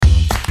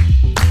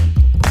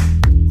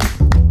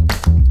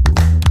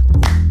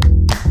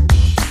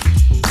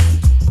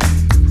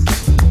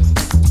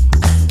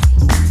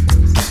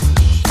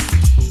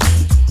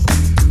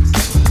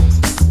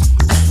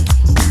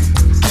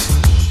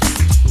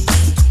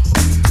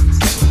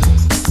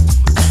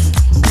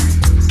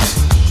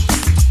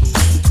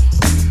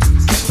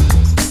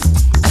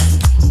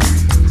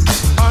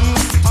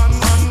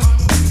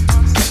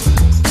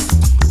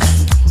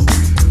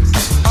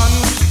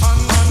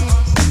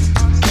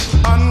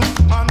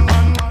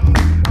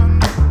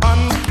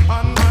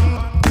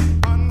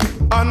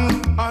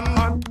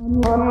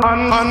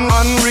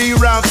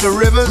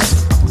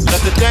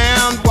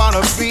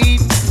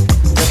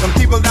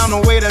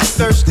down the way that's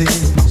thirsty,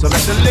 so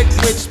let the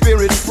liquid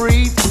spirit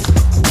free.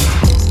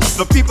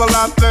 The people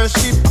are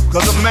thirsty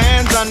because of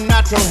man's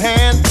unnatural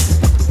hand.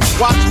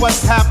 Watch what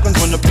happens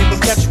when the people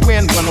catch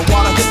wind, when the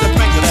water hits the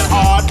bank of that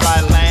hard,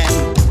 dry land.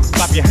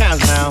 Clap your hands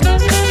now. Go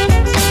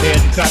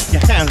ahead and clap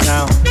your hands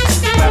now.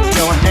 Clap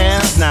your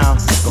hands now.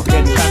 Go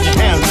ahead and clap your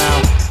hands now.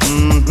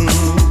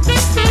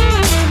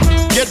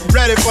 Get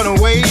ready for the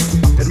wave.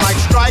 It might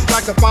strike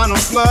like a final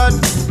flood.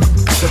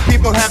 The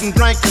people haven't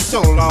drank in so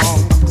long,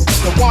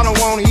 the water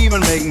won't even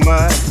make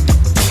mud.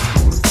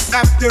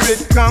 After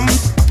it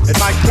comes, it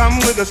might come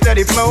with a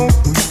steady flow.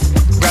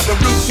 Grab the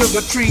roots of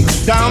the tree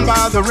down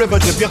by the river.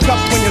 Dip your cup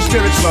when your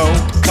spirit's low.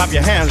 Clap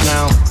your hands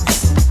now.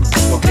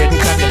 Go ahead and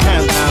clap your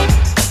hands now.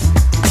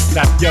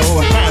 Clap your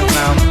hands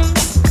now.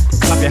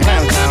 Clap your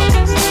hands now.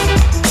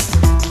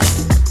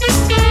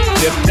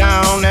 Dip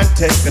down and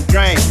take a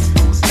drink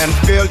and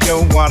fill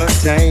your water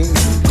tank.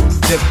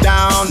 Dip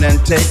down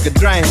and take a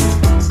drink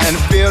and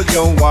fill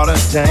your water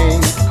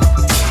tank.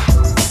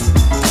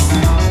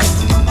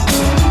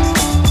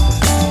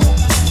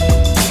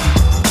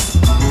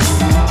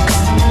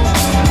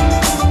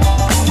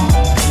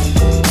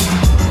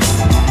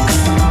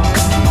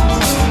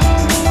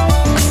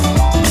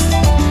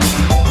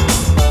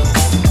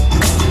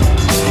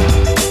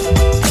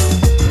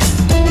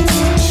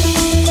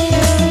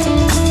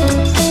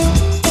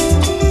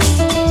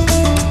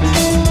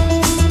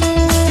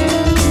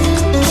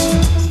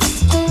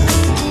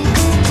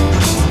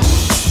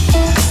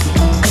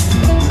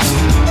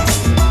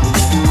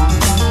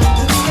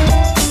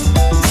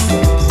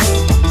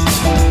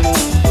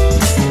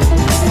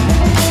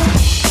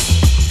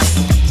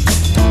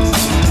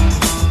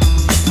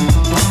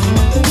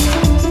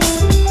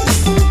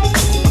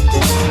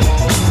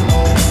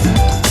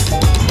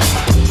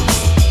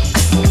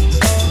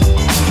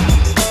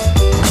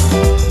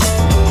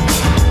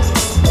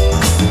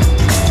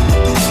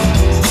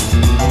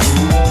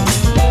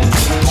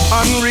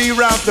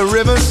 The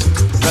rivers,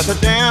 let the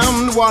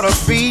damned water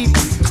feed.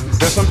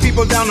 There's some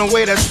people down the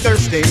way that's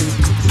thirsty.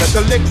 Let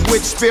the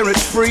liquid spirit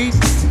free.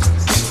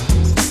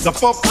 The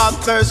folk are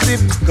thirsty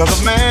because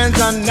of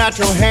man's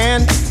unnatural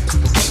hand.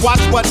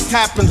 Watch what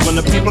happens when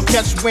the people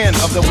catch wind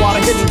of the water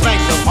hidden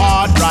banks of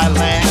hard, dry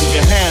land. Clap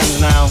your hands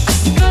now.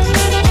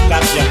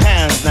 Clap your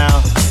hands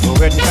now. Go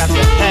ahead and clap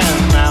your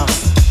hands now.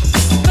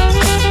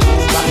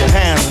 Clap your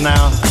hands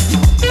now.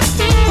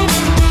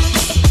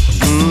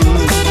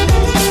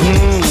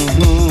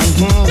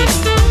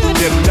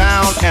 Dip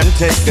down and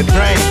take a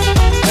drink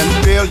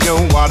and fill your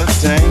water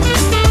tank.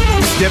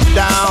 Dip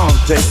down,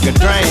 take a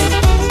drink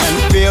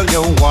and fill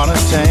your water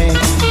tank.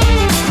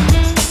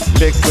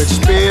 Liquid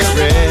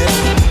spirit.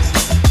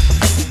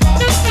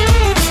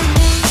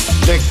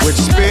 Liquid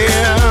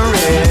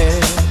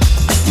spirit.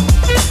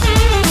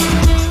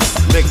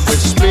 Liquid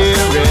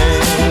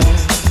spirit.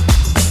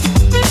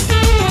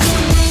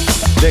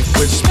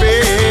 Liquid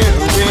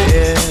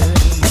spirit.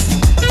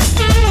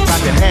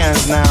 Clap your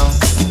hands now.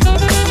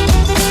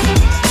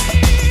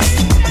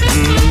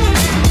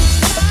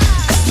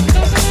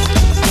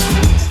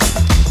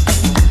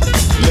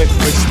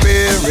 Liquid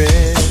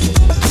spirit.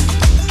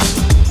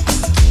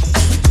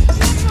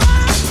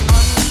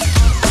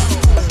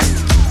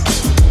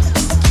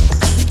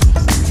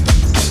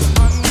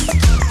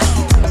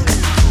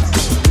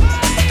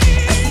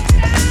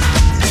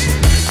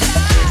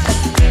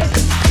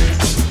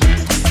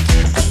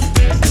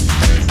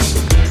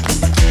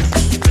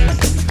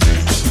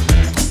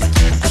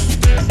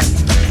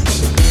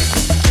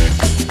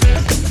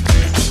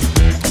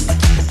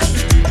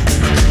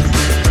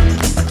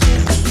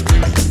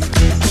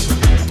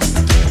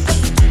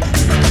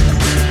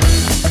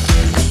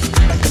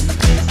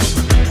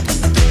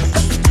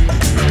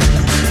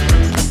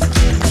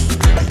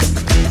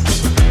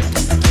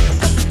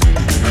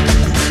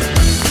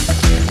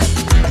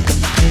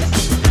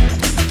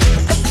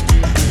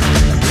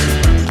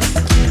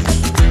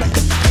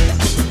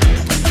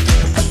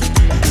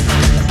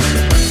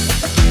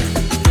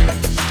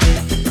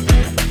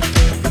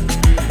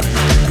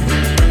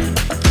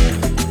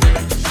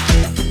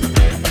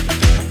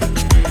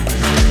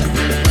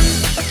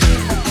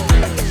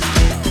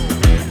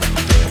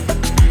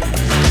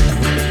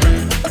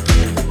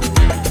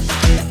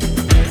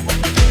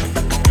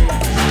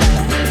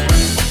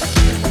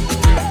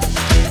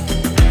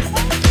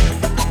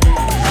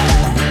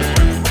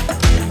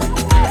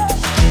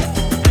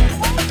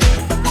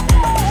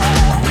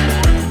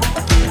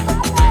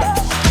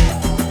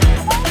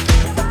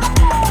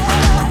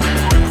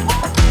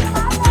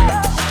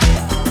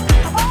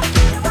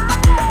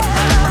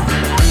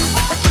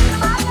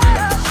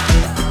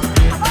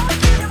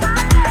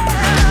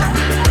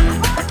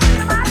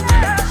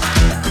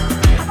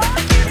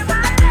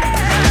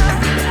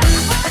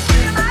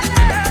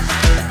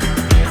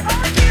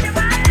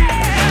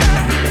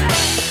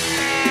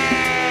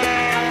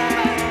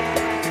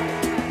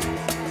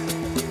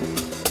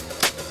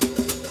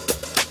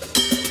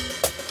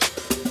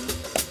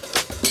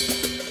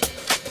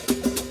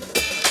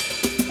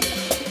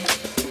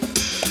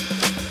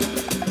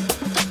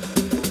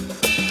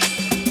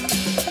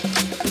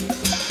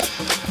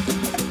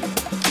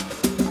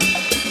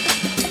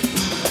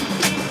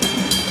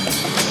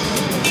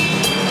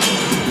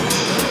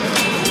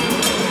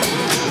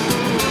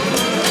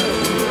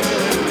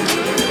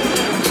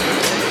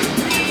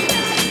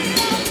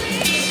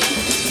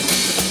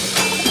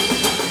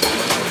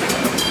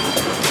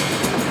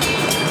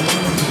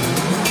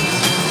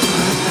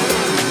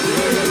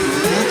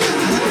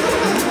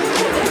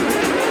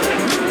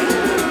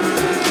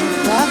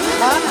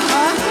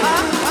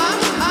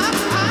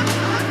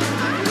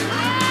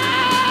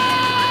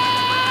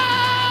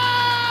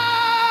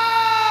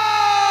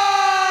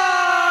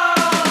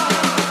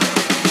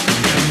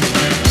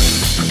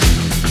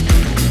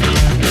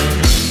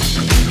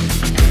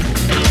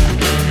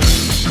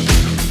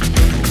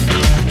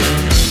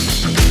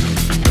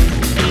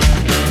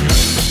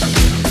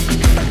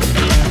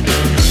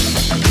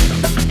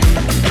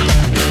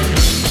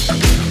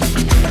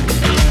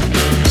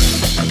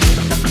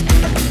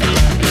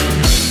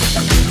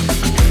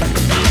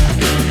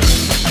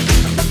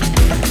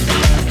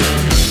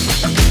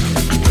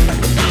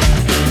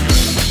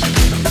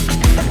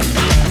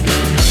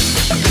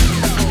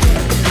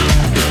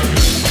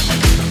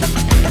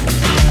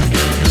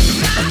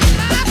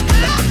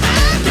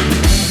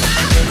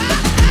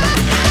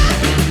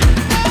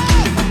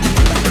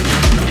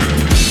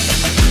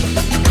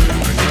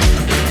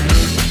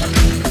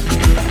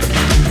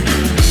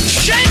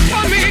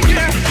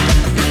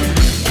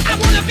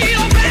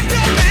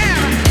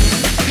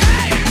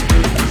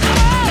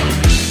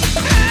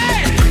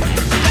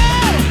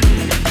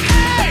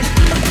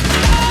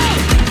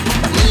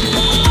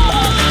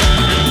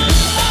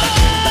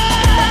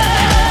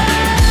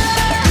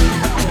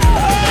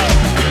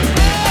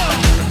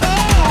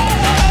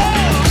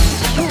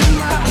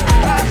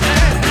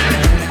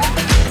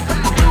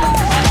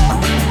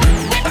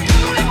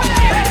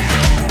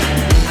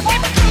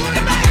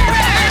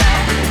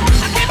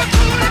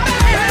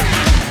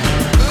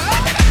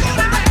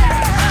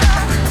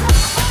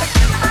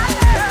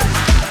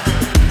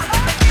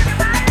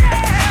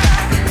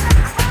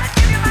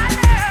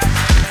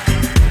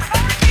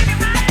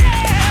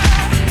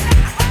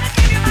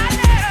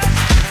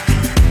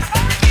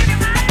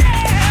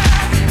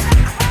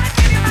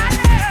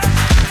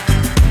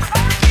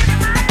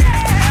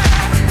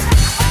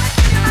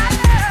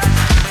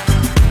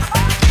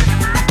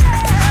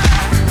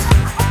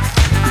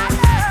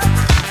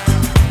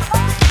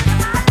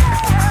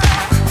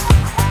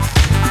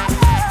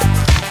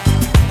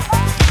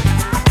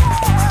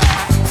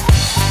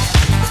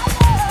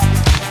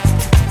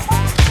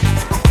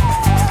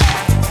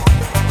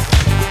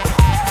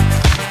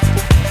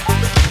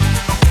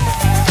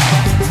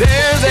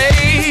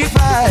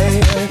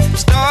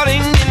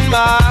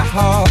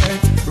 heart,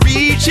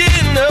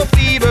 reaching a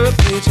fever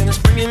pitch and it's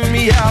bringing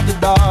me out the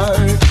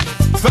dark.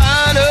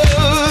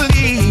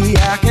 Finally,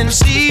 I can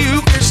see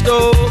you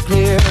crystal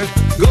clear.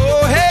 Go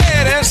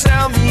ahead and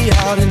sell me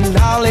out and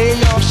I'll lay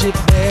your ship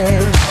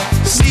bare.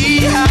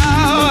 See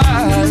how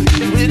I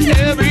live with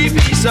every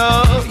piece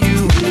of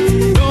you.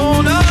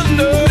 Don't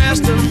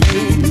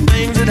underestimate the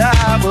things that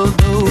I will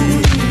do.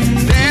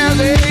 There's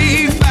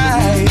a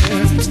fire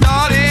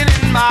starting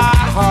in my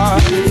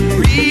heart,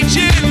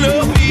 reaching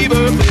a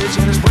fever pitch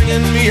and it's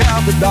bringing me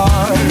out the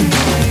dark.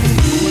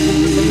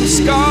 The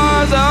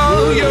scars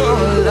of your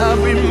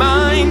love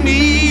remind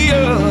me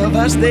of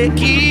us. They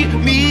keep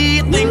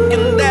me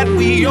thinking that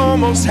we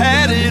almost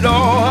had it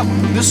all.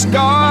 The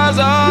scars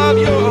of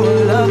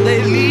your love,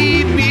 they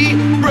leave me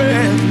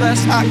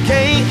breathless. I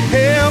can't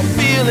help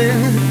feeling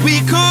we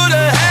could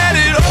have had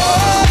it all.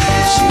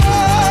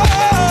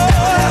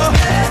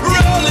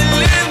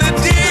 Rolling in the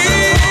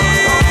deep,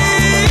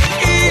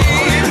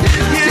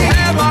 you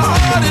have my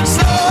heart and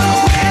soul.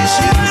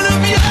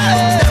 Of your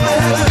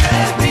love,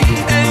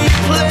 and you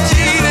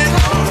played it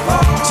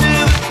to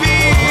the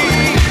beat.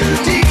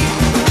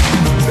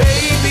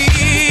 Baby,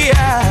 I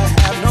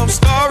have no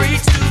story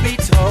to be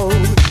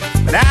told,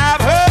 but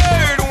I've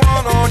heard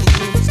one on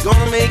you is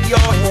gonna make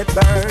your head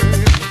burn.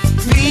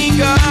 Think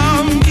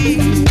of me,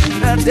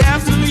 the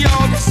depths of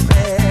your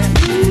despair,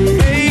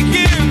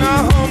 making a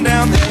home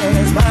down there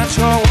is my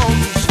chore, won't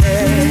you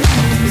share?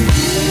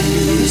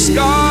 The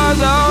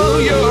scars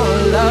of your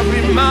love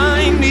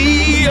remind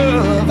me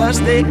of us.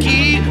 They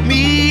keep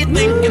me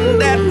thinking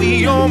that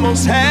we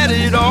almost had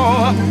it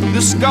all.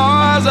 The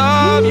scars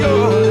of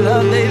your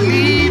love, they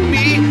leave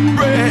me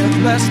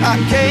breathless. I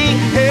can't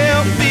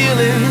help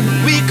feeling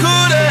we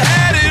could have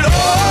had it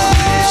all.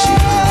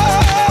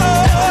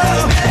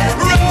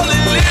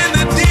 Rolling in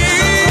the deep,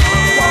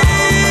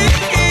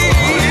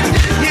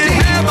 you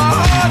have my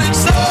heart and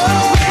soul.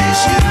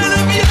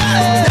 Of your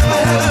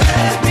love,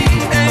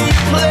 and you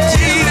played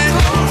it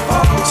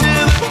to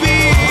the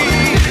beat.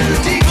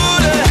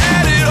 Could have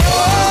had it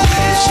all.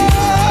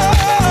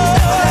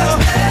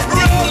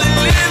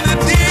 Rolling in the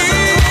deep,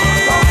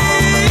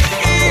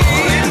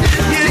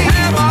 you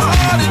have my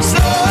heart and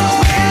soul.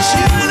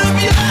 Of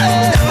your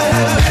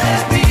love,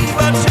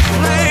 but you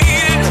played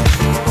it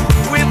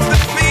with the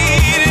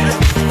beat.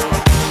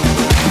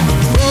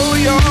 Throw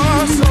your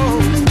soul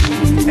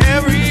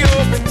every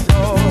open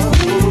door.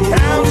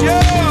 Count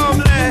your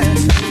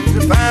blessings to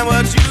find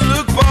what you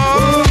look for.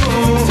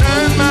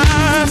 Turn my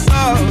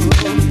sorrow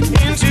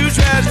into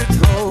treasure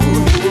gold.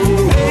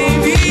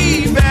 Baby,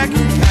 back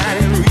in kind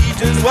and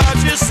reaches what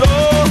you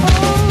sow.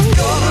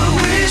 Gonna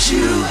wish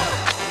you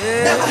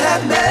never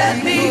had met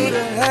me.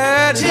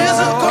 Tears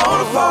are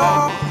gonna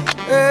fall,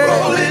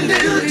 rolling in the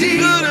deep.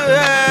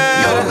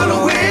 You're gonna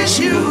wish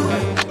you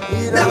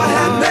never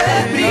had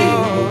met me.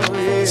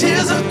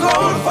 Tears are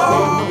gonna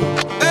fall,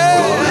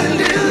 rolling in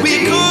the deep. We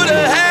could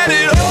have had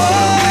it all.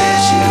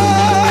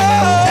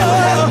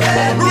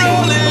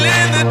 Rolling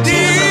in the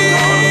deep.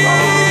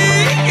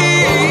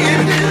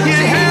 You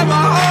have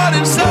my heart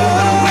and soul.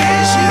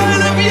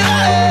 Of your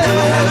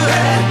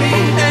love,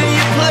 and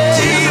you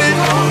played it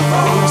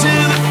to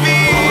the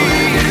beat.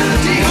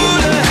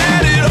 Could have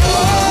had it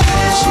all.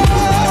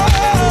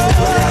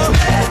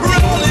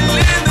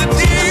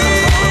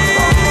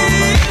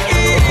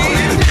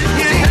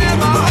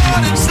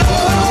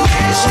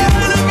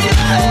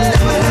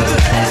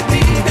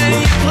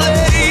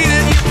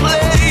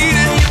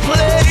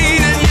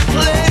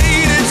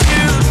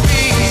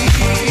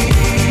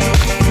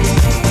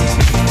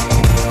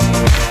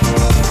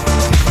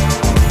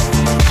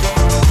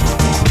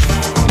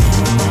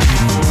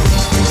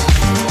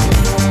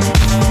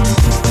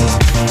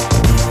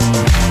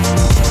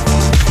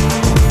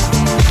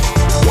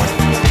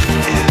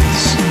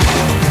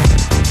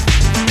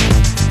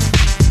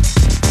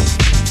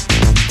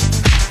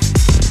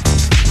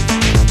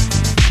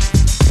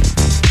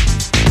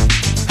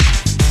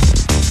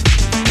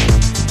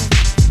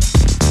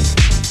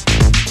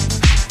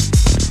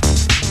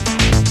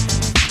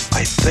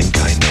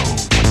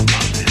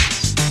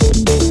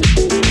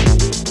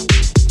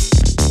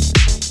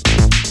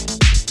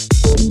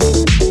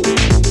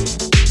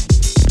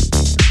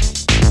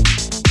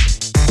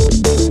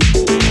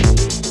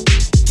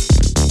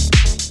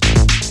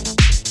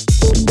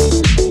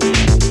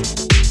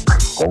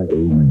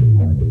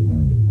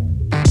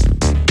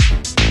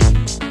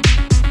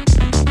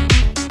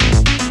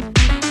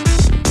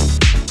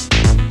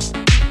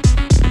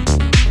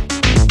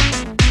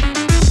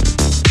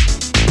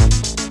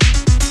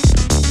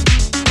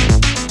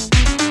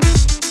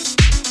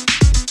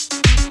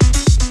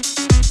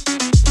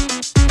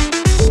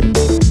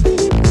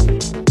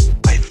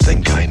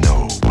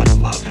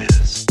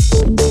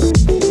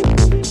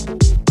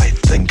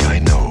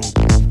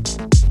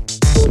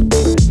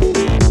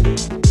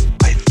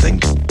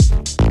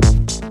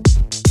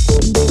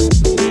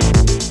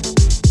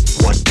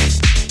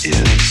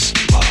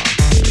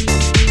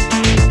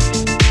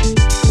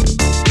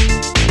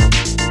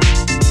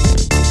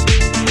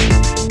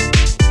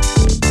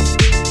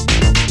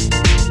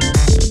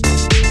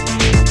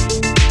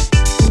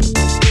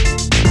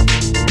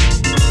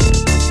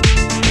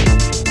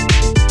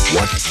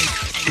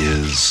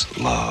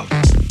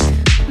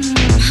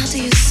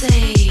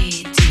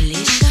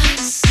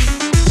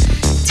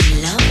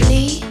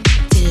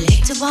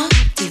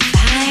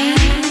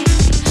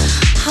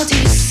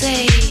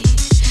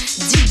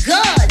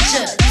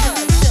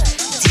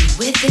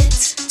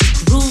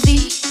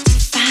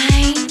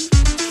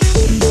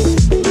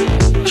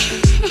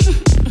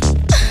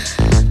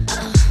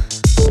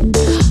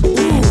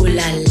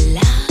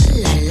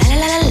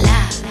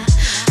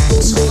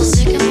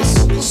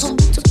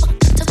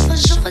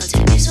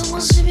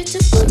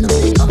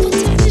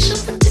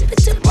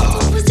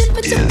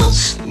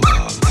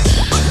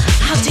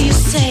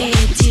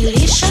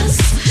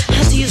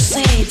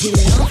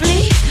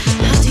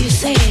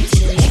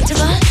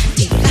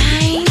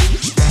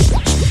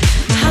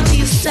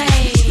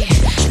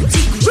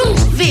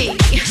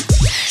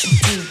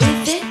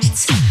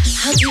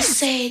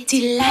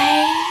 city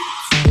lights.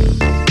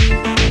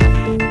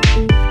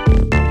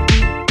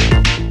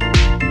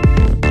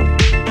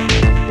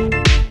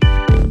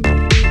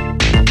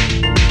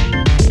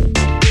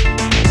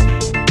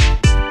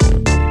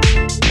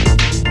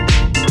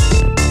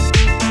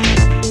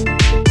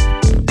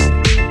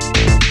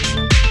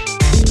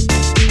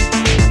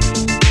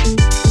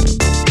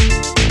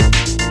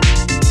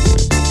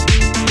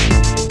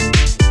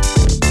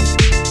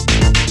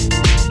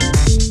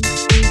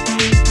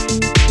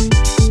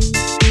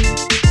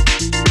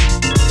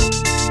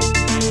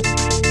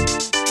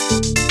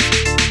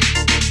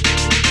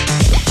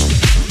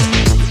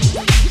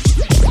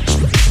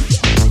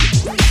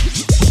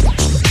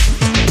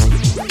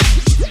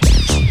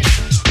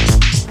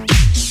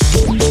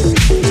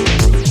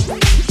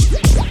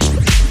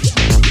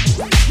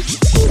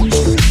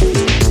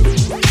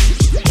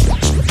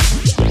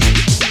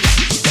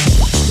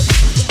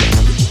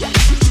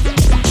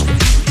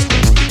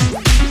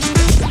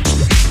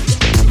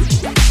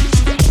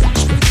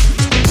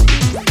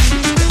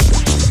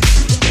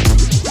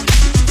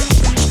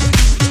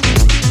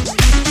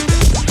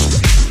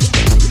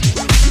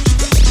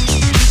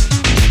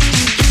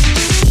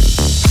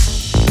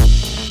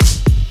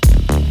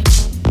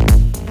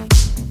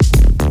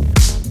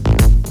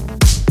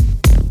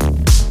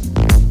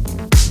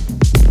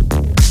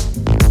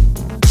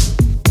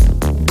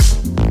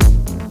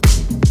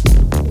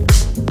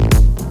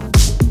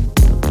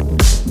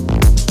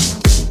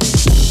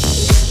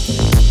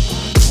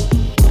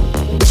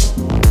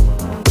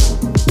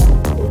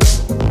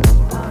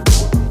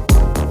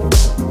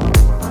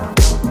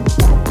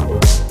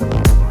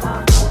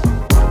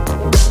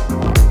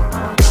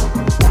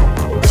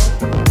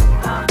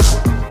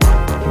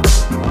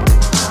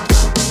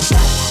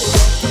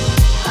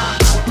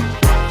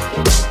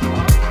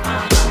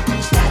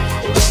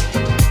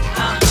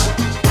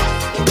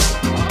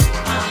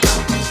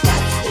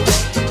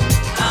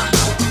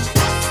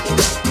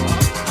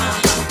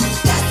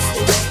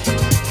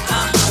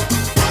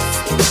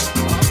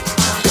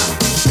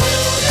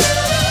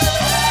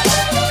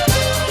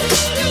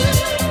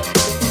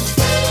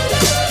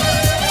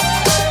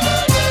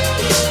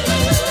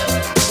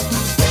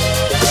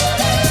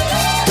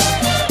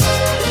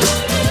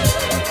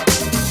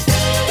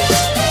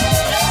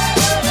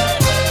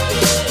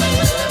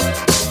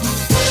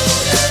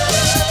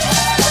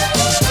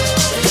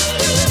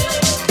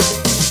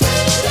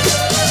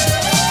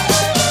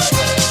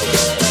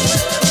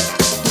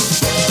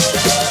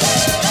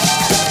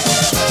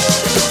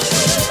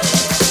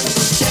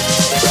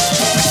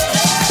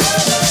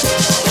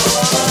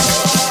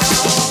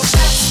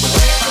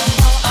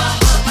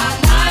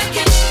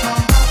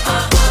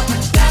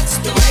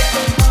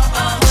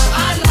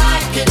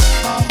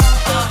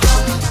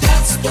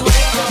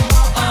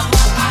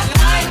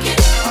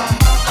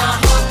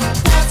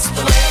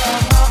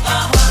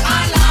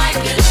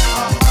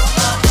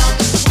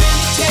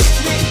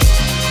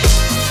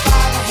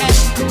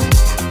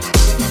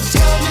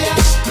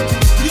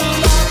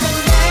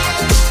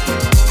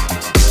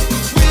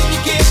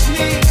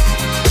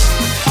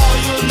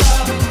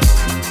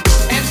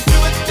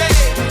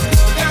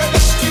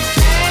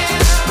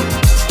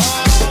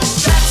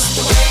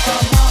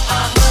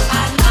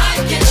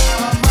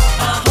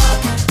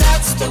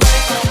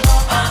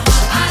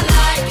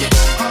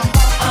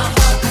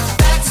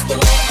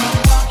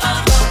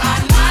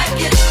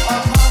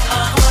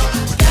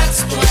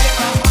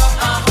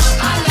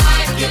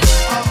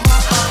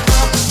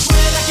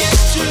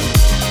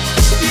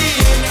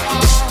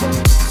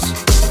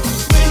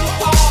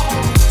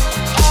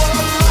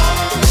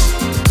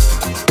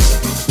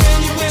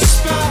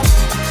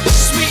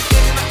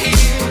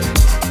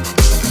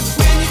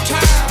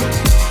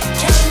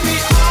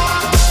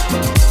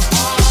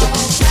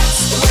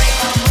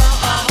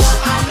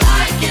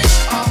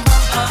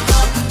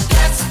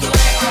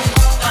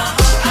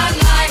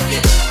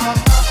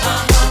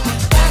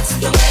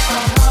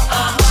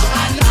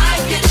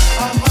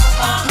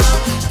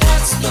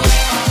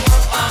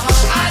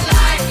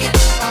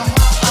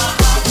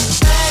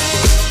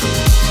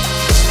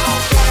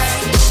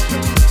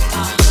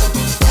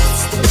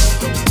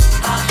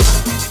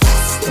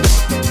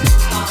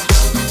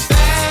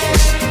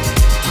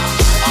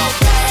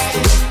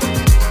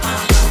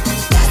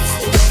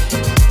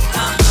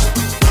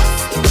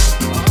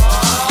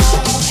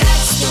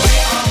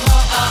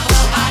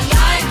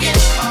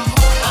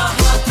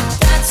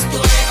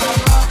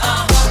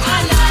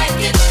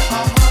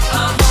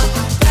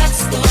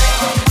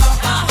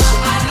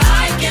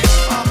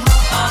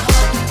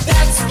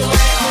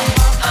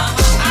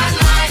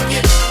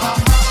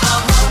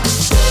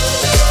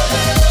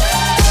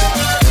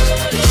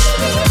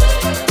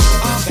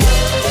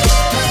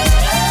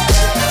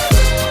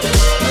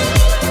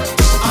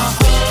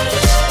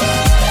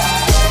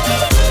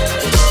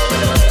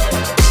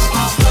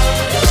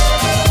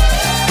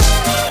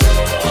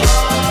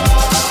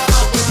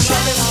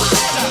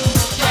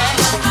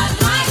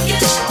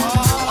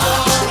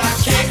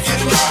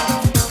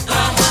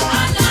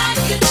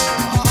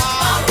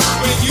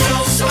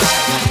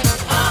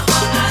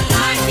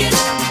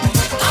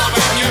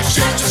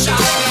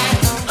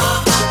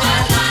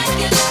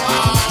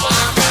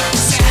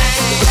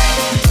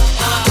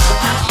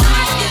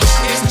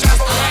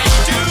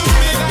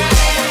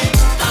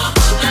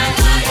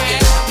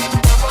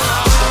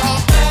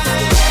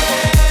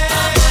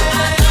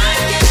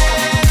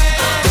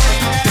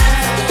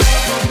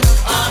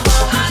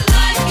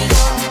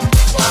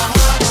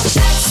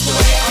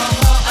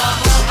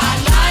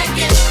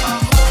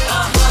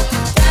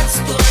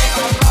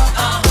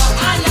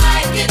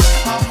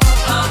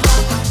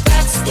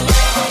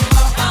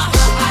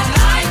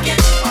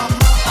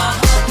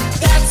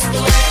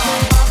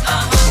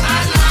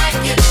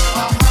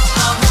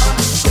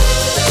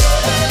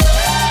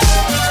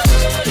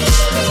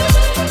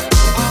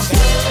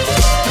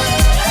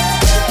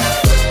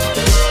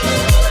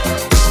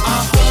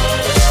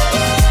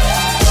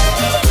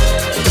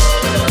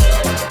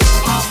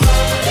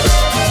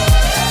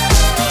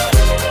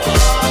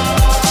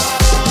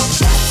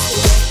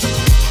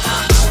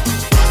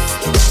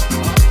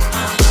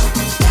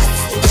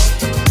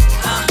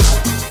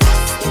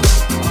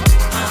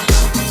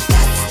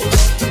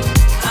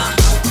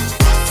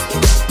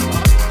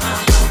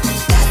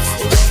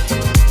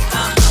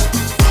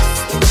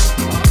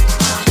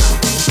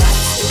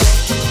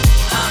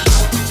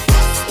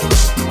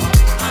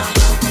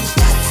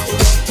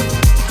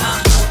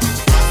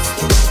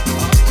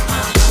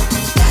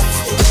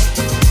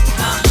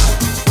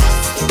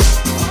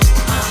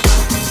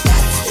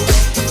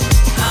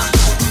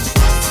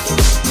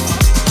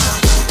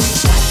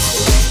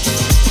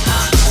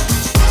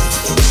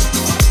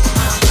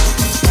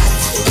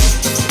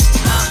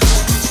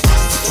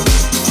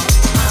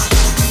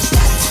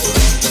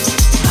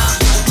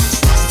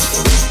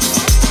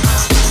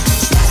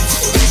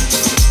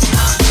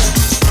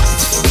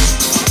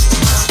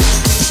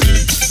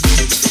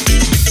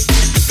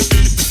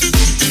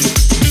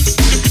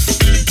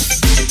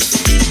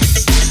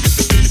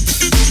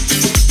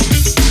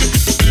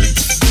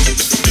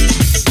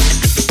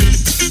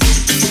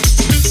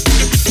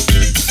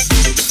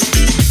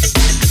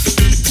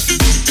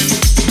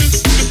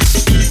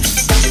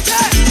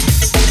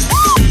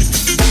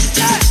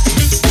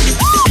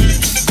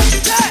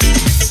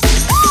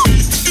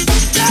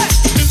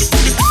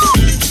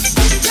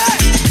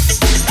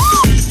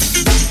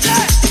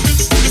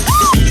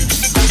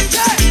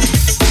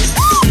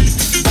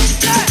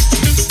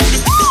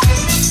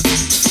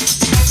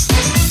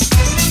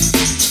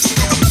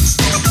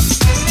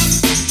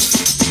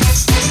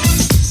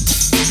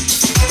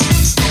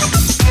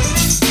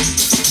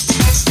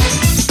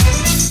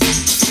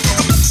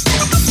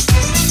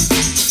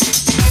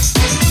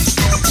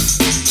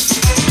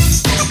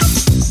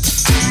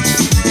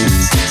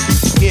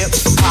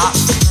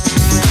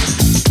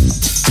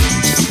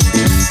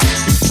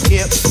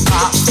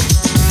 hop.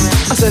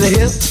 I said a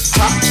hip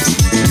hop,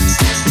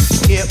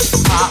 hip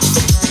hop.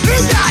 You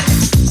got it.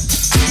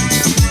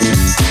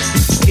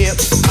 Hip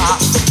hop.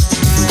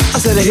 I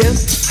said a hip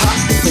hop,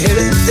 the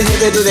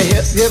hip it to the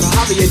hip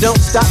hop. You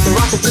don't stop the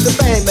rock it to the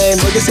bang bang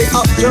boogie. Say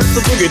up jump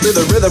the boogie to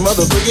the rhythm of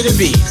the boogie to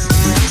beat.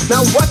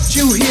 Now what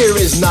you hear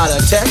is not a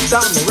test.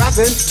 I'm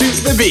rapping to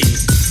the beat.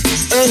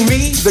 And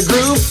me, the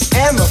groove,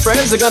 and my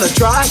friends are gonna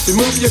try to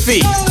move your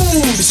feet.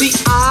 You see,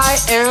 I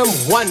am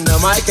Wonder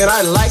Mike, and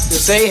I like to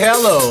say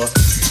hello.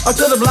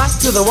 To the black,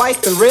 to the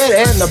white, the red,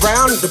 and the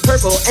brown, the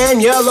purple,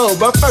 and yellow.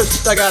 But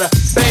first, I gotta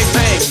bang,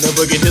 bang, the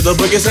boogie to the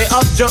boogie. Say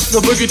up, jump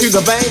the boogie to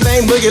the bang,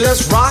 bang, boogie.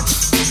 Let's rock.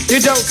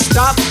 You don't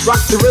stop, rock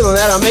the rhythm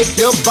that'll make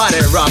your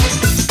body rock.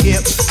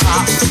 Hip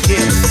hop,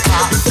 hip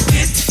hop.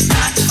 It's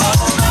not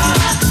over.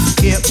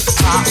 Hip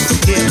hop,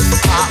 hip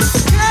hop.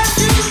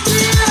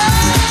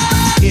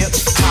 Hip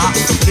hop,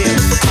 hip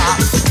hop.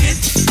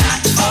 It's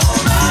not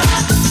over.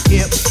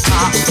 Hip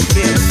hop,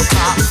 hip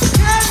hop.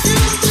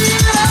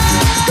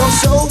 Well,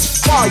 so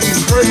far you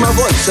heard my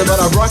voice, but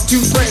I brought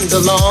two friends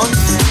along.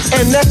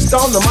 And next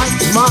on the mic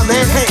is my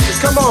man Hank.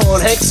 Come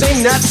on, Hank,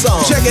 sing that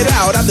song. Check it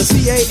out, I'm the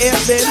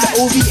CASN, the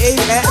OVA,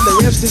 and the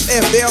rest is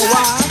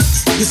FLY.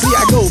 You see,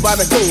 I go by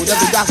the code of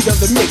the doctor of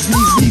the mix.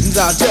 These reasons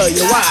I'll tell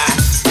you why.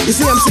 You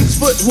see, I'm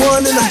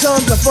 6'1" and I'm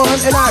tons of fun,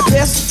 and I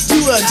dress to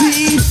a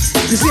T.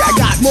 You see, I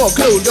got more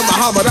clothes than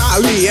Muhammad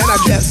Ali, and I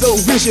dress so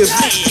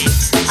viciously.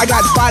 I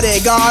got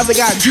bodyguards, I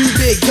got two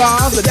big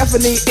cars, I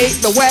definitely ain't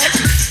the whack.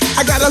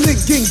 I got a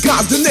Lincoln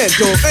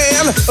Continental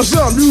and a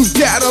sunroof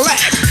Cadillac.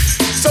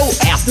 So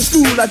after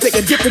school, I take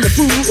a dip in the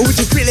pool, which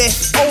is really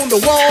on the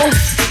wall.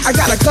 I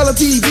got a color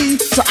TV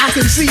so I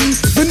can see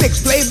the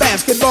Knicks play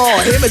basketball.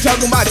 Hear me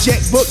talking about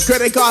checkbook,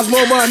 credit cards,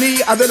 more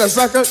money than a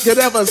sucker could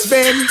ever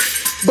spend.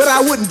 But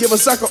I wouldn't give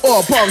a sucker or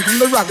a punk from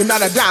the rock,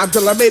 not a dime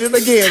till I made it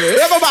again.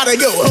 Everybody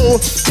go,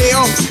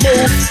 hotel,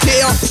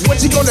 motel,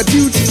 what you gonna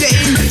do today?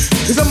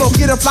 Cause I'm gonna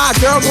get a fly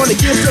girl, gonna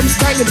get some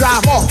spank and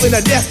drive off in a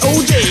death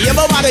OJ.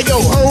 Everybody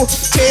go,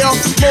 hotel,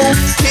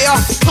 motel,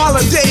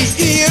 holiday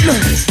inn.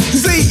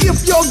 See,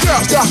 if your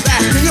girl starts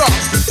acting up,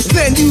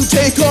 then you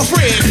take her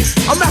friend.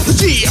 I'm Master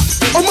G,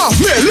 I'm off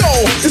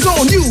Mellow, it's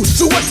on you,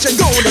 so what you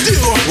gonna do?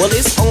 Well,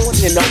 it's on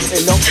and on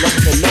and on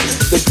and on.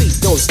 The beat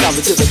don't stop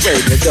until the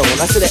break of dawn.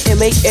 I said a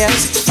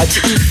M-A-S, a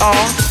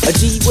T-E-R, a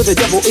G with a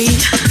double E.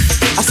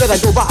 I said I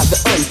go by the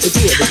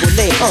unforgettable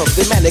name of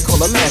the man they call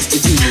a Master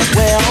G.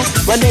 Well,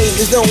 my name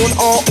is known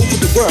all over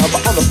the world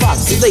by all the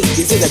foxy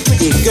ladies and the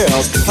pretty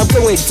girls. I'm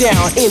going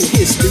down in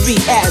history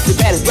as the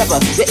baddest rapper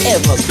that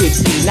ever could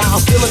be. Now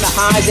I'm feeling the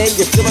highs and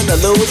you're feeling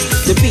the lows.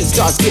 The beat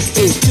starts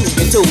getting into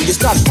your toe. You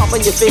start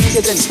popping your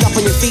fingers and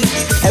stomping your feet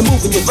and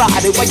moving your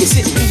body while you're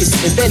sitting and you're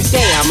sitting. Then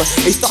damn,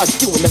 they start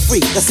doing the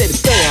freak. I said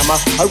damn,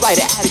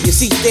 right out of your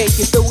seat there.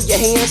 You throw your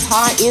hands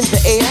high in the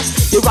air.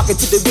 You're rocking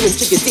to the rhythm,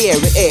 chicken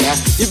dairy air.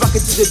 You're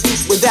rocking to the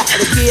beat without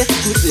a care.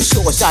 With the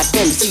short shot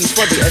MCs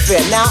for the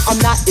affair. Now I'm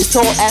not as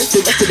tall as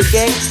the rest of the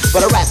gang,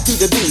 but I rap to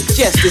the beat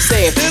just the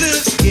same.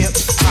 Hip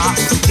hop,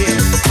 hip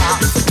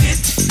hop,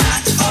 it's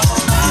not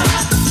over.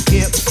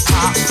 Hip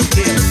hop,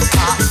 hip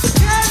hop.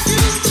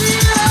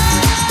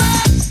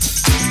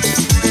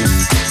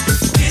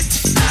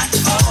 It's not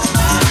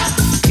over.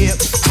 Hip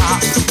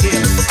hop,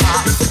 hip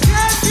hop.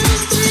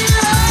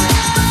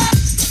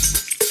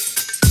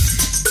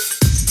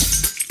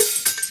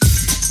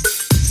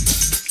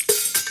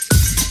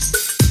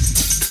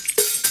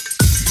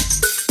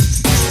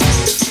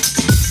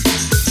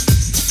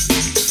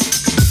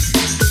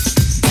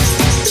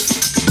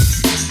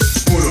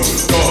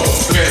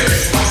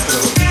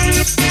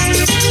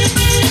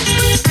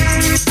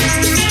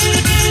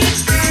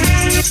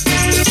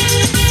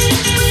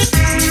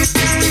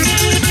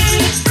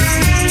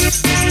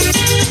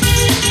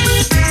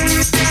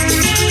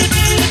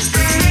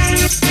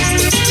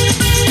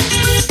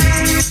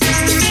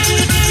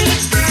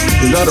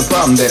 Not a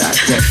problem that I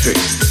can't fix.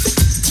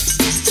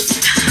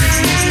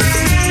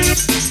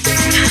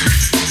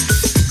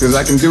 Cause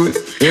I can do it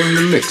in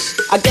the mix.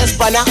 I guess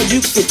by now you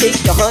can take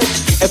a hunch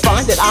and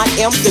find that I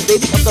am the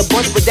baby of the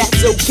bunch, but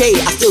that's okay.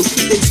 I still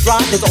keep in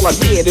stride, cause all I'm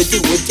here to do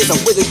is just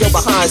wiggle your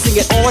behind. Sing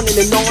it on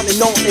and on and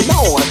on and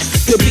on.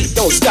 The beat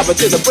don't stop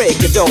until the break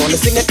of dawn.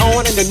 Sing it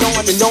on and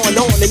on and on and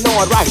on and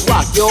on.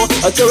 Rock, yo,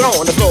 until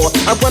on the floor.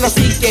 I'm gonna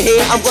freak you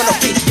here, I'm gonna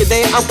freak you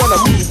there. I'm gonna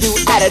move you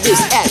out of this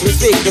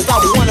atmosphere, cause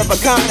I'm one of a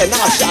kind and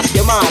I'll shock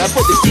your mind. I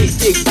put the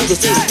jig through the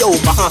studio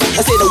behind.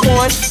 I say the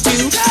 1,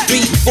 2,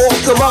 3,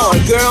 4, come on,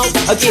 girl,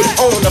 get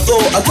on the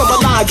floor. Come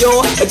alive,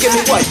 yo, give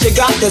me what you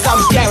got, cause I'm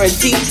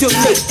guaranteed to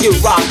make you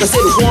rock. I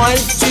said 1,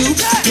 2,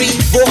 3,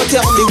 4,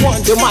 tell me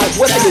Wonder Mike,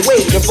 what are you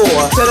waiting for?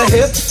 To the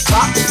hip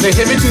hop, the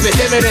hippie to the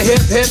hip and the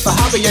hip hip, the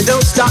hopper you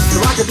don't stop,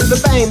 the rocket to the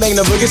bang bang,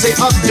 the boogie say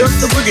up jump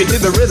the boogie to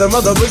the rhythm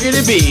of the boogie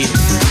to beat.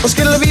 Well,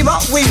 skittle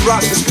bebop, we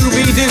rock the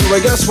Scooby-Doo.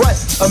 Well, guess what,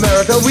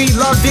 America, we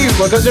love you,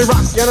 because you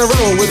rock in a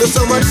row with us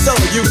so much so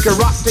you can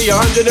rock till you're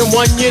 101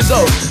 years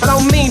old. I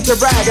don't mean to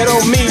brag, I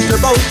don't mean to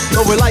boast,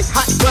 but we're like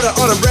hot butter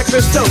on a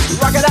breakfast toast.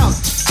 Rock it out.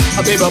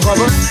 A baby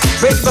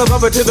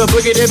bubba to the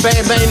boogie, then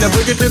bang bang, the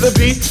boogie to the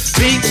beat.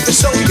 Beat is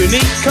so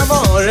unique. Come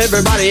on,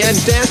 everybody, and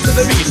dance to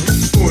the beat.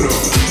 Uno,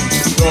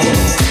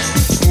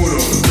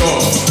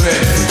 dos,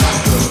 tres,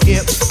 cuatro.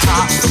 Hip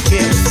hop,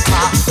 hip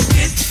hop.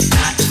 It's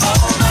not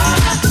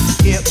over.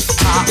 Hip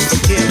hop,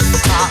 hip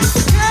hop.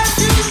 Can't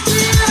you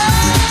feel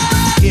it?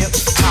 Hip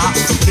hop,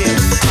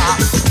 hip hop.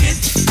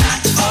 It's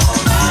not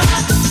over.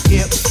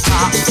 Hip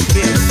hop,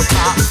 hip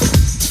hop.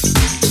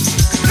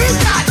 We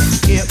got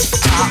it. Hip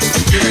hop,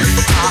 hip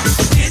hop.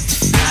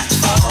 It's not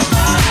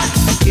over.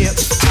 Hip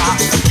hop,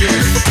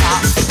 hip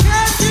hop.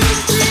 Can't you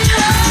feel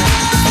it?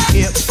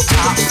 Hip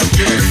hop,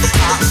 hip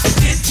hop.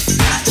 It's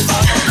not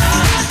over.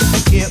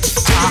 Hip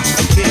hop,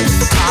 hip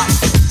hop.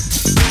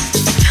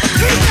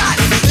 We got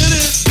it.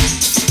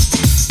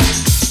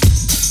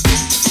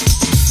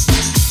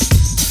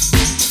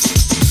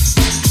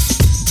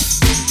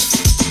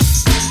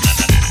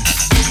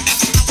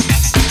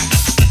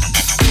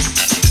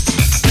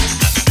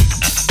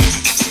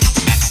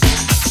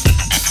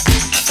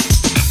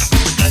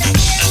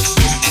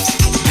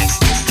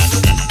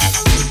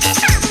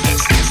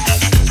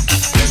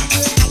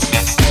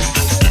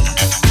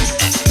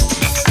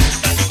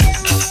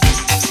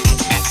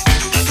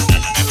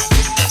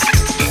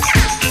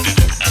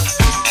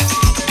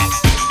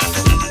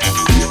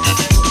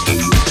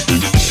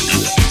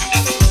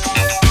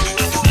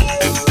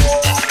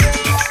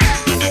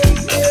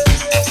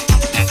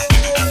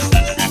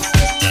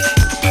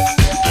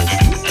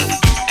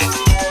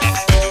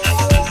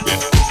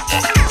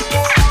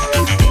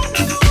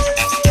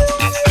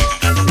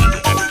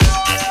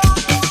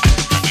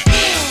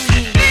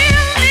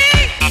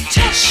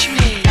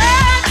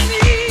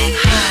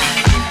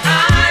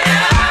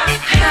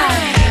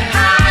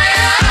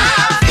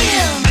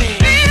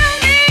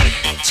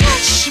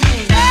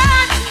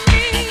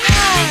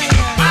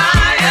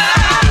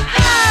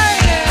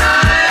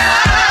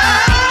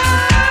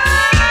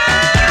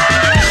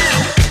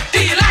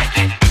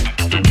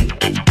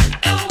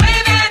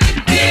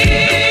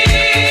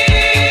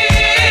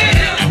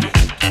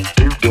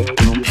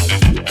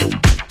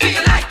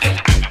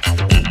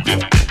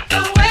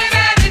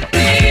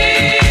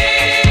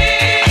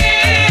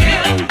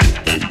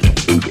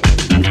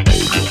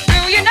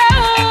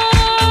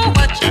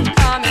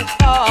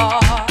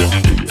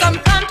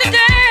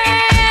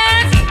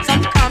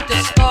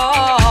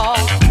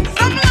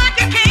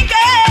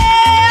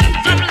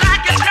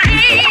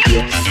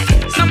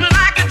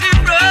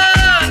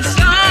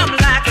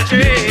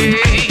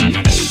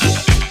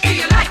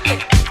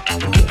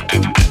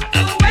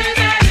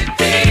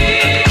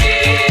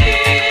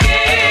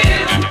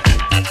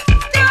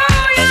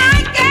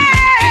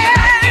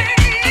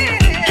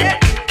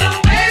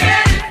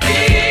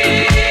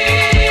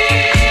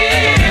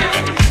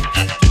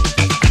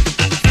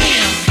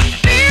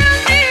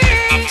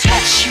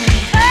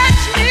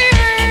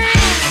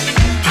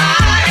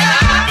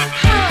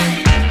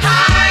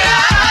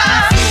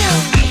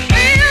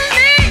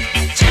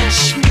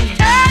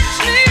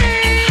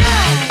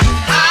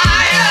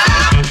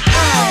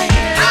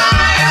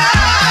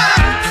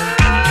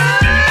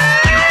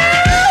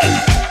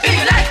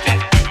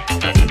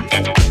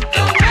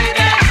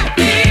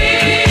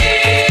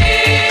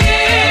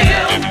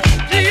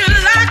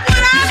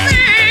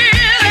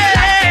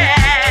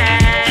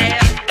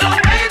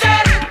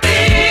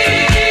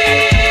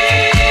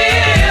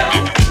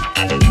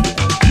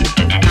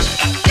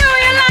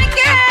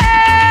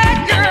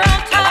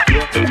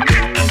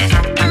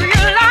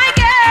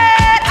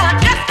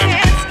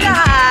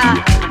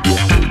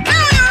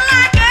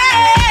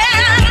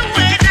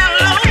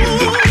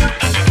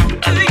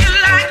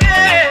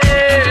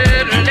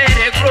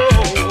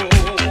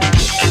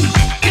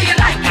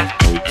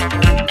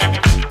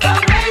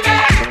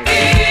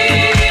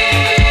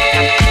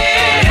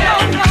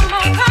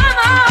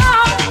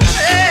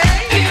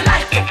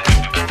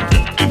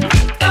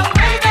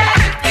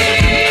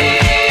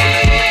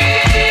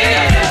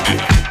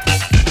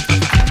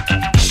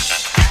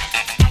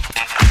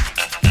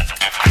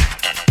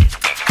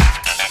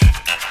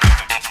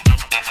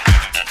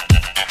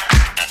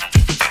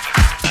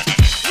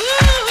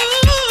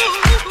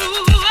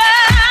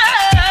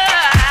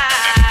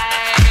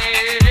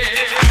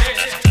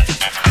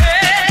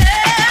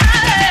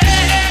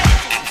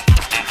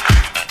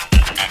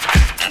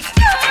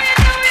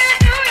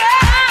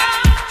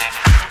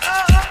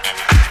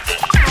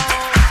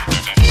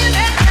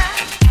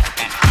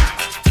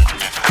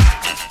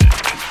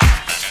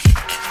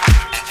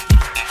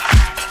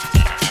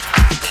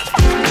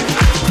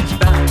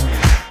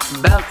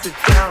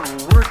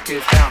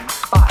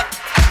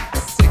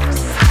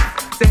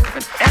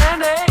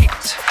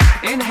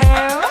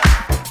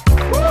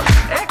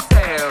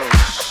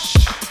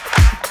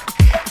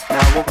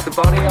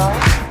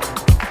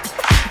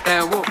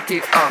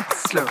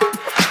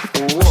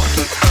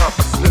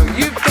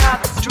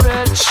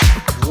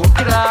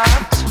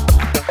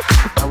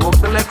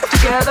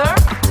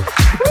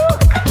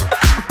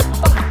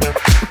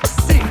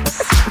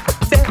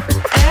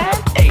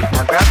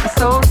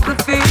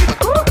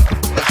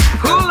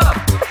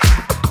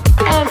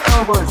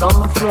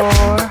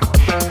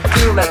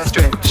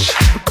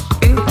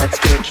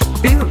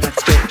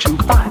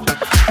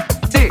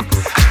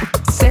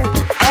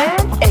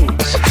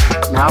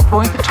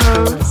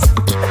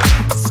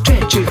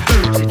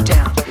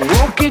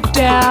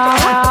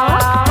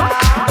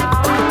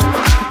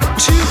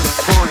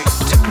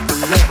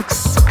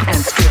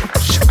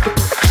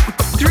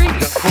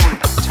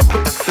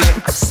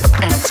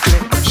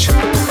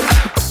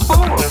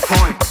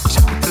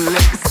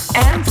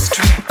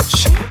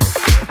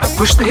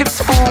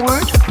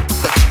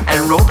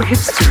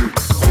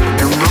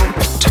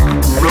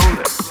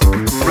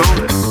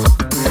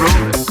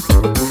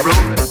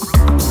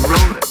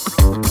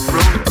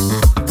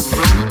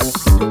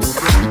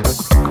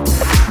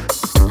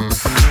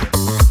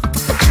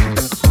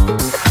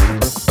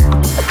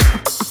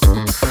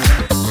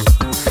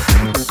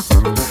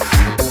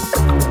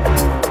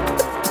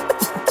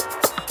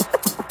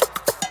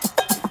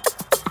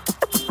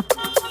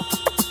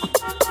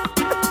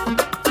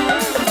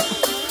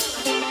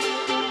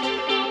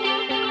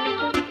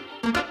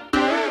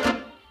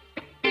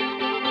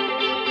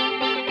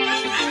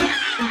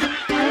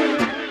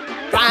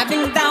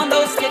 Driving down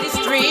those city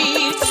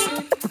streets,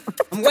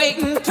 I'm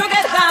waiting to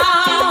get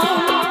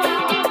down.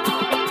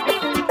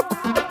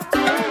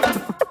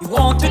 You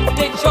want to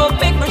ditch your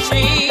big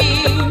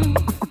machine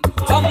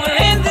somewhere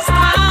in this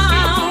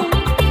town.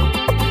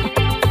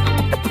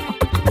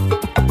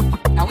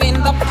 Now in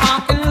the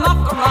parking lot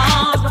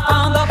garage, we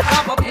found a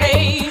proper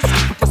place.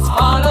 Just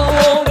follow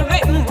all the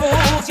written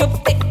rules, you'll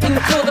fit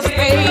into the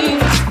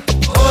space.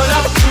 Pull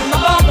up to my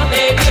bumper,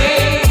 baby,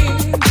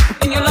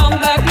 in your long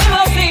black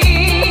limousine.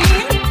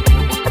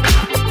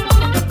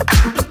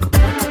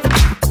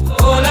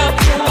 Pull up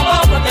to my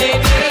bumper,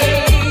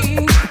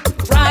 baby,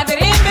 drive it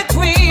in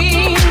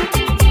between.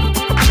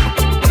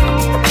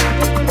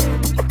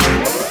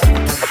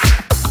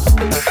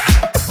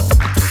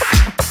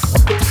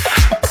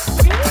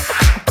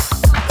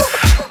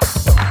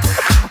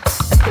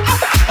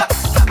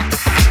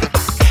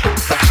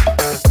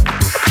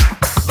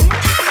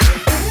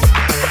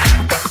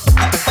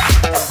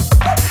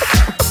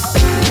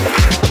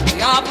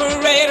 We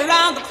operate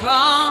around the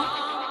clock.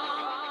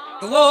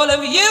 The all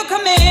of you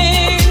come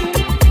in.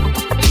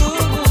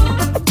 Ooh.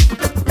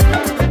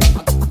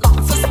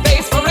 Lots of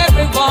space for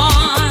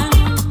everyone.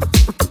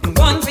 And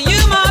one for you,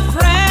 my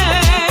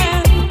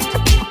friend.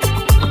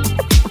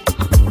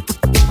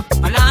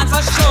 My lines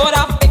are short,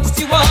 I'll fix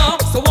you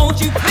up. So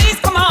won't you please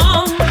come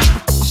on?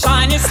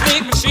 Shine your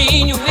sleek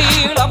machine, your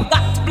wheel. I've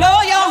got to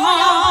blow your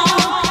horn.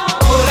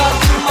 Pull up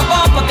to my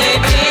bumper,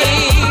 baby,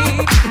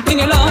 in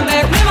your long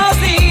black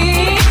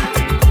limousine.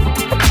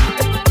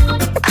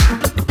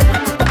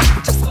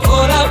 Just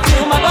pull up to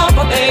my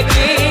bumper, baby.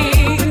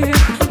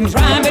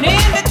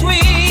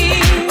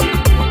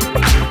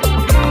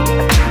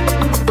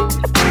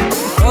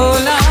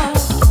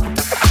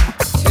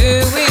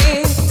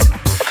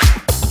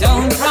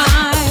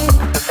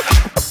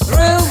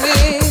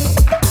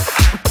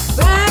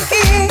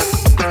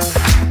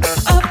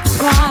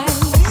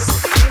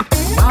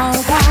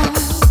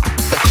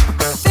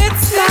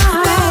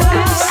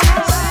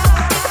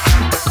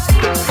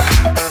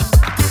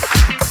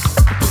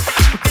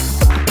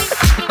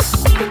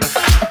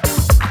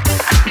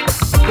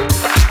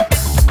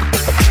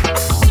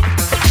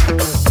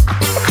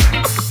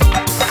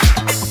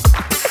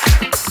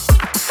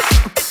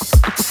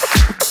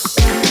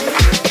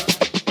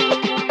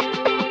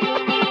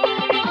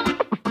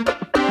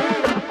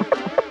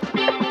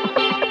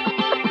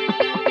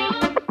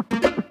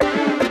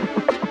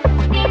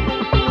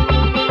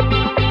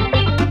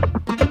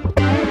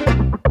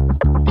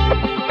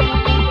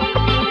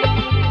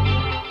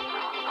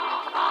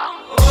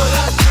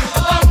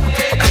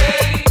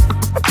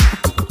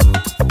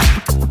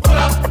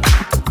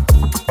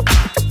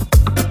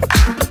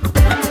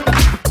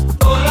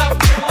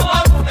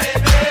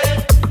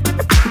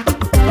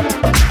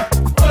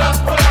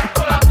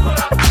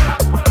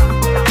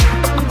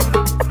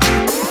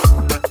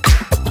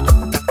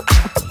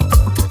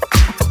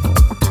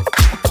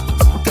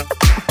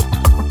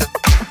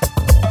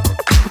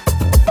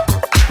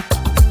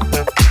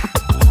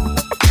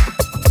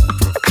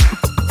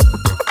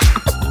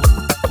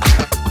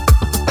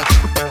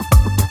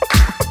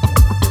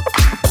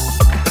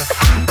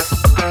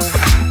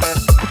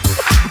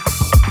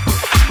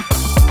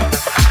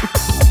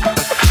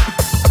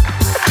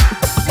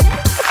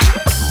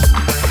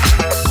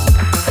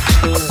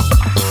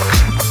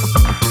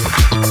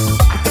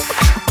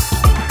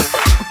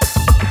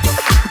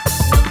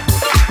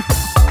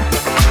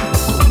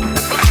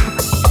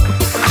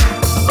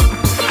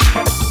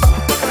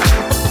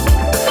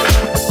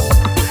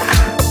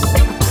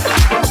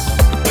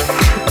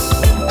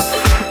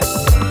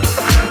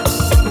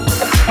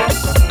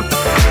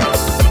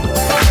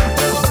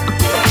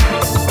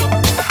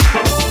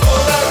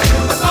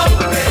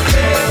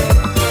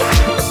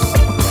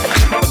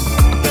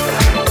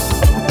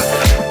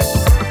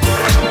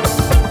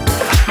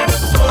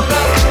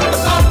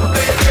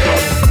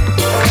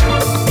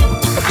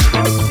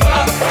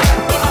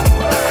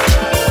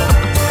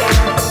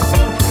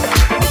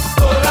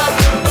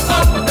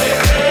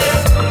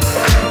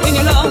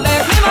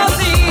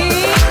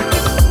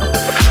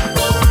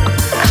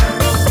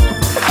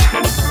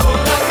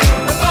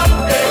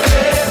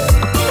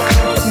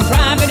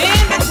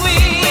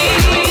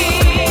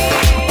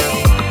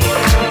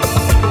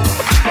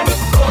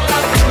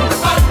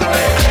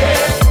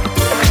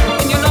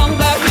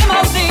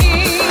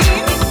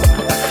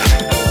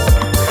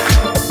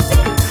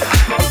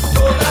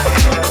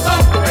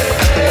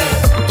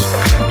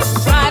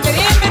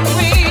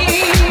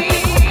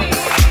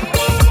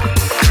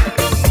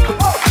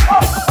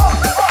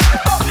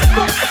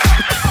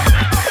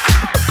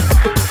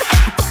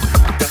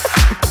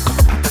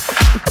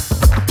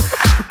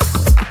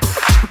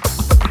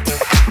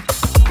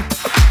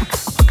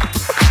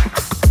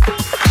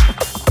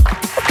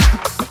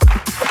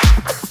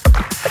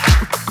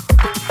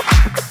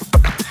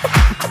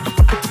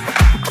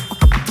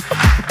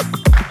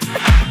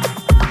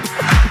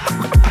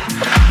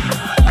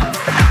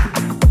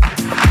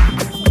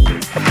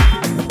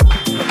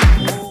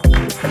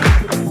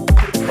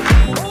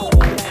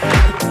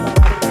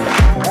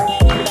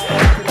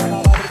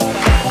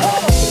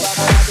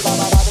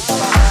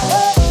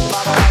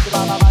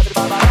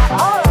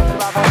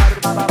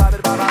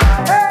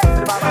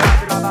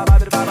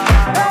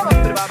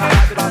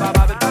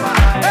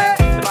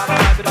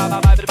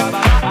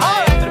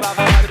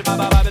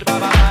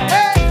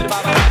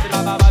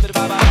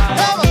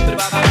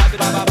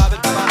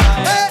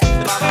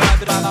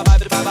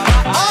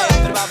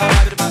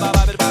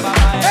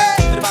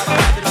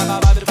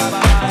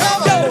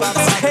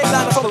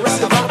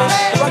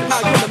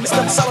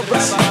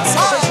 celebration of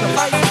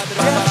life, death,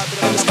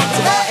 and the struggles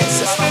of our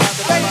ancestors.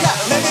 Let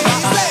me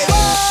say,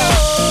 whoa,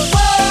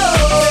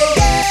 whoa,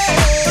 yeah,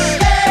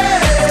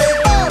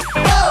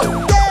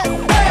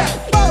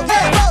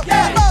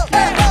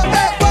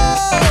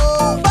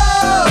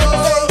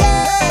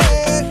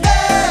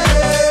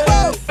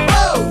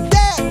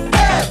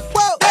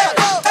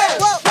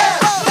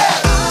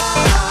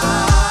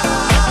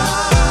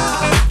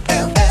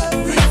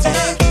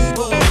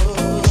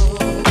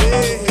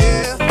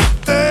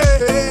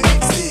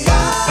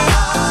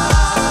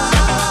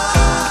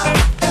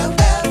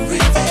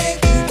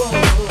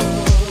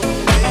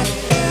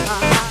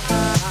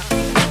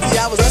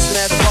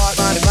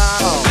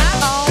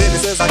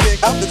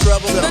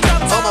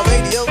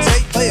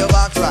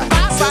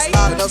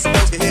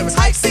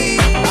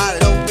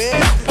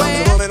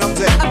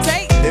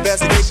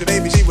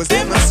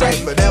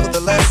 but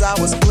nevertheless I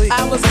was pleased.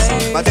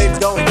 My day was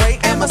going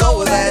great and my soul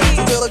was at ease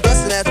until a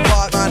question at the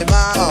park minded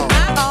my own.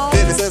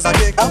 Business says I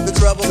kick up the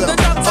trouble zone.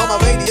 On my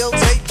radio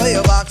tape, play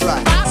a box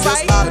right.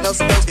 Just loud enough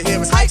so folks can hear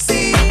us hype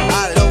C.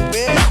 Out of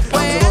nowhere,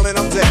 I'm the woman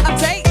I'm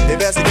taking.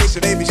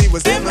 Investigation, maybe she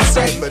was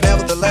demonstrating, but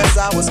nevertheless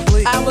I was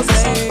pleased.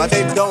 My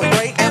day was going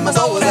great and my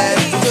soul was at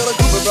ease until a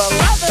group of brothers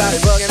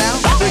started bugging out,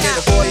 drinking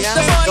the 40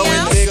 ounce,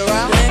 going big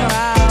around,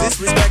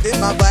 disrespecting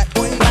my black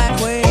queen,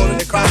 holding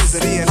the crosses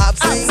and being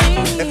obscene.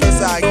 At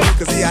first I knew,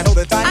 cause see I know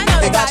the type.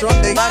 They got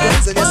drunk, they got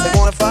guns, and yes they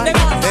wanna fight.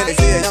 Then they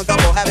see a young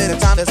couple having a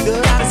time that's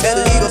good. Said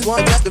the Eagles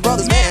wanna test the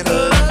brothers'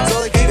 manhood,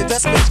 so they came to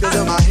test me cause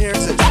of my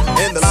heritage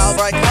and the loud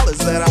bright colors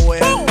that I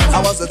wear.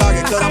 I was a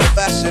target cause I'm a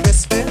fashion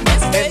misfit,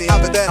 and the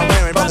outfit that I'm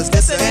wearing brothers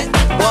dissing.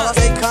 While I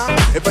stay calm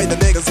and pray the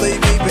niggas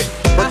leave me be,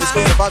 but the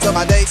squeeze parts of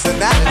my day's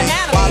anatomy.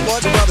 While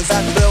boys and brothers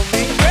have to build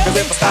me, cause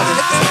if I start to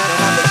hit this man,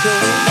 I'll have to kill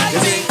me. You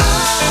see,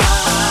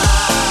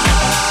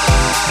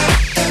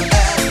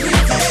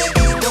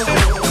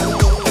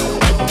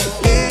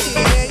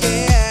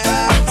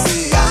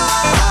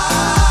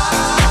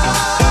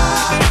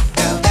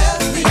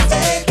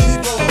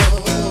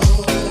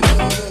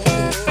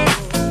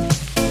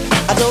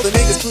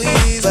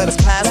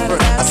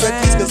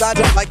 I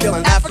drunk like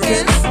killing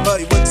Africans, but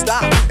he wouldn't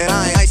stop, and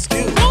I ain't Ice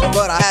Cube,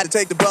 but I had to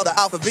take the brother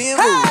out for being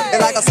rude.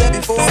 And like I said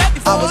before,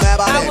 I was mad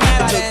about it.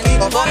 It took me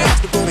on my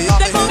house to pull me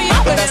off of him,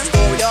 but that's the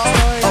story, y'all,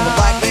 of a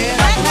black man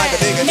acting like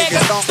a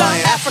nigga don't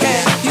flying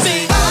African. You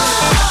see,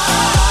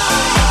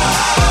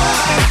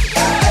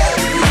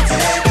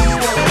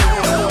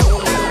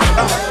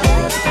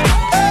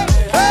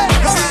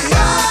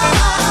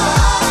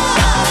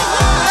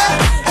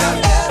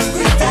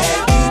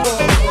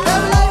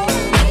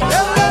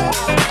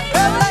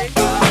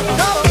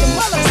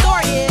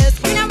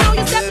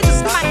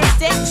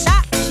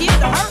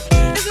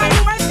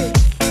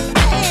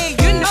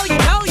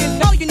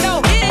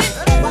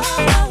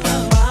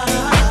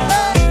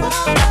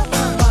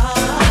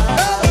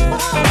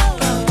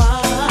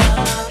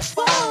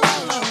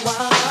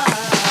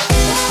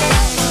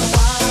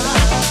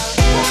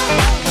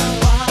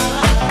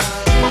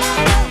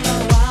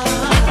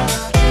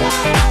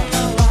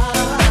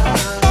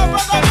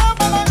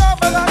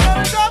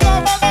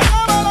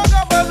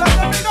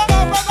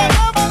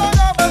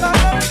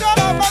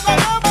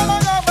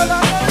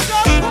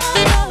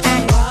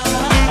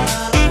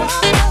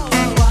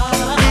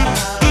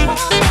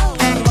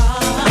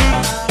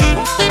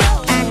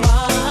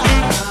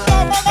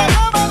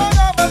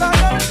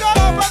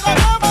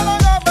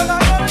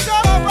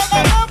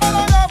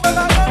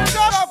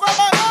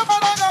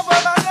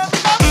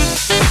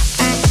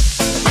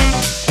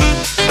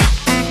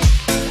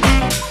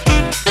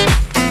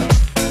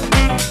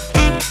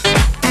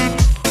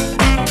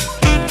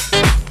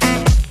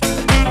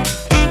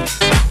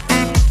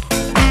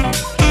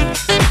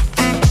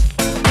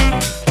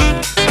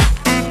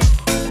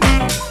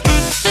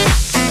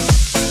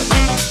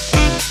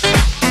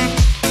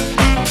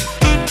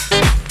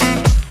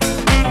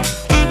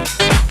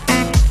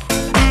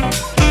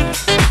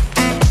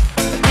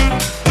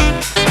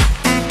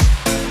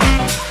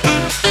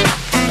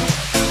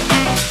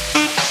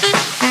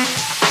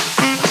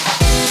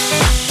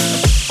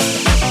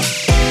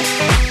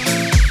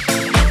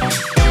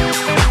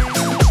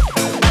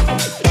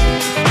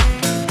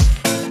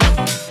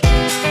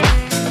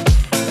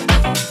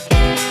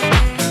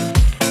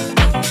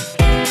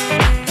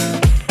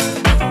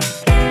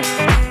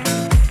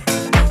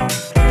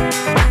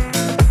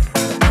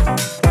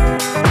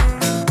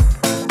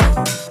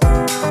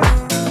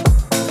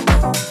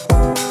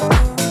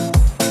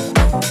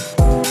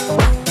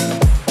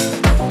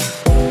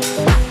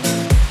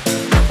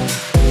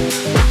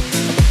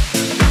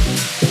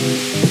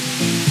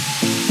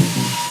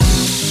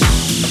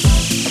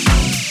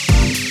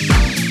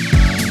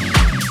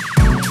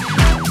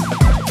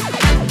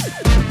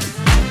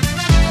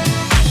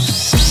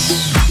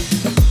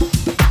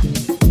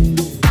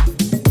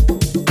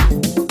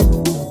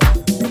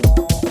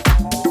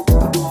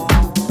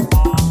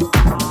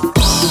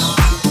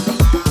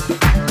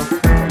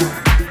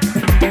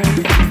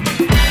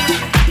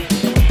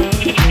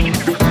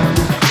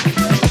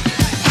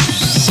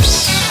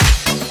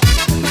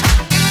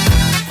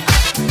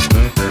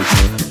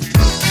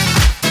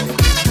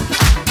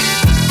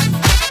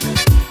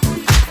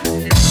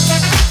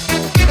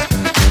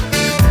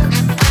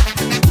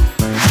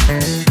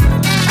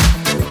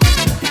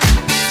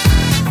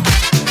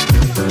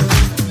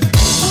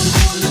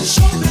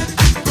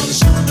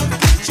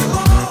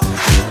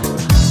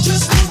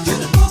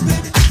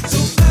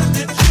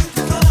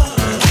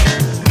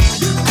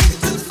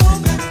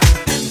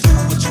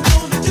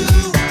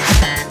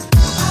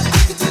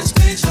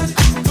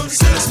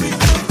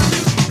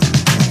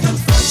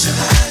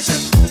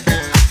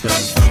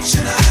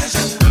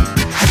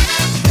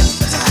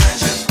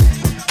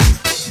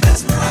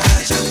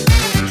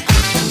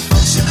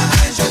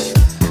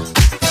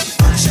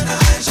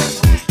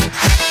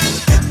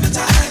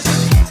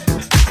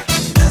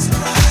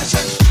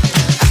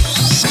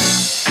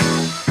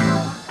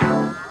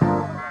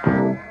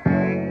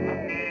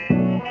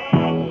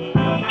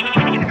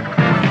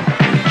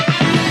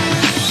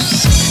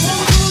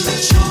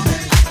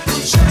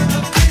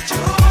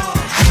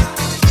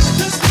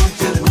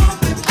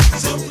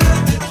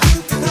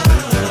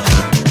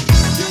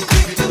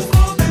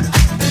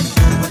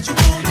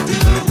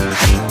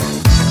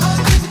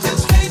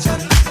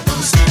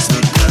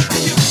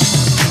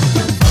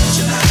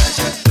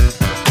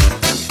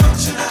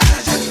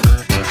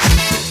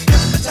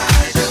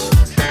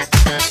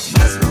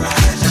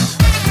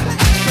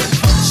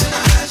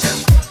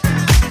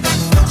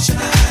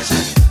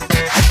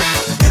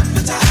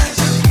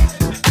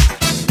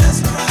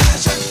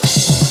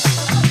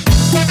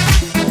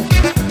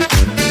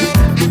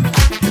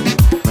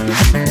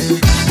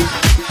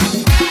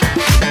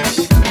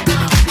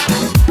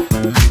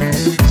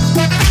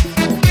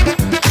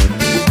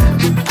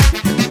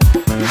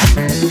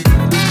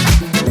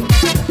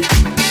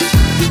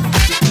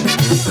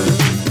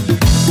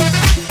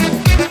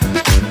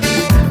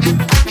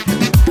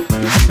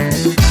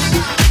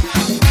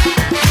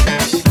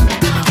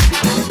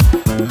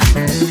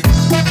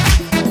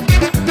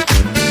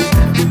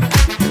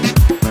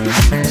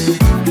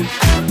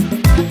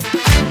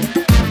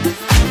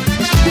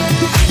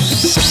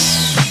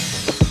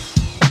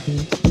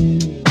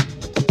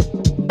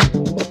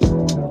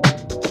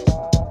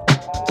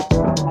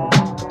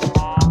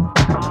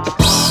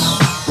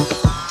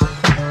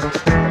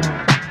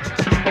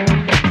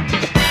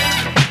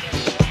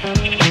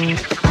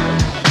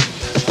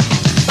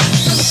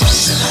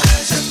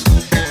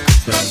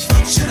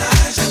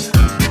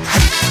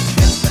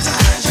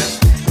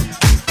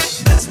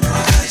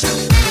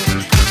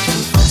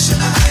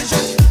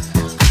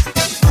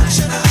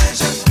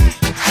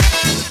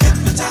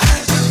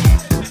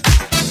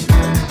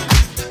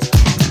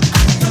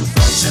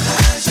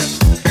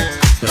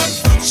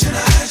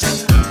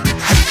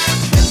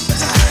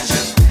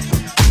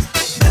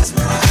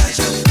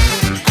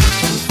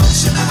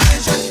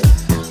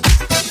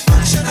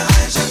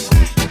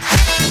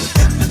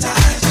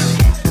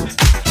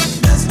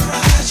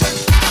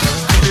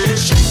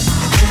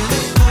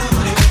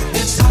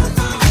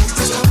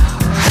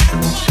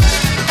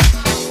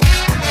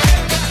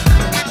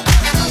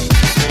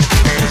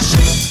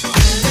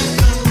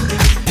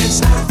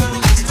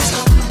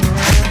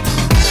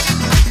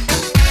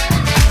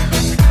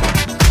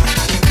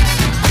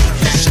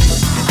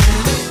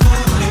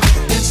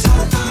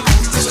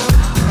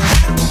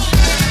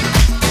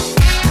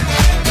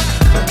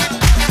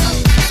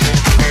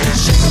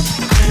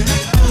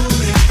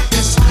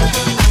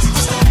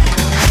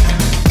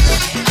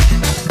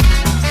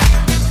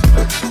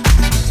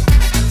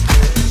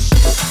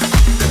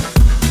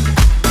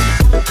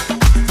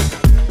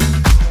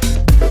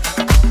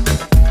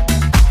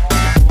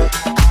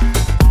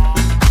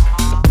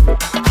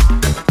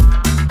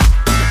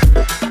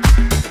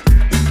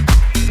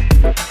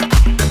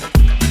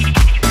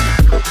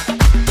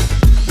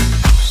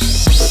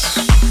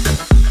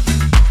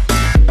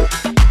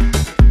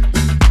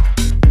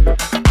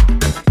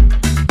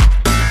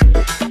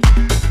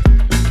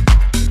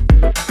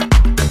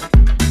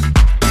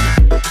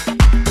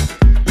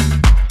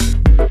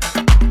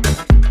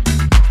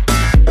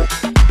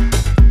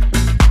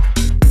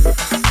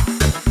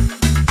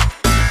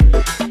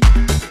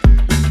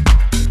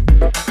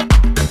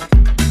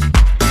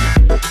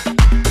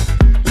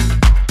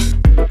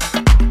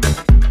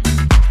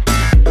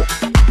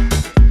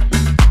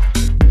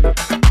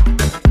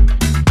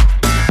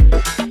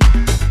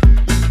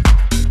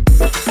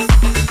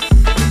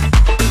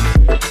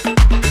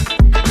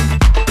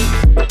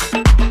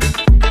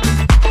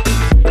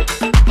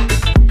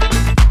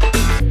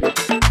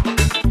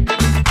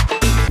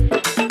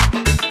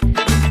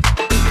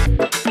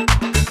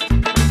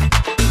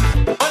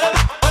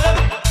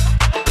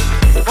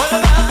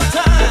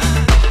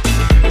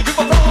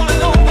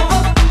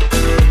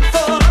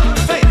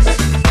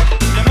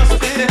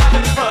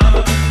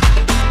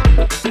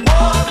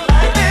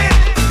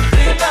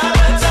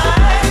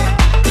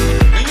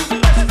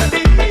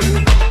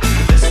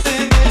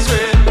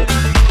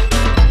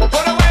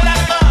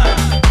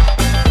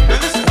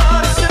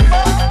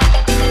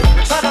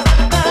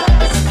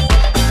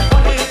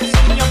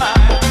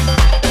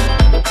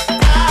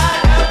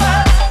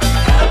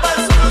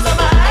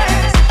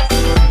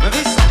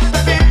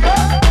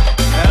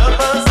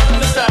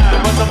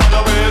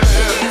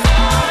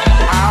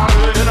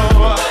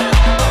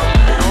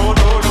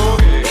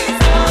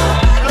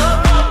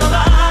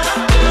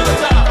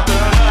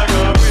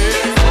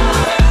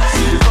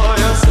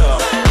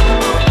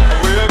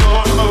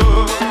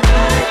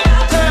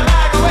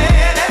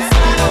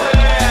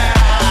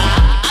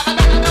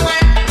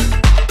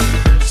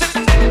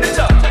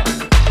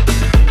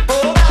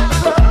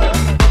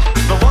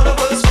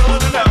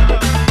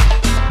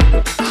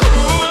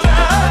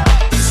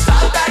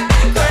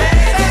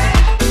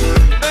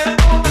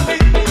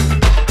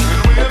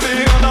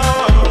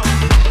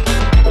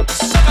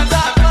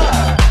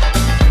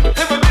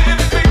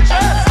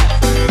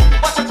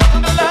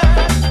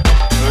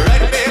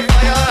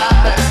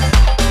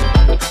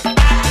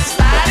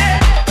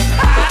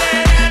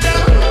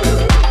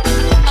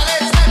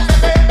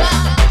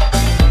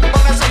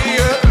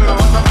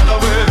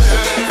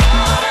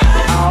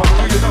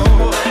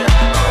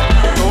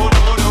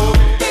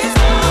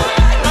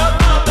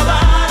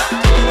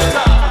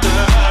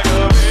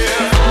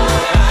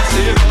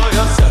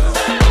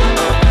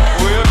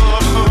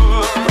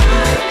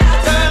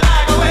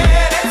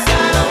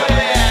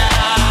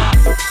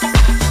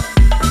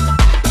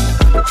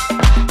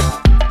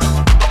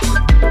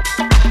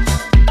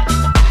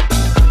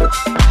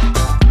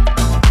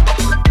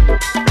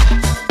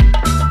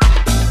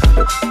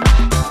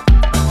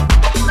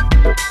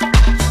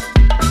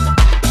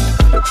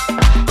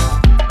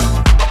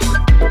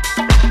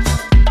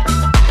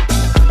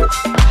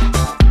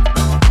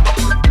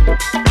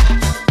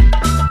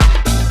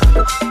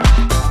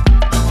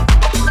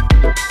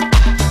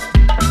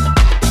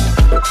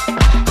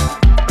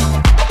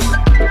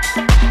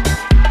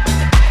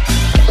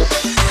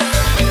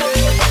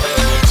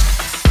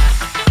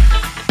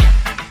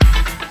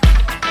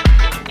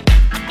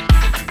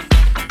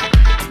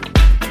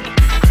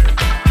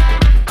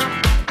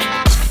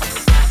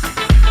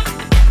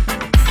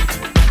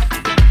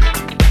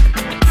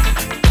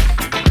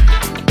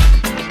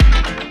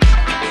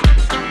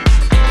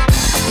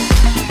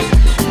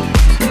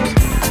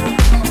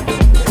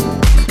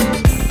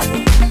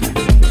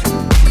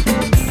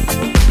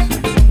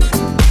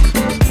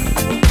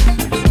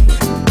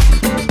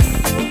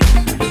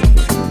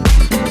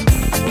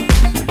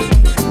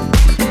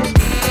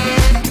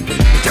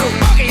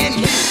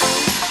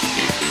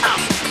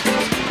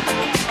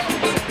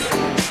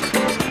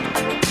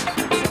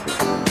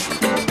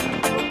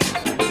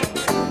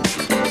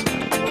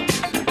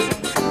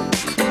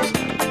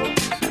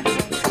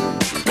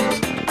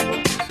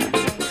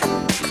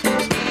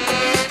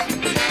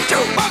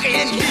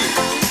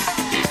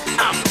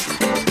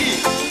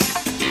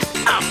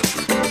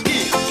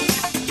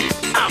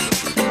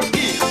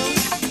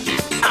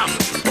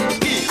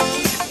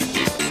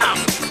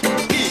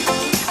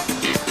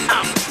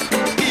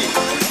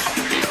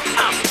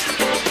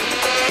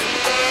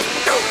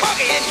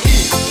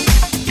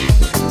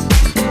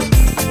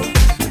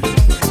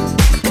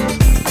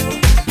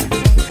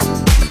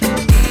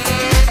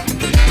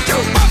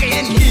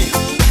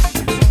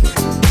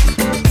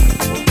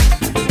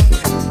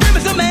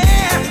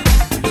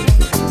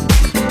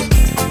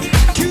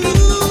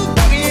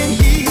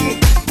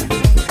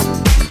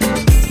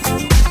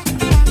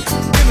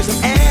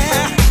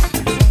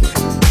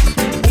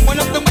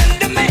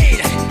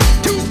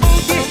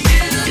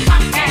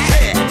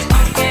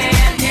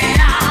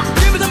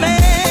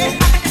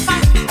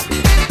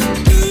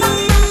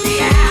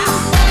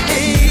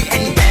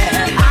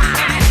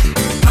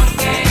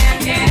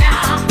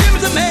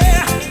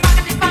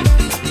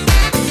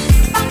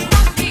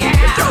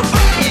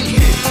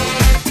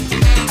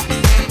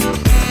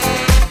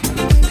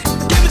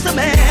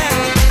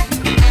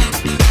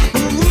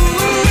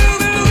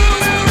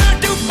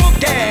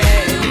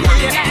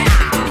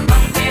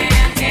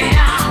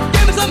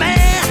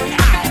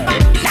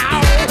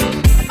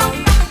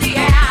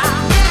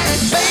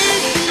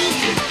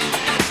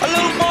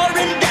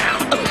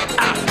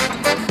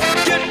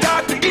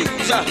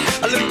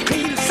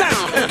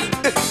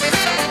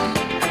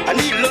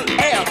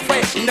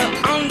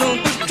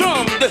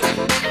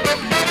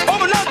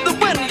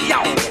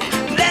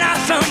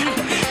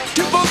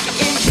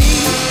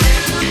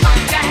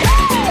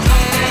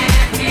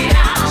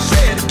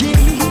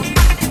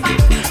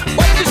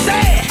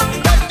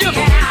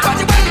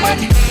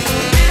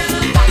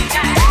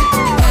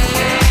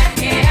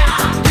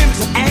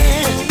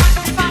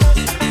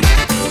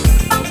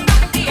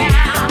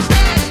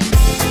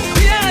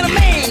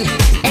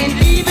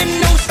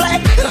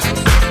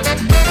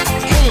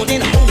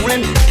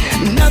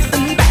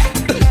 Nothing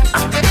back.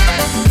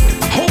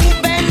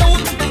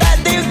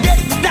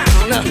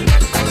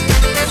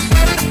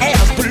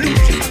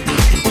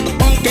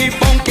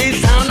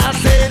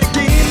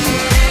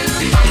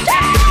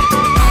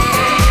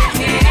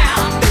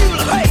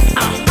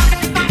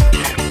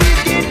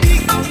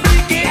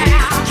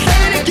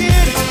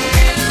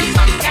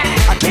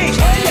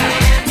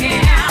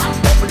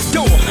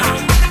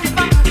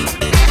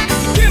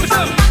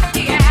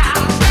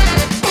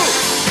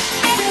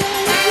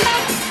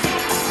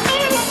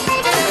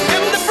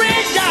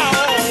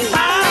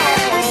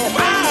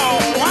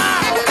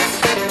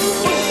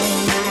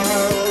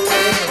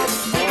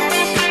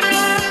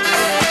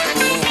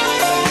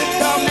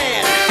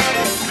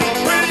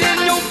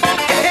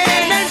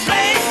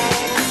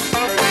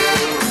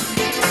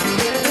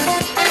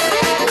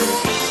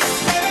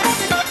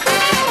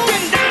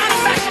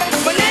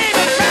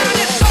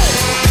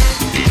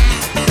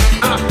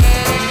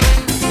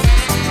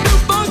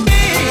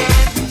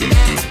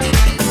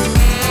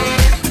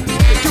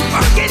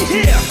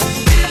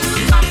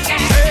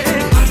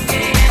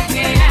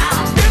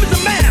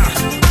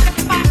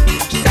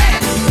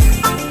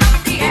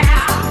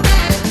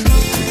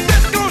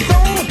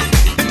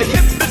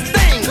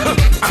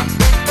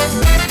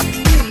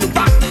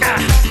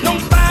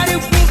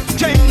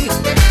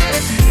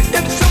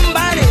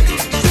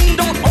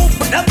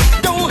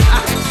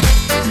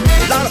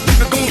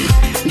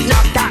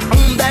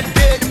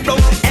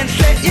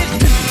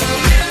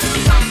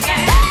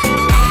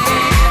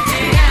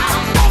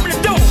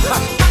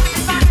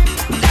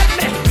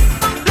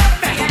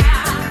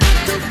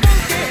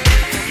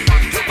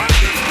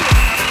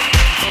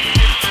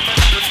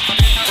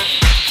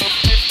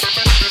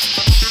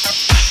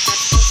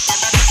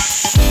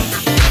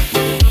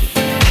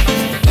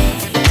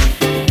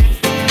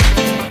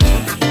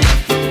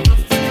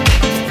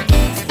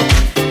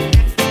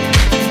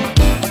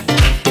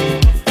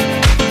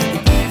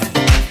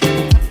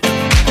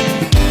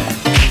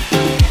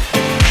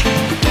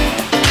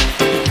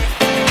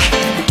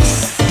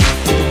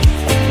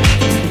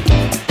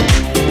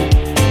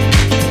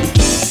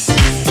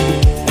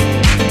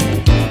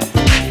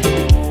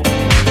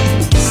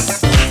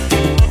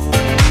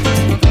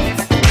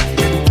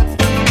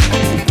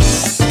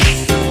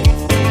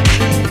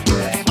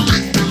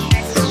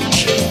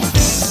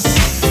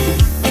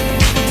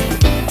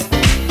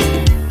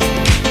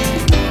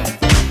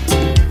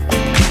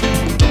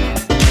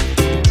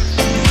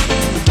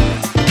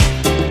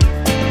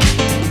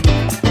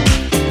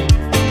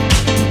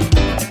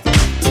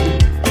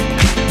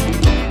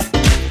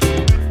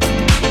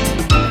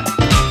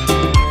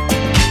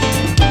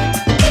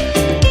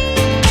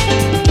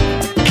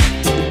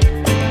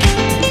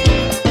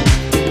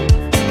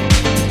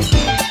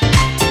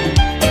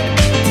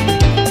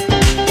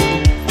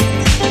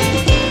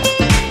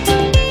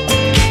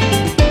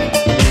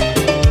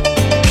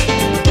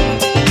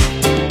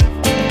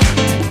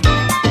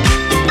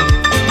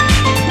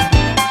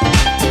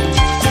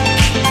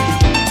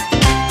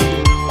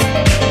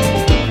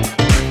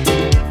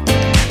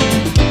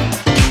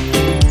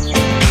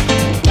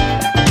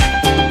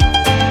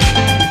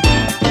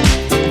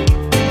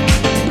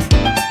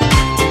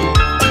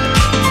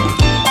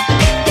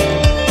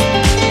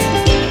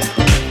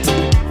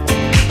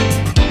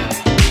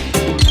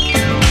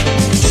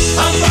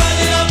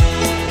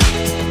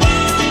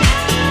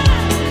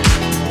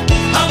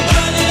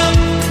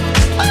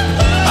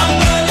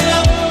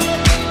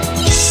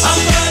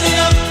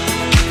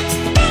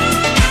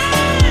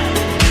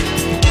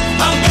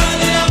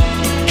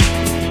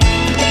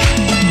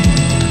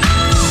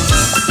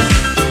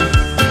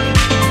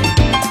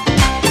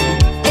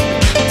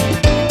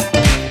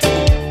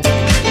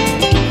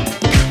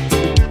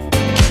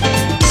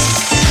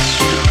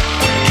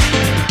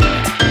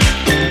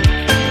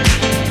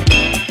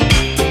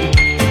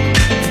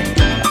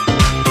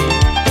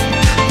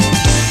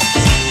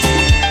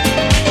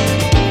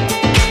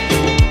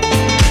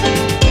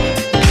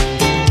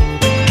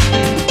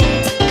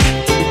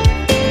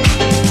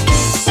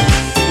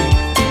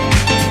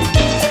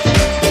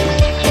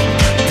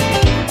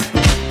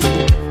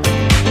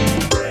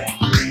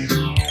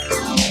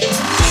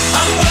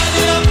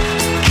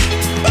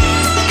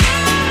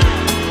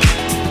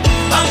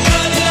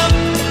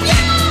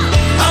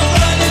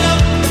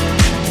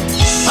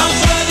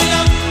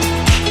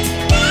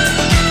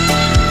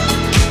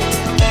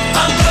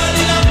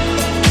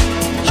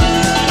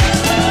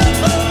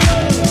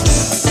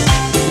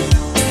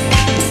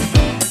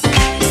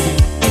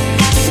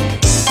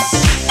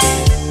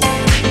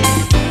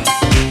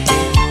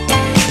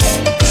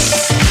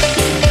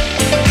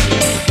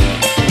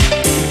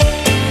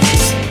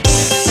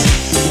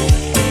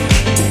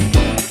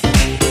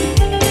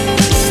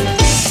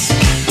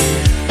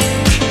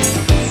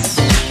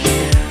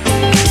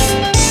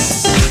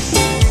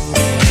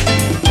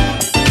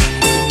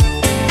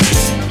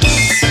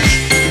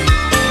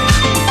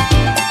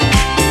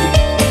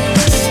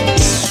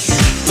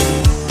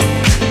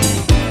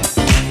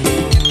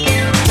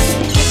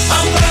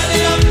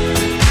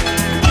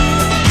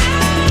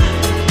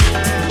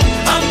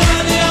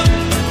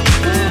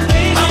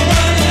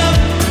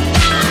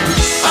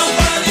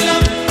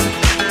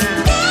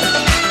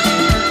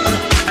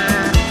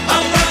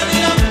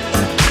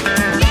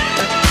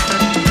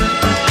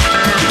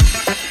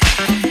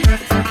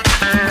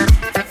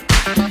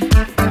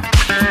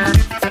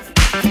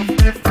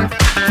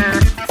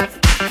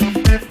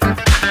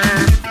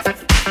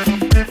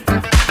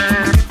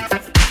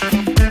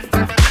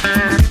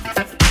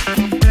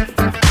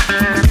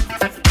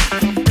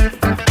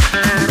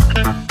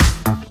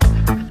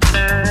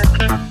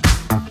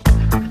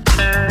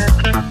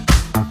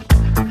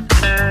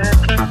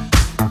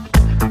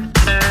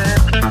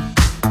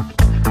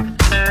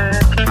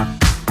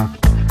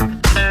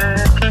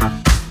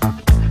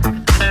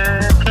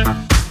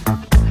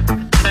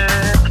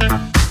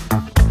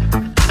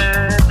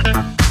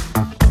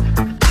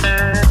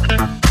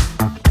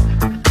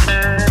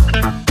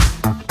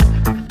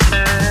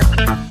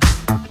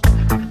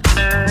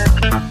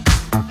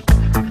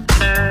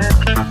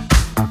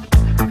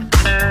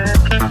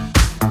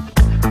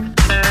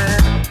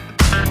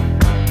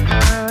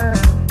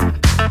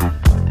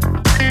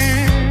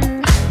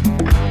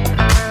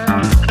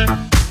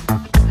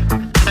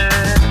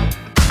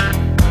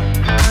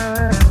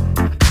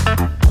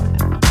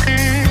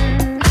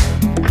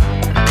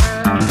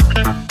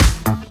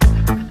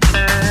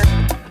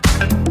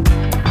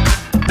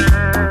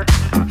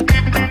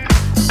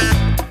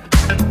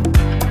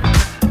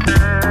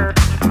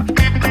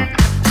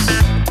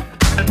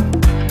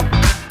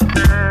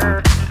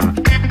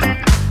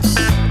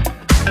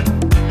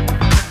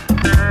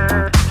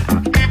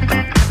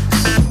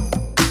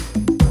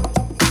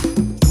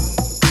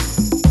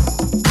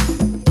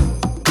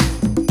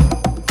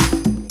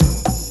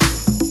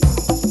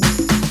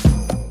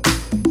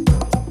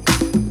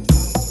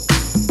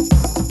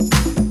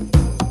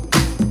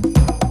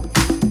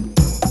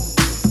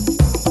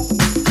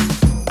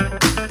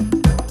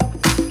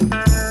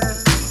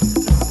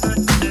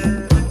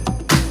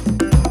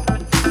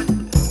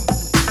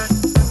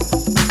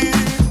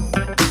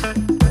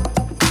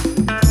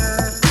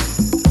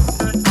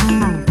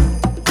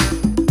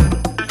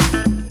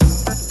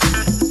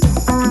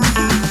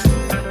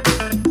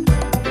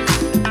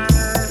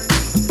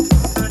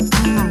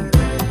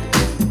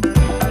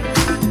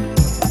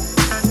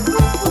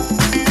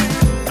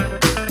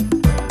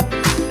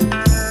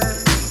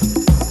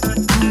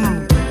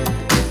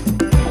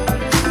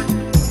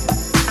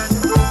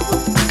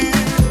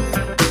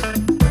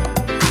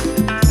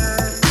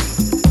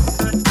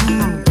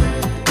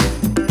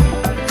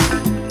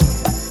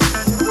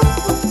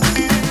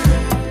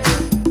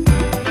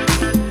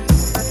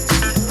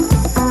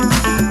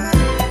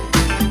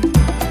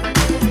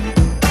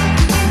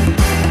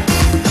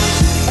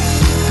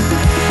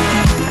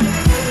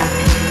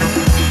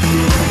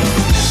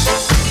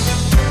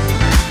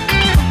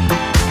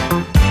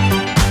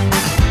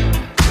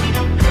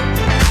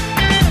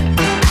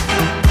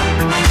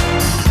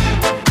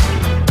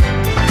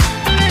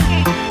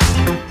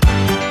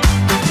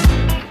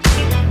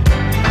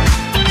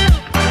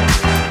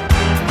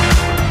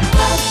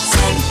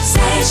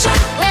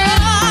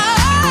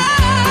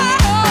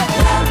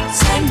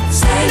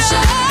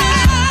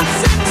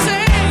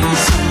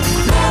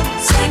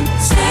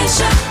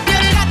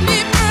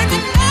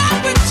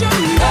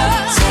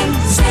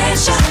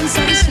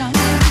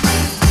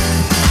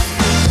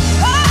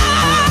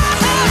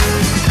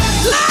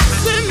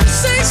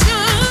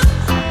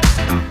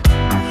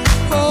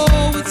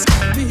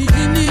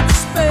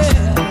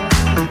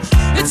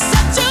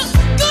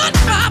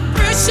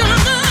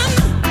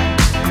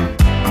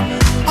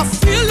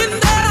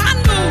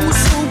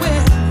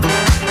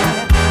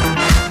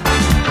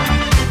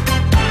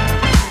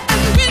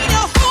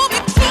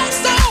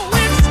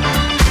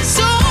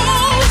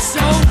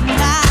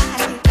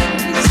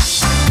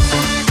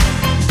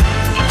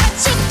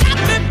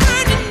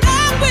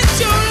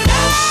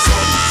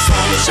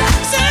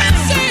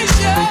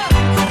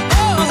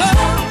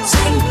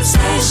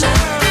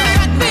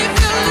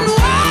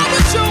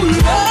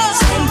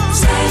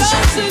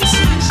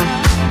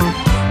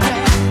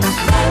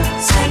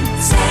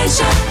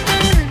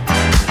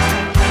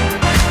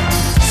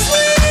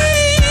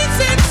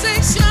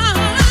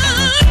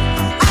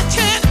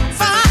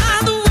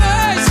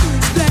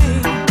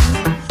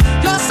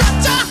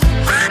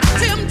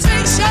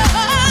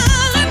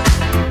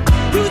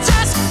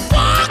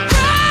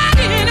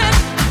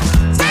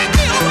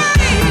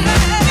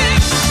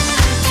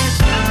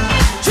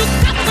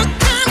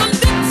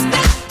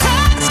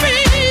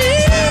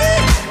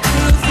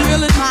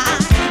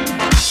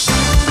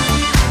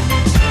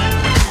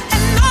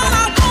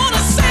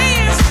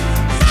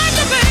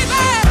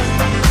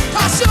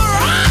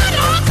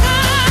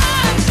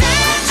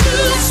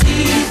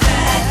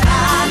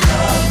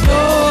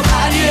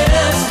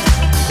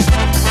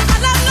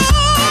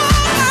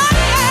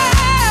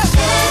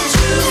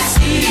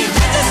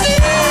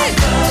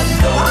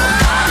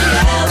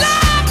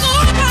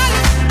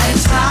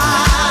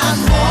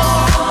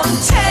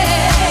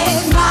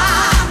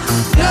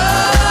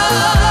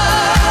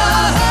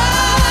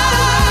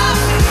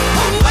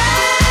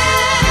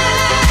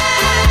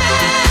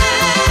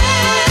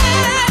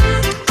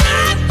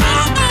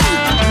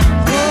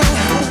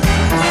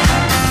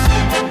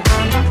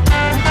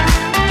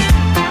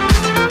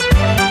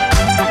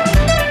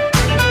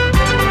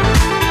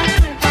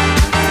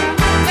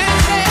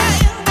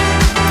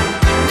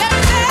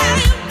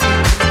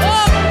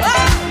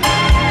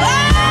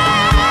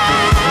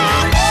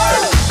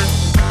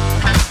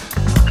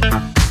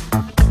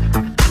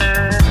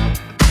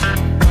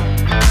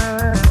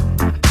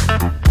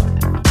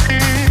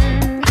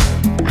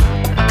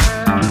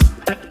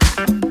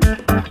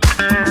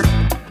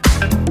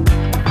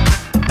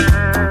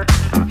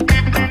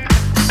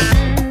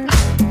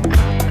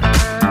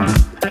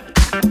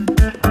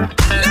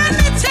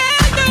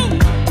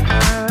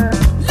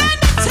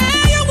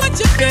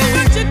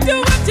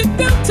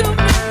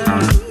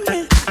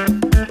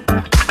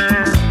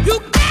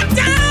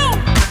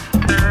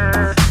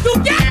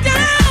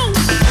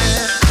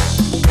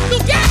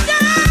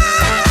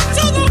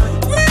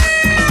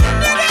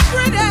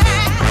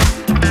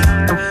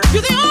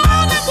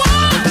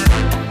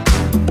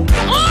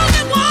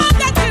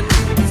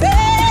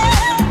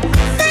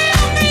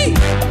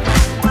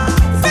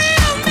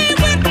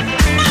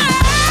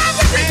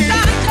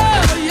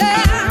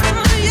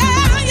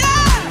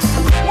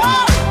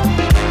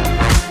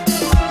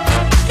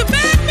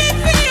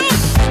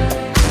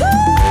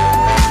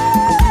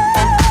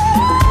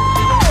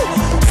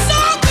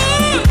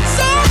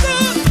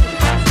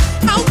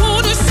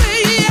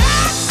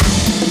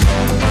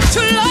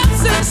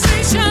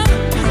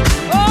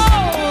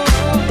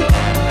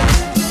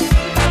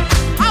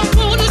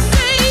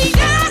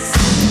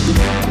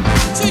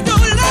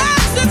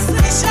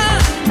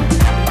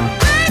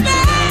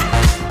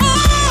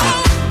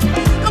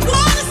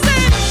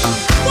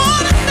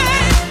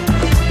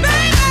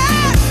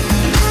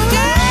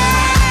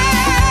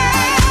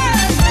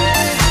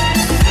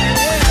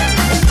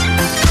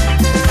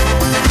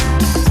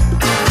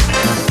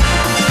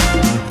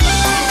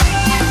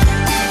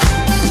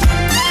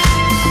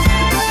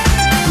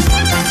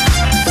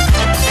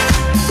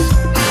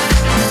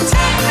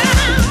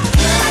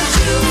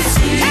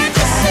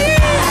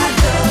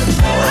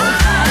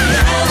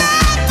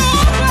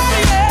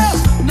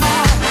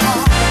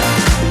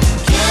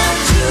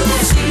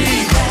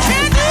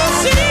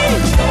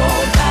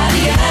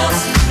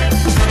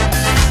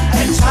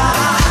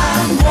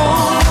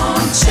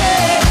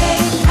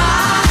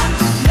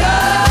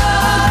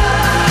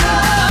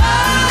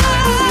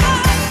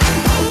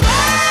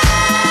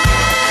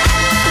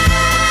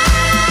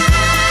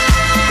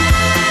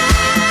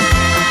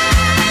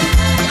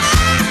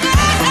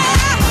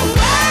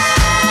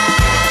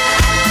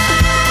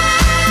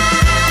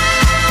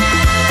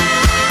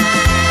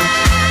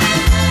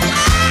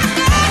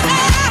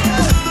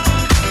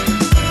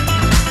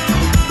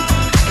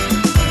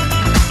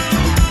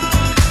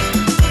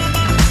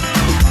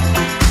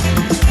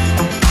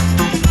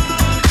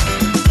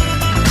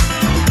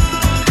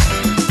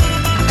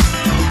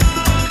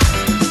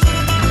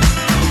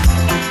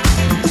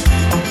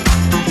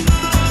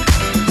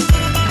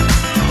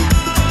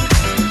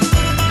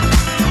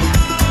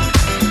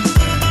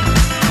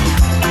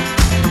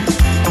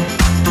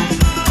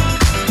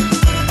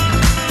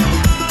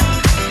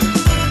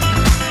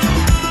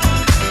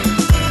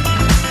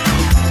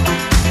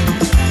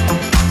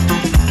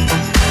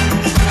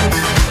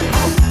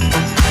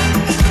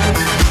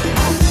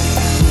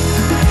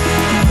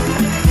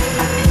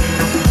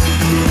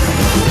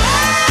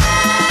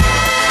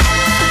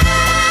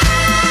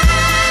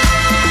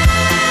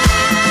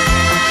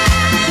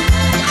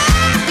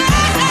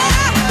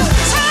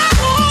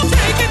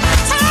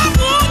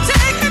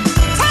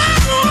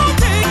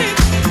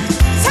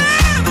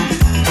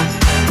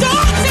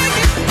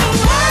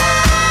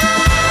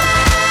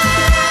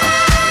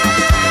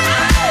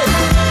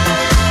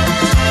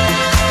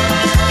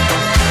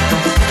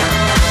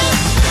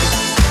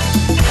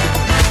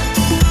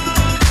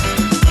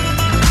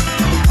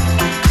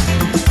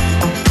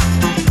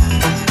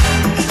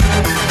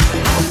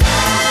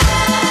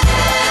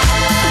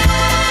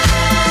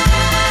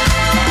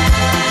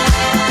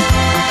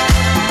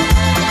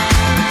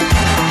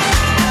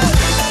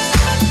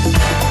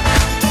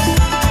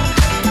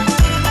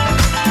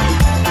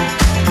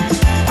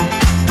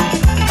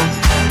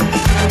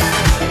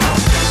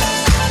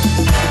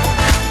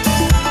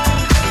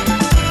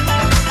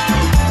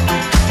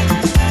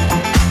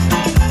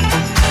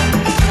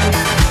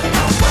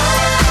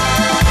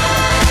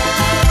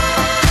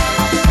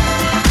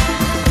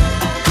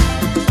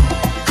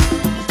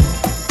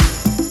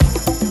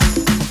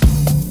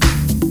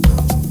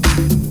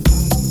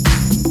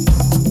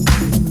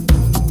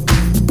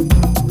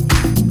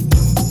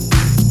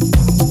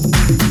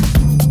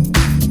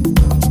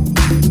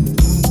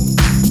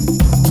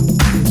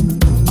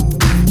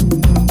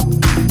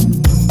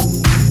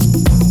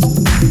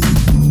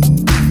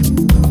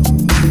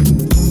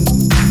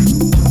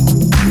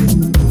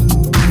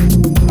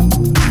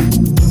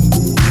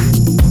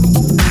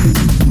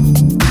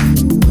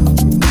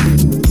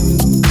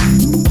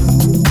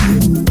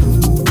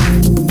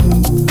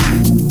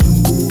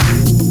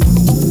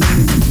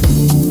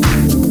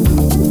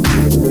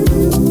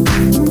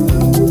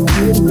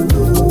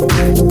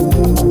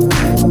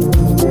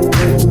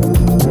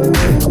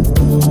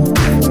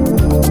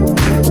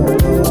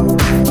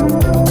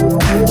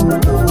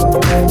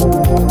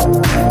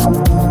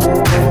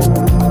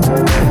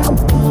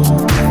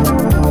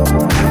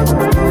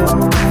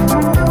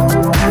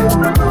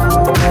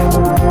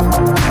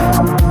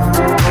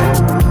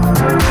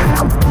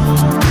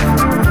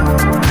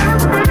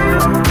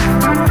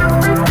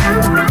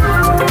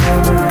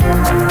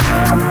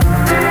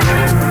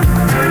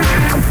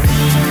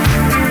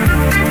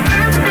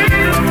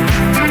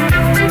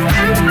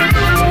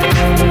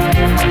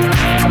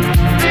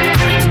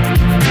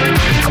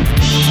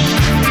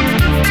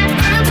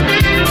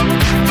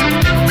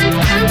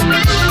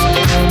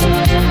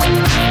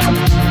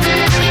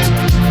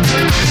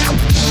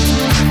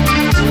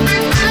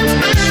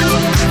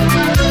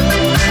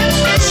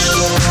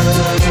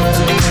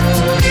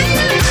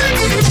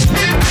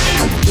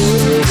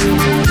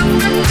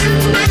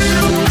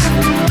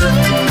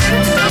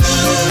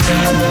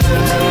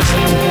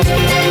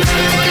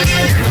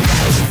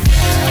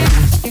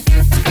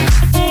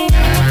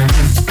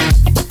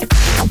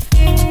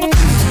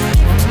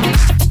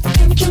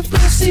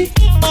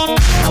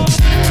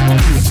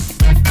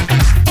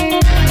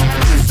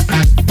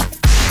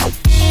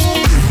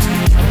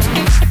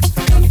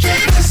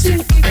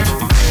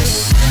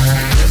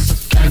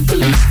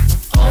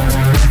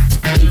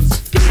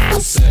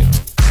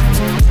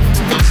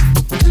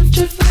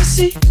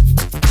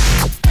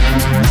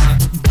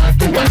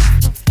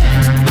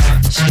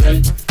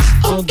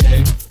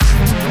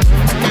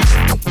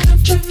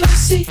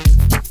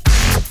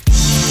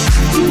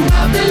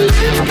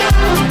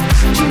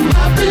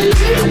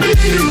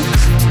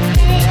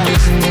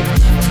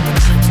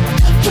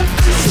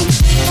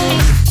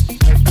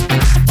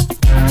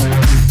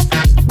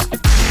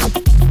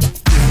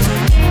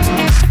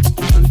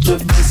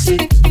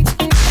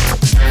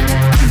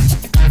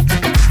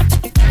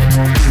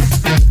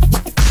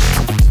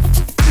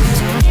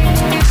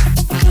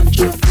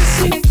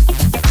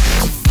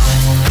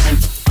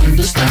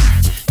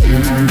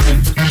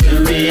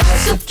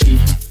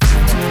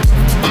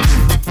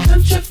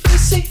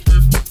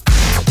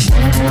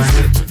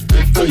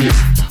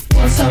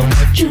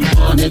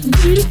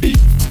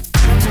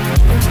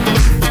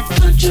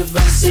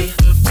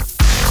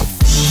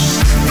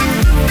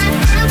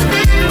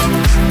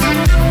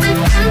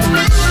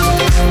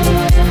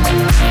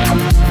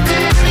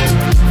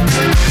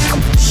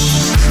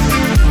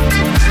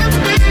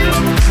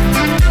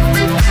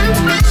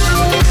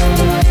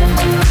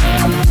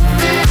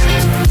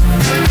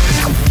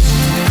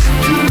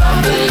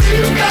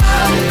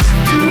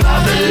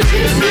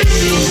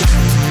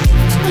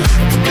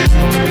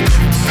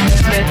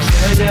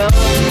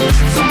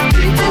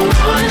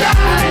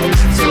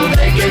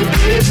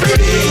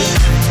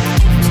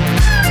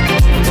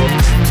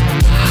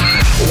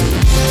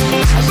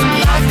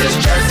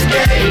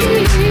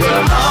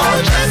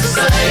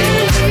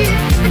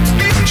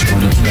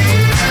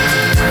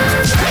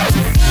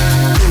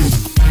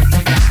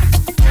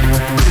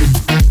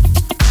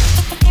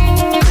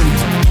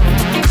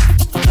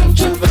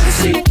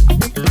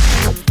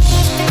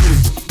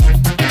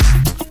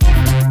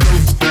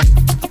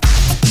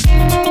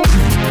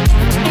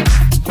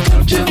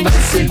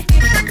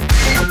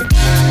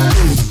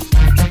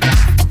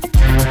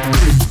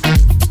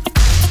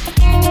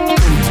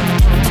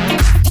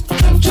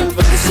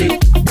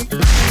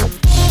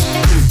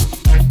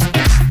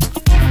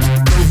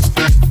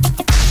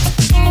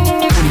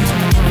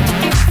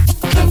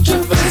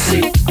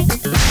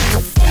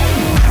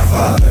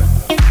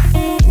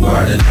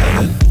 art in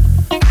heaven,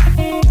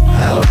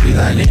 hallowed be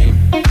thy name.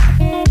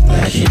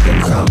 Thy kingdom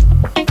come,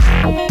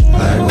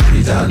 thy will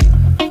be done,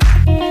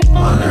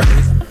 on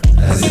earth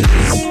as it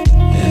is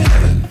in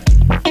heaven.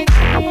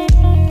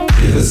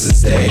 Give us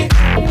this day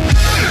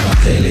our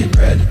daily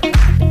bread,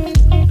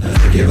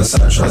 and forgive us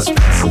our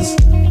trespasses,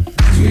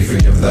 as we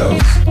forgive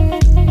those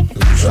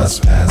who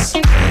trespass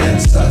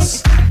against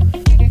us.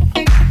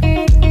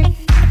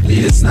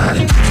 Lead us not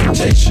into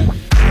temptation,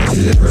 but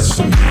deliver us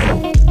from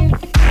evil.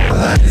 For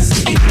thine is the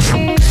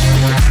kingdom,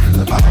 and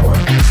the power,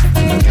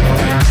 and the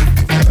glory,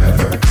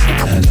 forever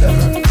and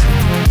ever.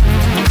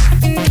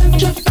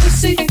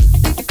 Controversy.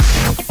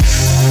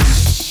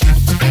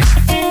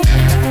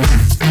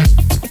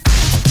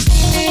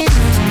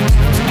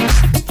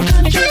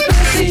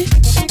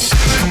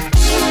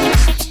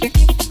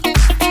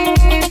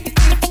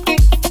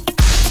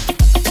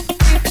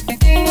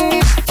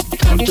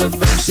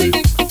 Controversy.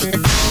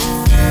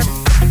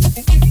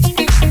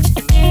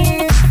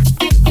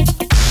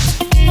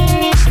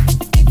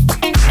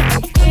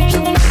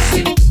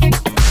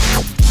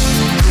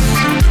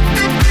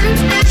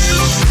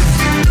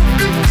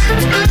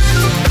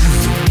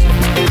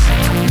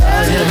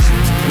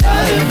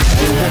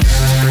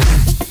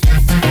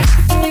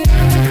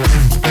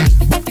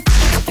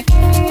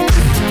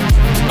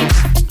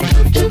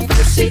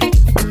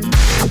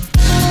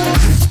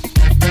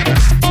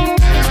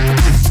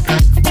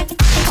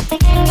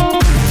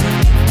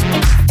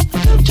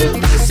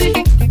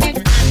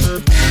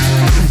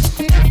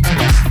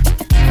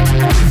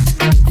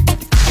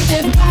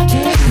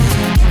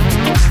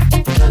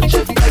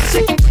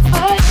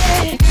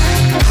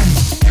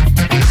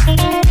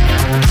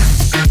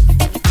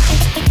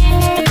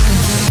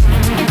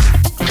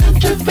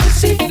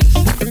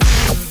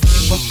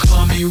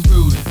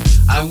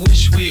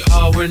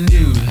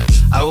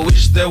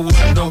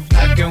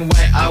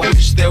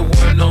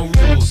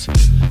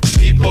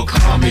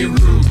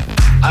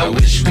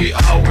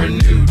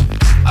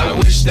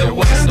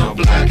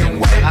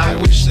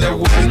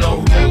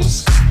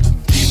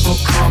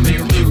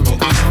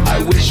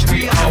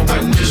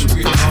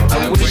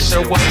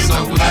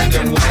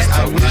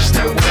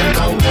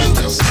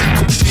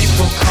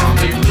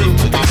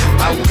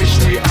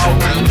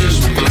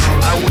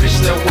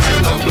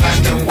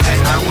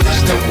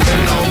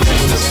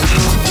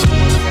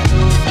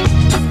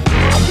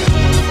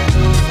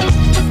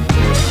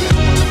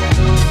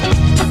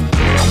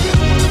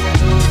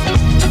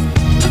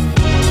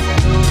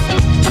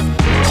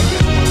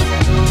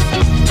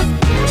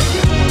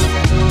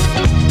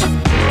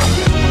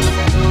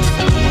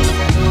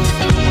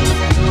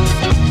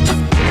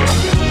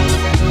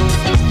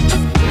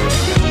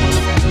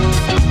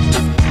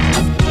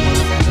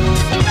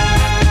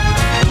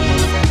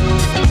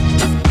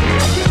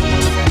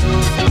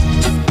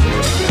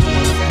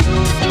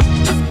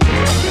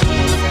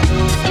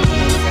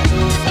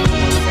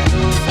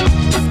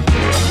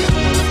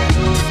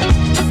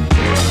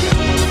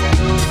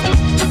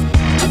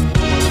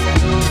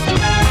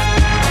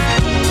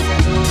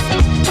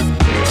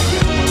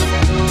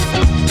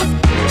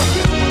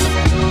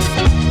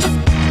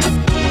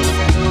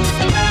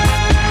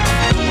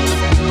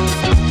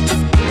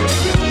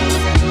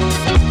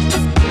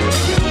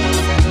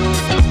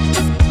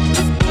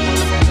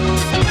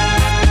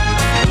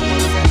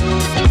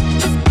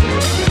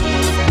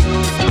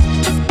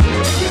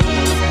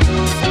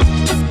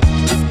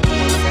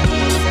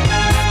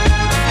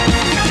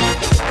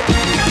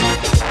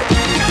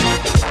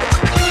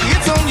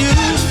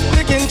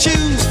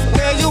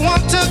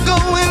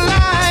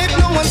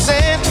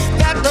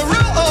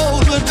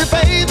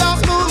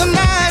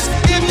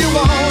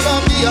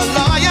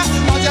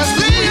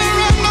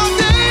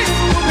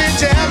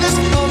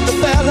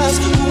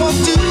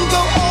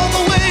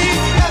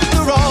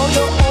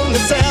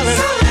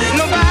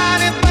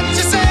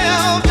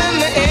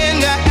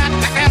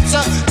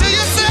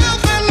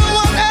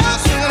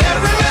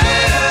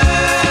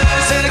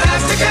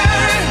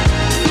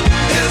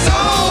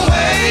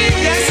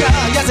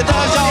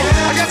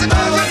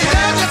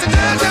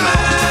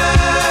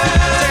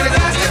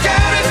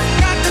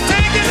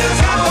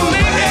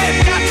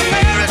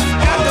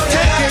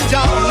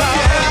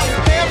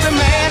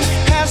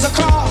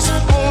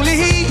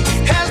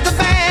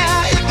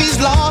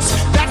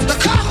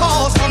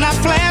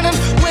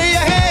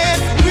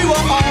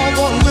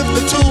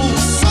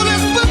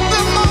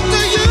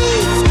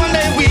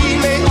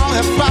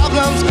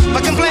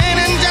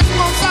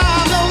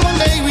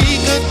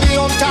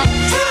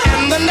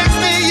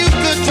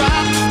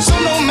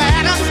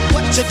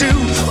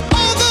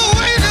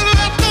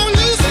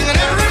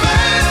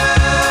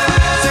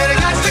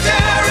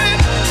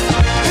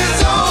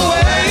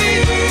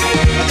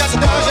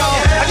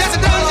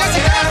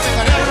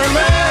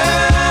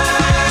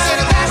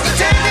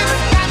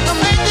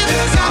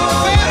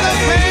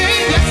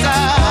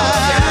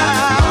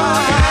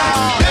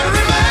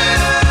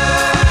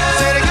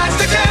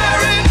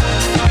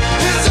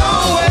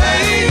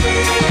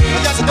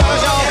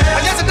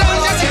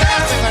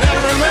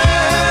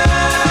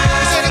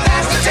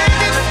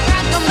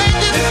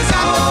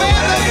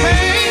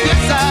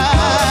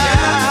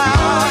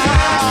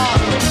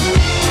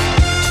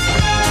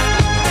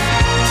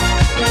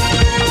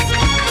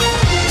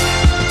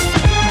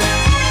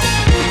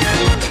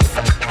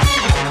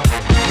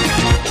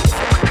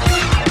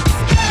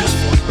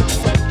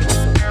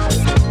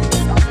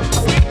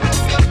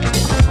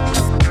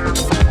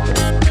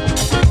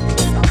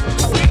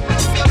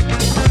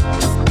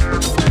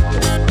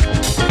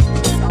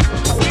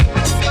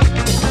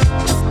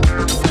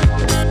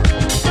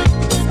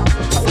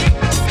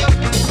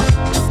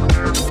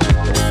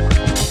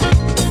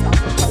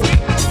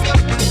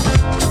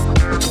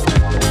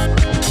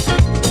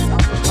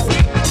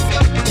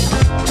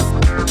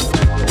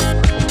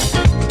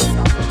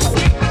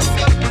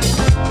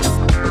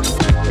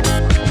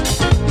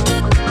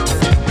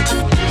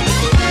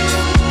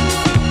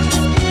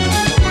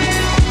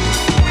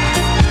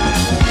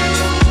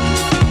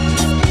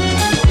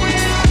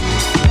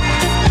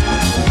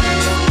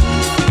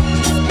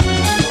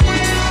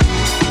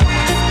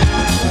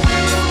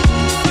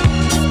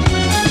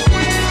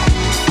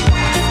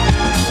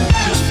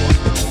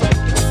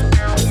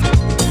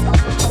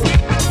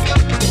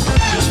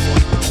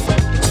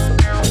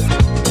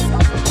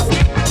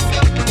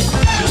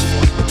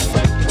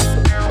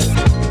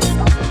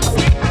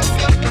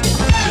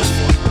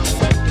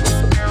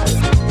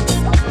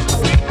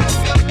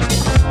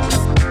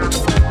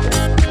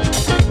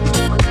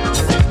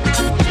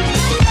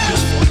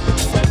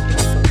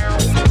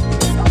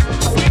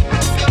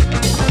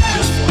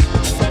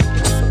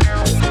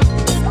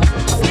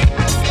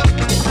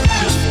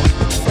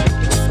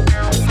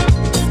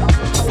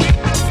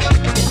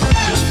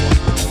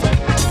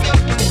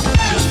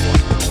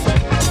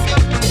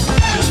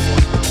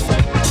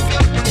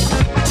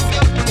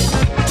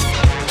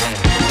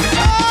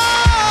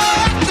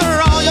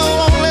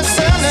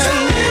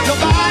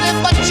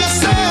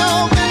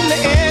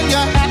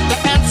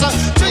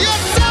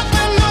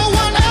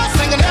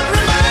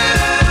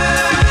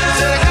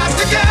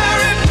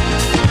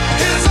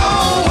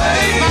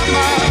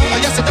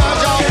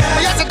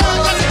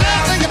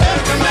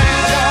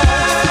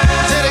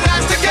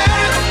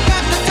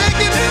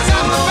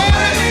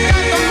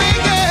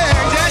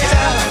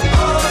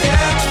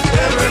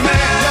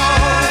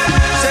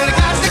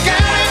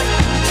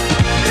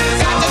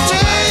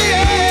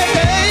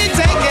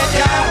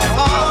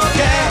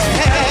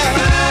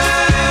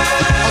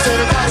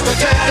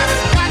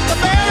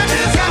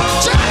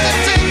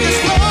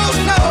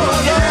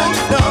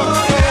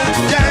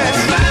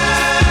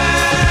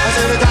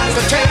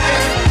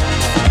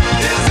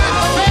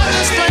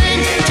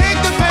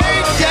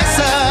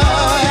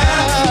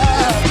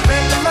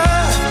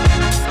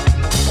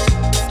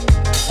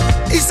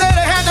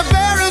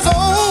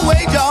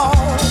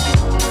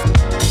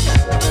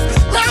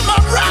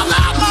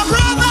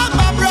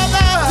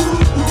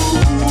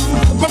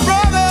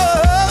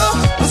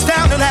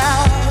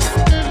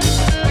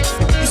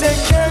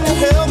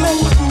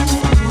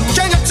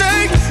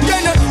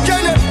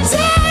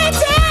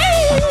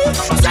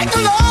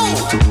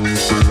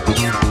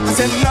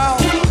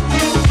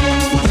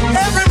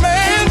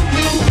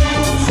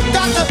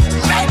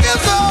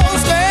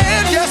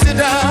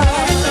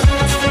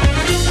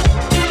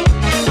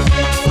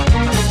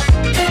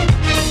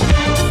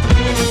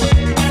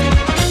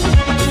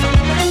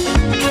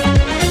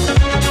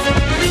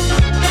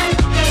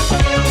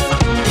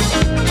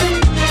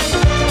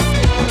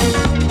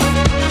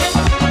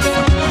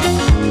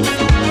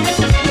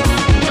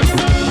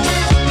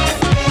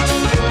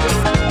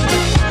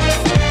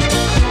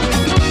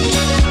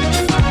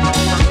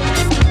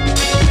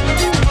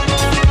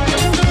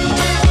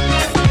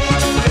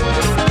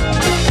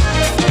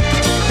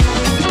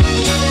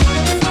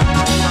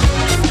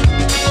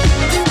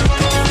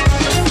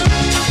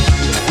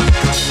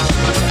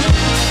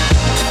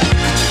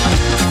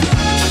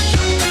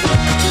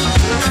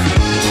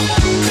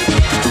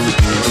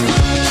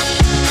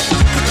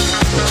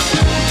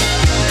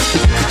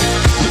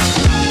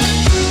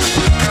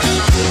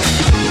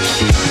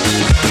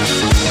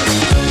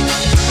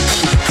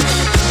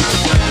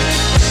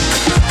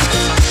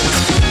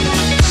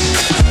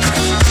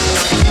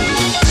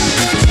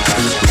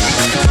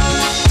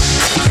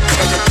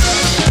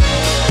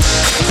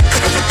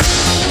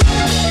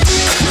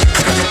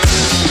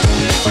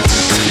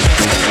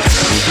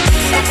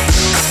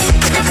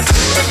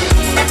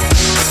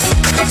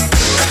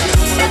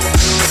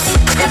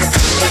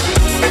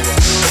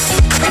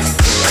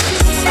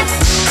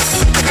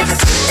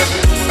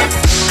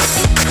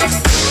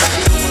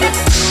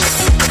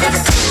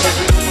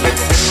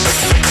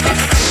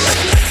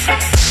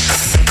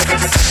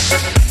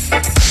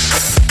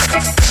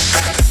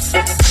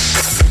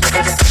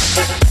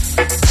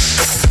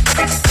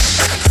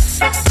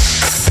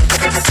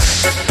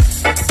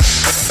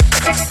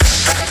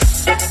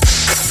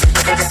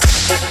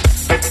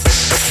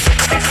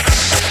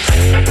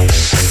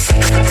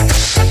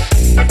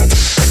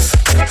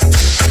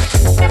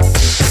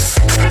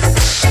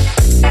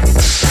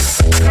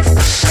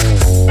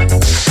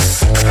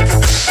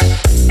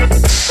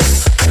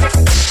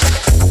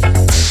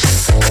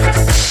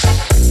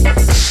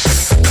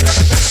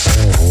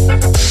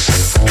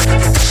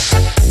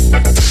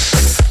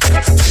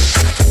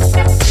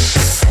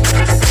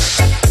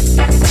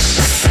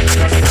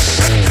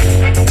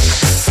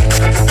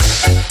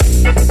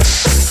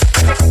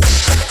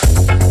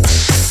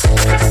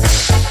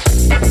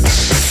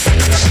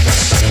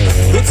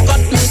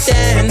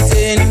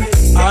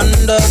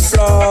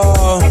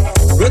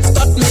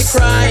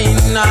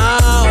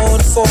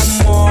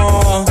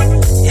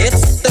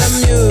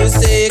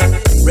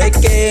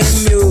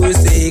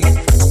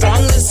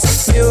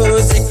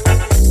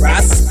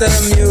 the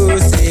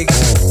music.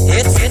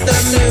 It's the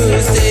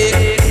music.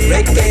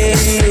 Reggae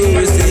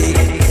music.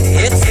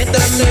 It's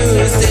the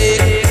music.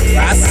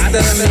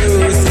 Rasta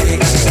music.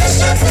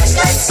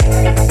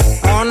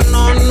 Oh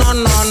no no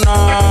no no.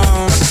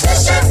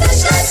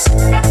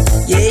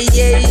 Yeah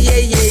yeah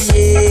yeah yeah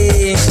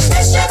yeah.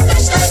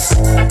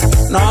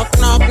 Knock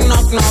knock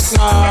knock knock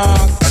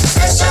knock.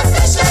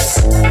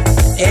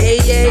 Hey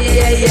yeah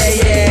yeah yeah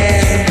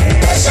yeah.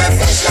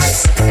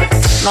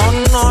 No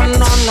no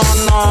no no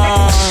no.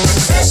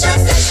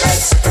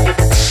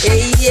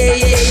 Hey yeah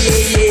yeah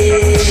yeah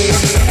yeah.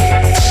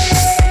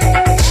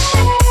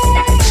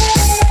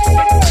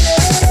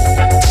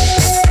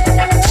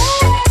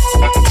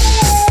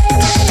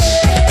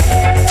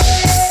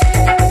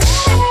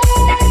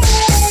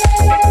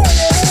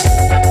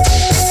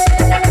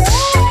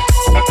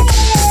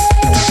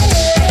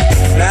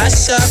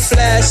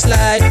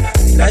 Flashlight,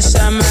 flash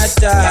my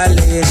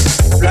darling.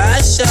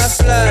 Flasha,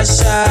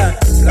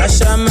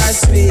 flasha my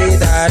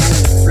sweetheart.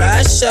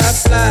 Flasha,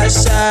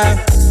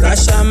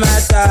 flasha my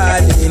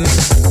darling.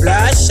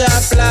 Flasha,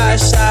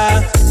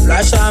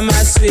 flasha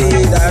my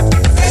sweetheart.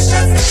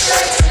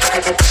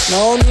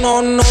 No,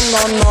 no, no,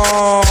 no, no.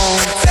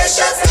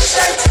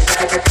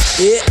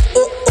 Yeah,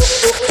 oh, oh,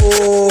 oh,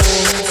 oh.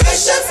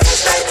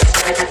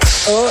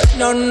 Oh,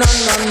 no, no,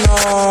 no,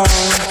 no.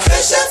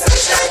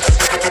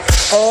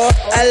 Oh,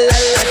 I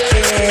like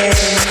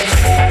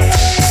it.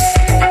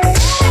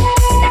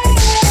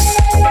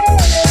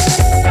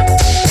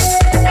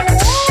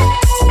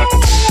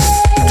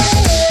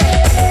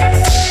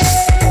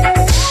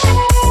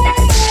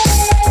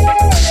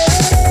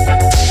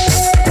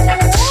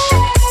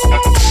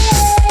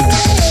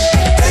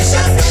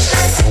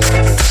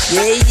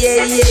 Yeah,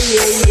 yeah, yeah,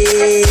 yeah,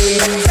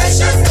 yeah.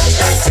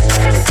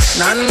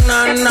 Na na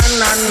na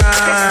na na.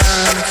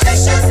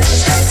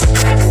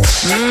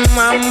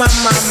 Mama,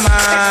 mama.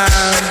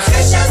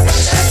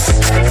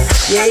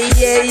 Yeah,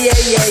 yeah, yeah,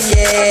 yeah,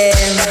 yeah.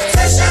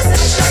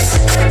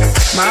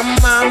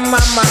 Mama, mama,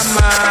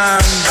 mama.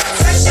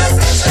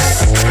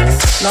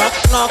 Knock,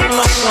 knock,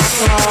 knock, knock,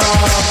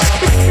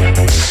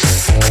 knock.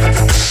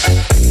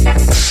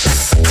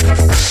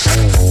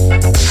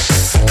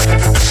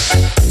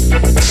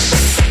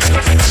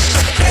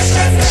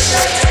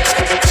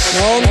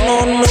 No,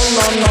 no, no,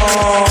 no, no.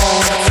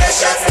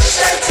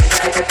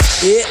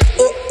 Yeah,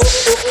 oh, oh,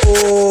 oh,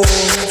 oh.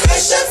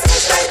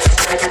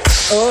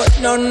 Oh,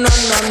 no, no,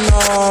 no,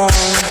 no.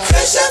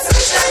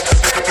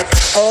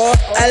 Oh,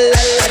 I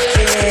like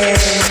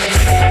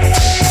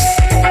it.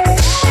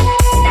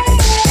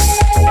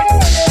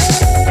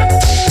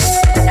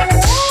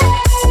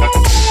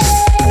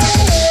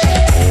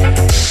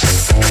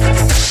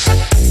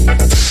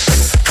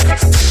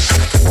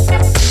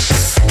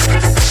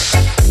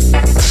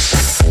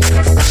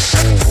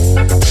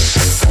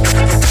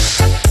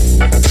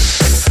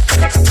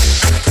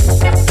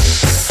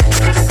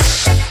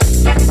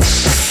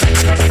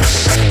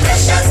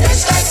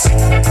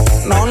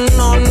 No,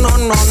 no, no,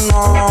 no,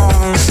 no.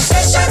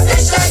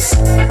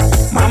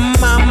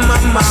 Mama,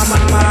 mama,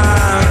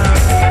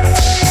 mama.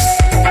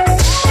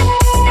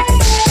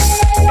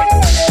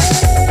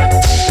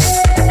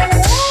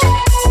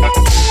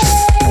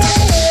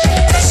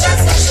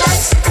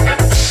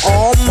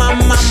 Oh,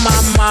 mama,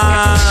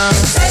 mama.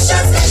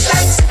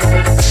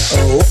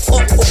 Oh,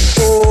 oh, oh,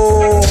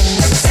 oh.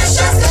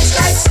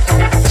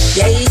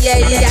 Yeah, yeah,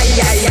 yeah,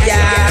 yeah,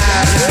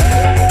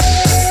 yeah.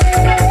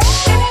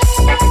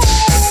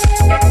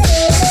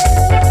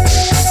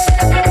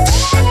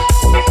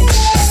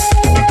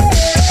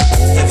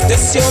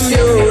 It's your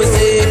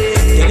music,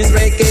 it is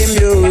reggae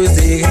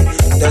music,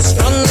 the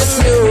strongest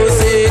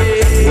music.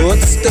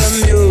 What's the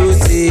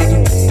music?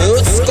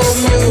 Let's go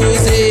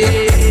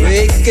music,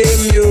 reggae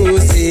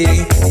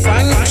music,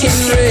 funkin'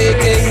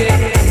 reggae,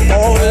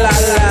 oh la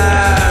la.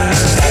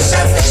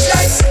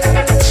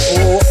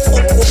 Oh,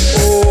 oh, oh,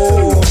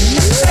 oh.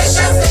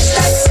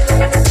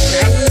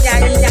 Yeah,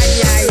 yeah,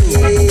 yeah,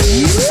 yeah, yeah.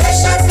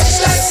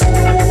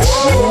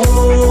 Oh,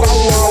 wow,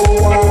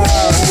 wow,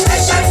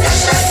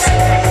 wow.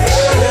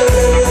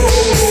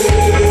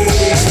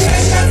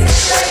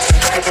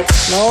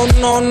 No,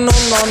 no, no,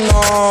 no,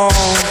 no.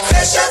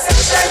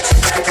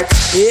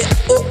 Yeah,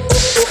 oh,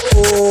 oh, oh,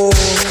 oh.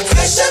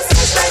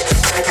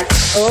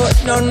 Oh,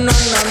 no, no,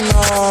 no,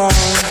 no.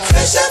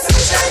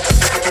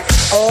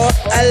 Oh,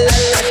 I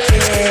like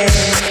it.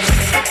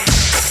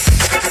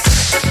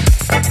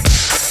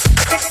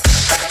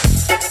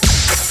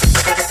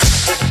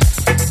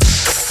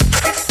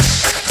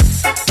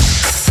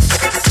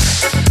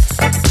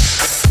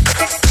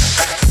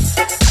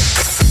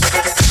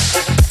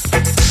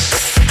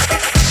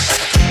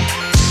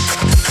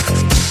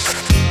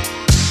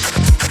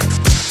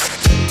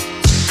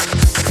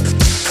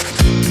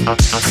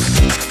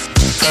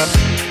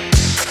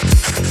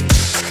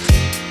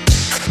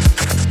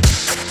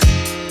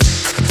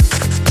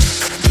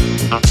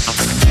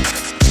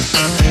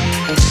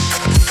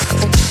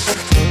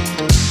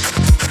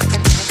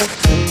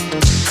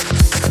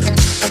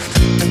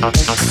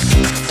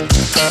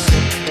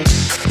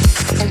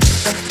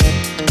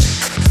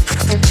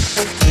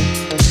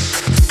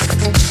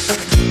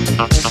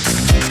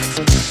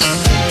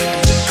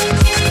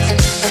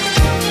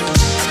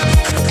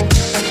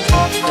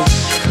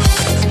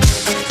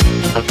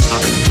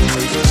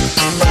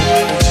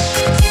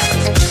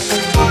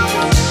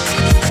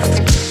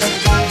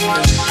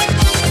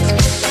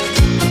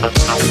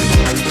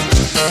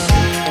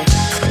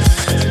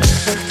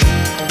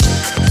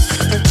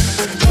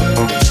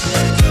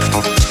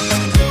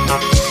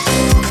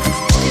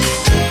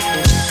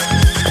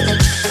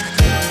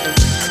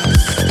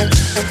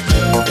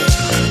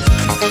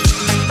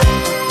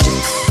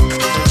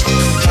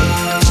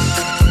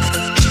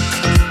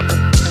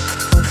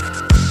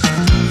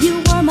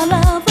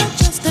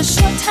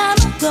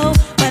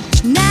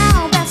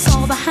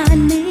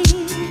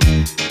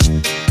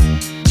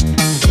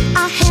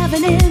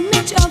 have an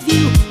image of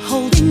you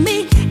holding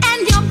me,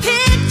 and your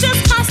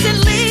pictures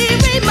constantly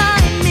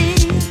remind me.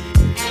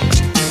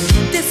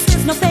 This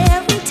is no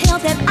fairy tale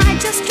that I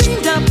just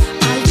dreamed of.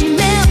 I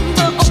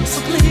remember oh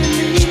so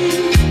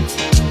clearly.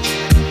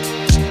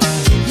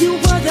 You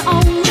were the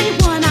only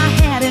one I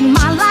had in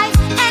my life,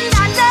 and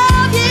I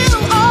love you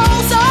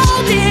oh so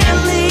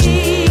dearly.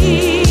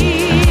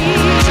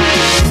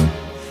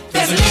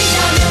 There's an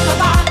angel in the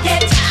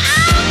pocket.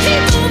 I'll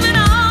keep moving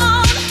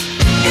on.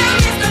 There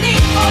is no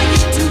need for you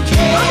to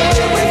care.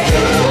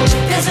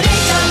 There's an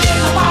angel in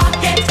the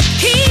pocket.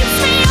 Keeps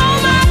me on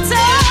my toes.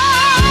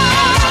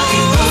 I'll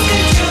keep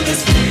moving till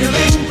this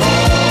feeling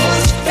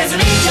goes. There's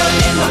an angel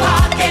in the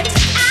pocket.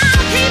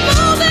 I'll keep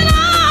moving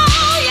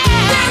on,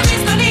 yeah. There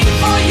is no need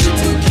for you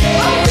to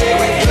care.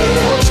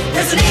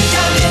 There's an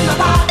angel in the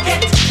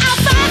pocket. I'll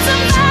find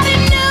somebody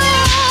new,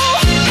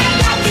 and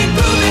I'll keep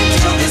moving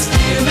till this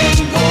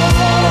feeling goes.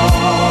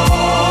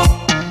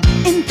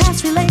 In past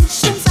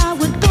relations, I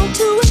would go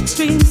to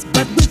extremes,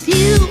 but with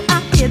you, I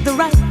did the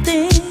right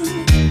thing.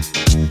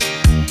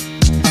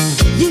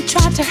 You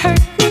tried to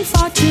hurt me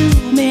far too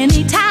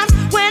many times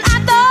when I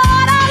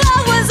thought our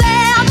love was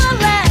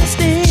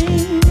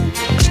everlasting.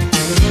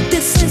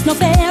 This is no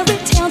fairy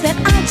tale that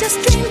I just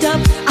dreamed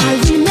of. I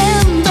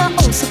remember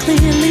oh so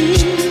clearly.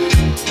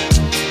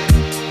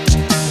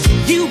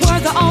 You were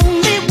the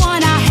only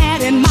one I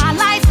had in my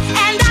life,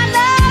 and I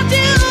loved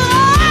you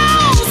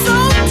oh so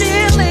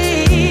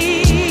dearly.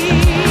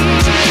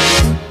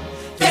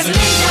 There's an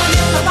angel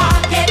in the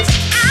pocket.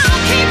 I'll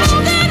keep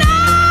moving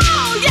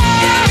on, yeah.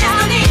 There is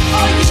no need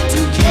for you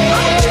to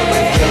care.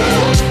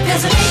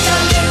 There's an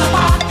angel in the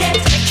pocket.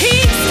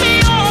 Keeps me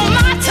on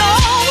my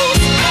toes,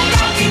 and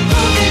I'll keep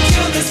moving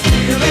till this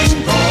feeling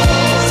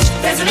goes.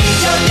 There's an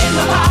angel in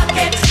the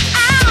pocket.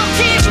 I'll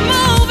keep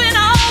moving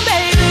on,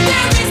 baby.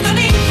 There is no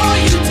need for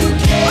you to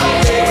care.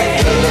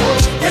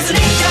 There's an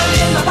angel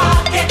in the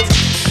pocket.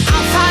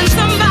 I'll find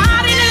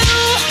somebody new,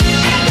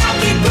 and I'll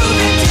keep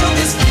moving till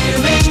this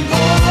feeling goes.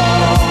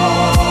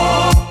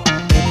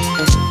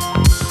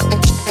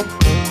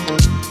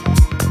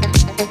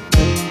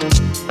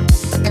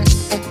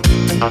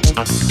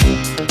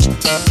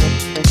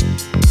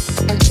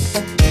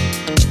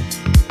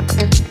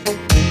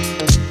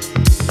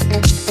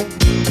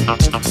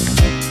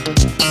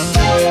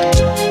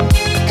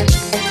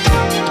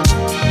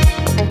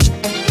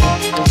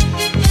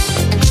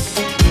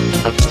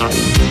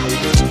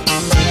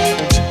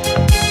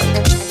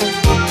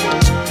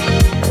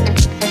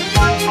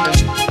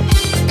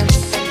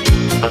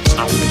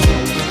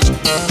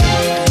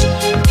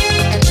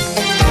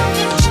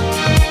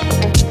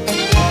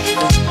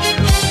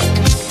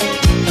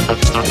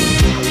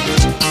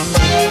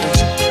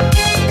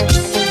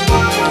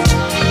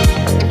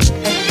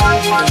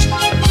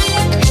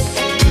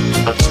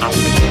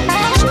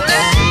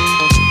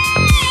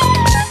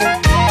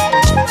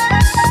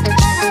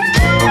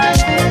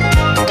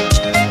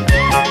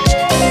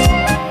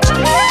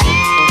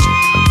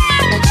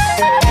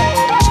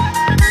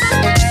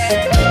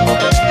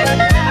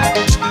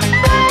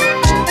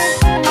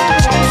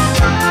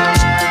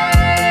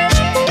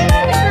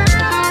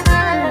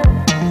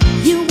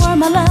 You were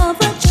my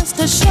lover just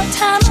a short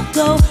time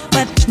ago,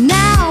 but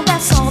now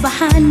that's all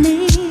behind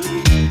me.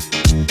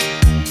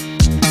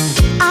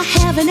 I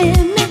have an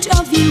image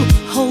of you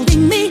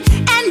holding me,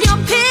 and your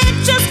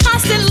pictures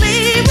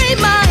constantly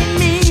remind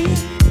me.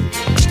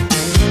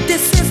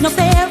 This is no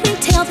fairy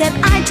tale that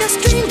I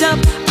just dreamed of.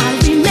 I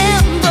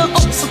remember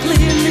oh so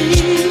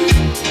clearly.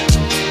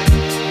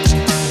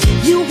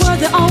 You were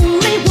the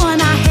only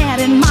one I had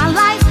in my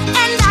life,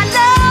 and I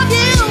love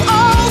you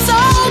oh so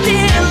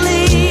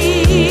dearly.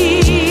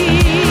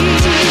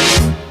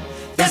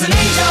 There's an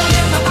angel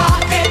in the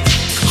pocket.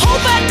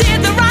 Hope I did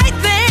the right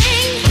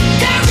thing.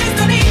 There is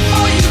no need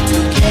for you to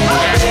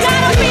care.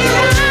 Gotta be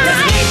right.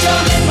 There's an angel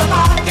in the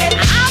pocket.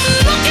 I'm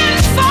looking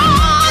for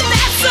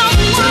that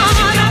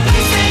someone.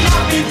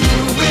 I'll be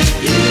through with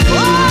you.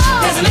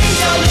 There's an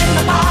angel in